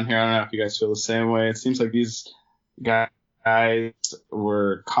going on here. I don't know if you guys feel the same way. It seems like these guys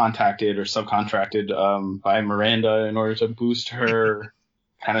were contacted or subcontracted by Miranda in order to boost her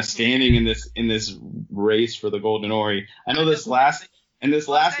kind of standing in this race for the Golden Ori. I know this last guy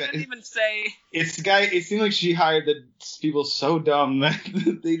didn't even say. It seemed like she hired the people so dumb that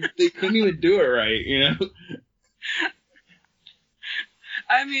they couldn't even do it right, you know?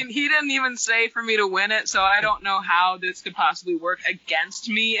 I mean, he didn't even say for me to win it, so I don't know how this could possibly work against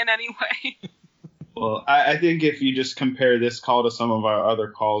me in any way. Well, I think if you just compare this call to some of our other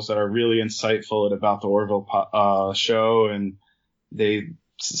calls that are really insightful at about the Orville show, and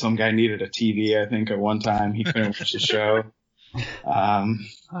some guy needed a TV, I think, at one time. He couldn't watch the show.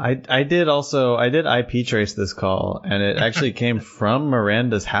 I did IP trace this call, and it actually came from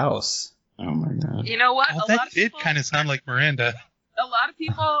Miranda's house. Oh my god. You know what? That did kind of sound like Miranda. A lot of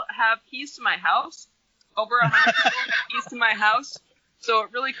people have keys to my house. Over 100 people have keys to my house. So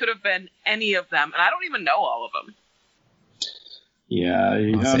it really could have been any of them. And I don't even know all of them. Yeah,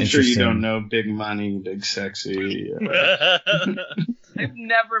 I'm sure you don't know Big Money, Big Sexy. I've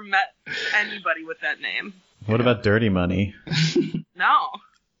never met anybody with that name. What about Dirty Money? No.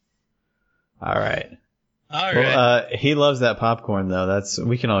 All right. Well, he loves that popcorn, though.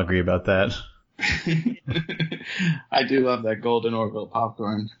 We can all agree about that. I do love that Golden Orville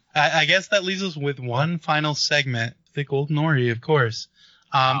popcorn. I guess that leaves us with one final segment, the Golden Ori, of course.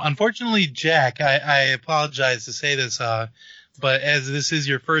 Unfortunately, Jack, I apologize to say this, but as this is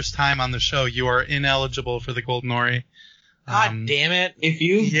your first time on the show, you are ineligible for the Golden Ori. God damn it. If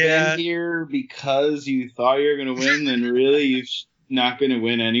you've been here because you thought you were going to win, then really you're not going to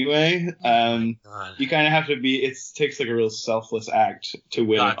win anyway. You kind of have to be, it takes like a real selfless act to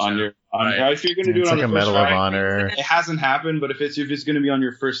win on your, if you're going to do it on like the a first Medal of Honor. It hasn't happened, but if it's going to be on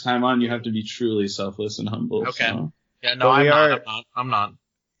your first time on, you have to be truly selfless and humble. Okay. So. Yeah, no, I'm not.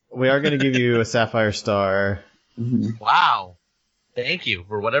 We are going to give you a Sapphire Star. Mm-hmm. Wow. Thank you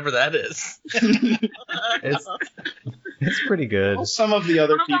for whatever that is. It's pretty good. Well, some of the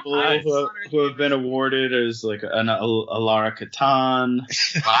other people who have been awarded is like Alara Katan.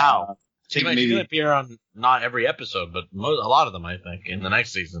 Wow. She's going to appear on not every episode, but a lot of them, I think, in the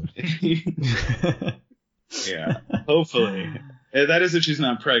next season. Yeah, hopefully. That is if she's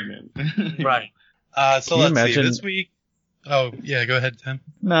not pregnant. Right. So let's see. This week. Oh, yeah, go ahead, Tim.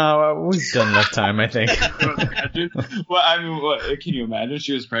 No, we've done enough time, I think. Well, I mean, can you imagine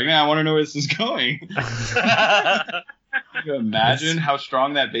she was pregnant? I want to know where this is going. Can you imagine how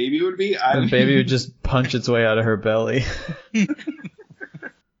strong that baby would be? The baby would just punch its way out of her belly.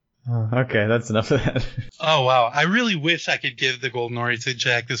 Okay, that's enough of that. Oh, wow. I really wish I could give the Golden Ori to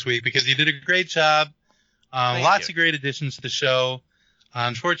Jack this week because he did a great job. Lots of great additions to the show.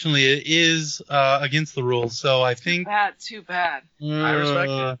 Unfortunately, it is against the rules, so I think... Too bad. I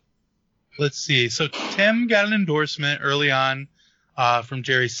respect it. Let's see. So Tim got an endorsement early on from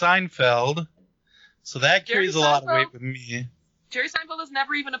Jerry Seinfeld, so that carries a lot of weight with me. Jerry Seinfeld has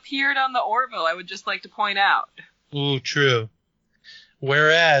never even appeared on the Orville, I would just like to point out. Ooh, true.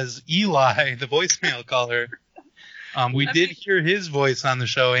 Whereas Eli, the voicemail caller, we did hear his voice on the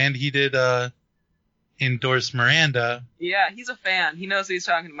show, and he did endorse Miranda. Yeah, he's a fan. He knows what he's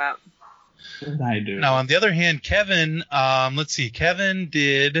talking about. I do. Now, on the other hand, Kevin, let's see. Kevin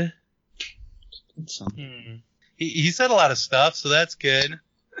did... He said a lot of stuff, so that's good.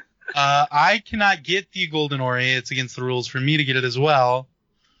 I cannot get the Golden Ori. It's against the rules for me to get it as well.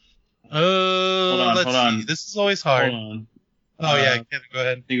 Hold on. This is always hard. Hold on. Oh, yeah, Kevin, go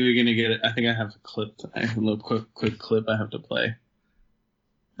ahead. I think we're going to get it. I think I have a clip. I have a little quick clip I have to play.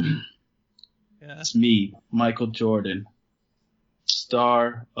 Yeah. It's me, Michael Jordan,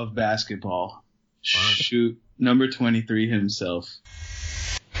 star of basketball, shoot number 23 himself.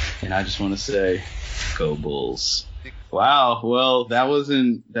 And I just want to say, go Bulls. Wow. Well, that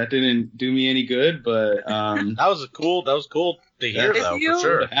didn't do me any good, but that was cool. to hear, If though, you- for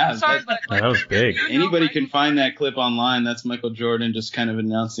sure. Yeah, Sorry, that- but like, That was big. Anybody can find that clip online. That's Michael Jordan just kind of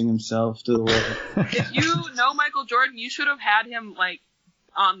announcing himself to the world. if you know Michael Jordan, you should have had him like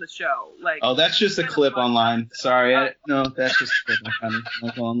on the show. Like, Oh, that's just a clip online. Sorry, no, that's just a clip I found of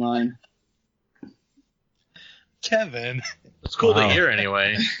Michael online. Kevin. It's cool Wow. to hear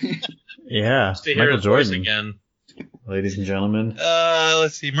anyway. Yeah, Just to hear Michael his voice Jordan, again. ladies and gentlemen.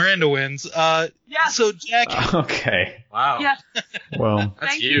 Let's see. Miranda wins. Yeah. So Jack. Okay. Wow. Yeah. Well, That's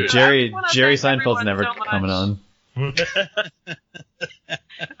Thank you. huge. Jerry I wanna Jerry thank Seinfeld's everyone never so much. coming on.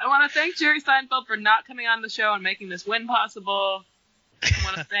 I want to thank Jerry Seinfeld for not coming on the show and making this win possible. I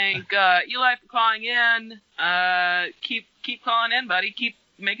want to thank Eli for calling in. Keep calling in, buddy. Keep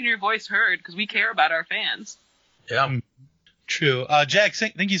making your voice heard because we care about our fans. Yeah. True. Jack,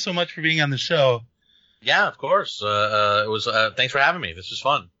 thank you so much for being on the show. Yeah, of course. It was. Thanks for having me. This was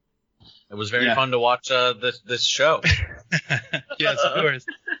fun. It was very fun to watch this show. Yes, of course.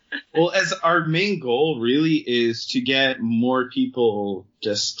 Well, as our main goal really is to get more people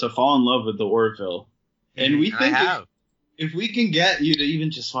just to fall in love with the Orville. And we think if we can get you to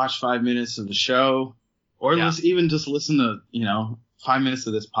even just watch 5 minutes of the show or even just listen to, 5 minutes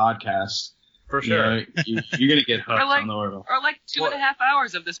of this podcast. For sure. You're going to get hooked on the Orville. Or like 2.5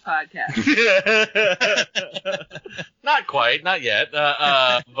 hours of this podcast. Not quite, not yet.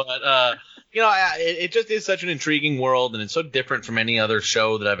 But it just is such an intriguing world, and it's so different from any other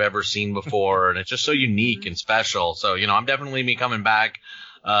show that I've ever seen before, and it's just so unique and special. So, I'm definitely be coming back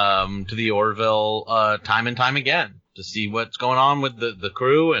to the Orville time and time again to see what's going on with the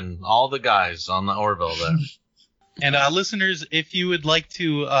crew and all the guys on the Orville there. And listeners, if you would like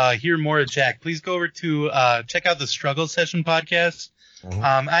to hear more of Jack, please go over to check out the Struggle Session podcast.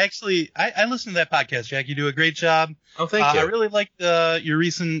 Mm-hmm. I listened to that podcast, Jack. You do a great job. Oh, thank you. I really liked your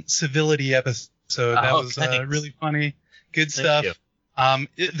recent civility episode. That was really funny. Good stuff. The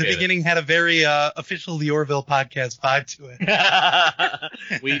beginning had a very official The Orville podcast vibe to it.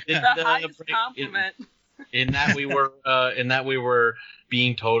 We did the highest compliment. In that we were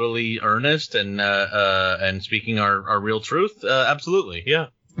being totally earnest and speaking our real truth. Absolutely, yeah.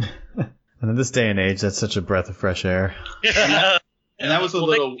 And in this day and age, that's such a breath of fresh air. And that was a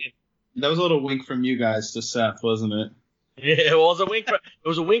little wink from you guys to Seth, wasn't it? Yeah, well, it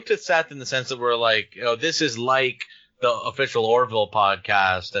was a wink to Seth in the sense that we're like, this is like the official Orville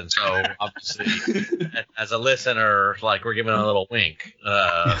podcast, and so obviously, as a listener, like we're giving a little wink,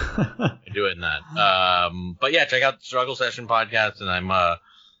 doing that. But yeah, check out the Struggle Session podcast, and I'm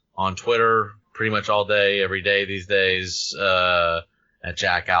on Twitter pretty much all day, every day these days, at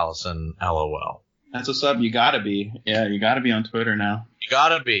Jack Allison LOL. That's what's up. You gotta be. Yeah, you gotta be on Twitter now. You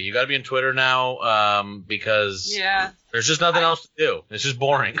gotta be on Twitter now, because there's just nothing else to do. It's just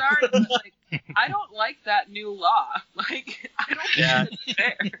boring. Sorry, but I don't like that new law. I don't think it's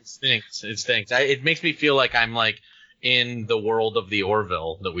fair. It stinks. It makes me feel like I'm in the world of the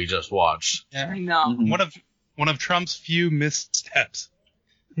Orville that we just watched. Yeah. I know. Mm-hmm. One of Trump's few missteps.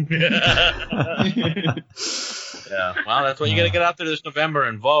 Yeah. Well, that's why you got to get out there this November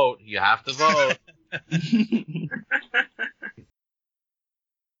and vote. You have to vote.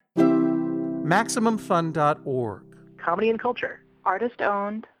 MaximumFun.org. Comedy and culture. Artist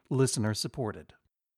owned. Listener supported.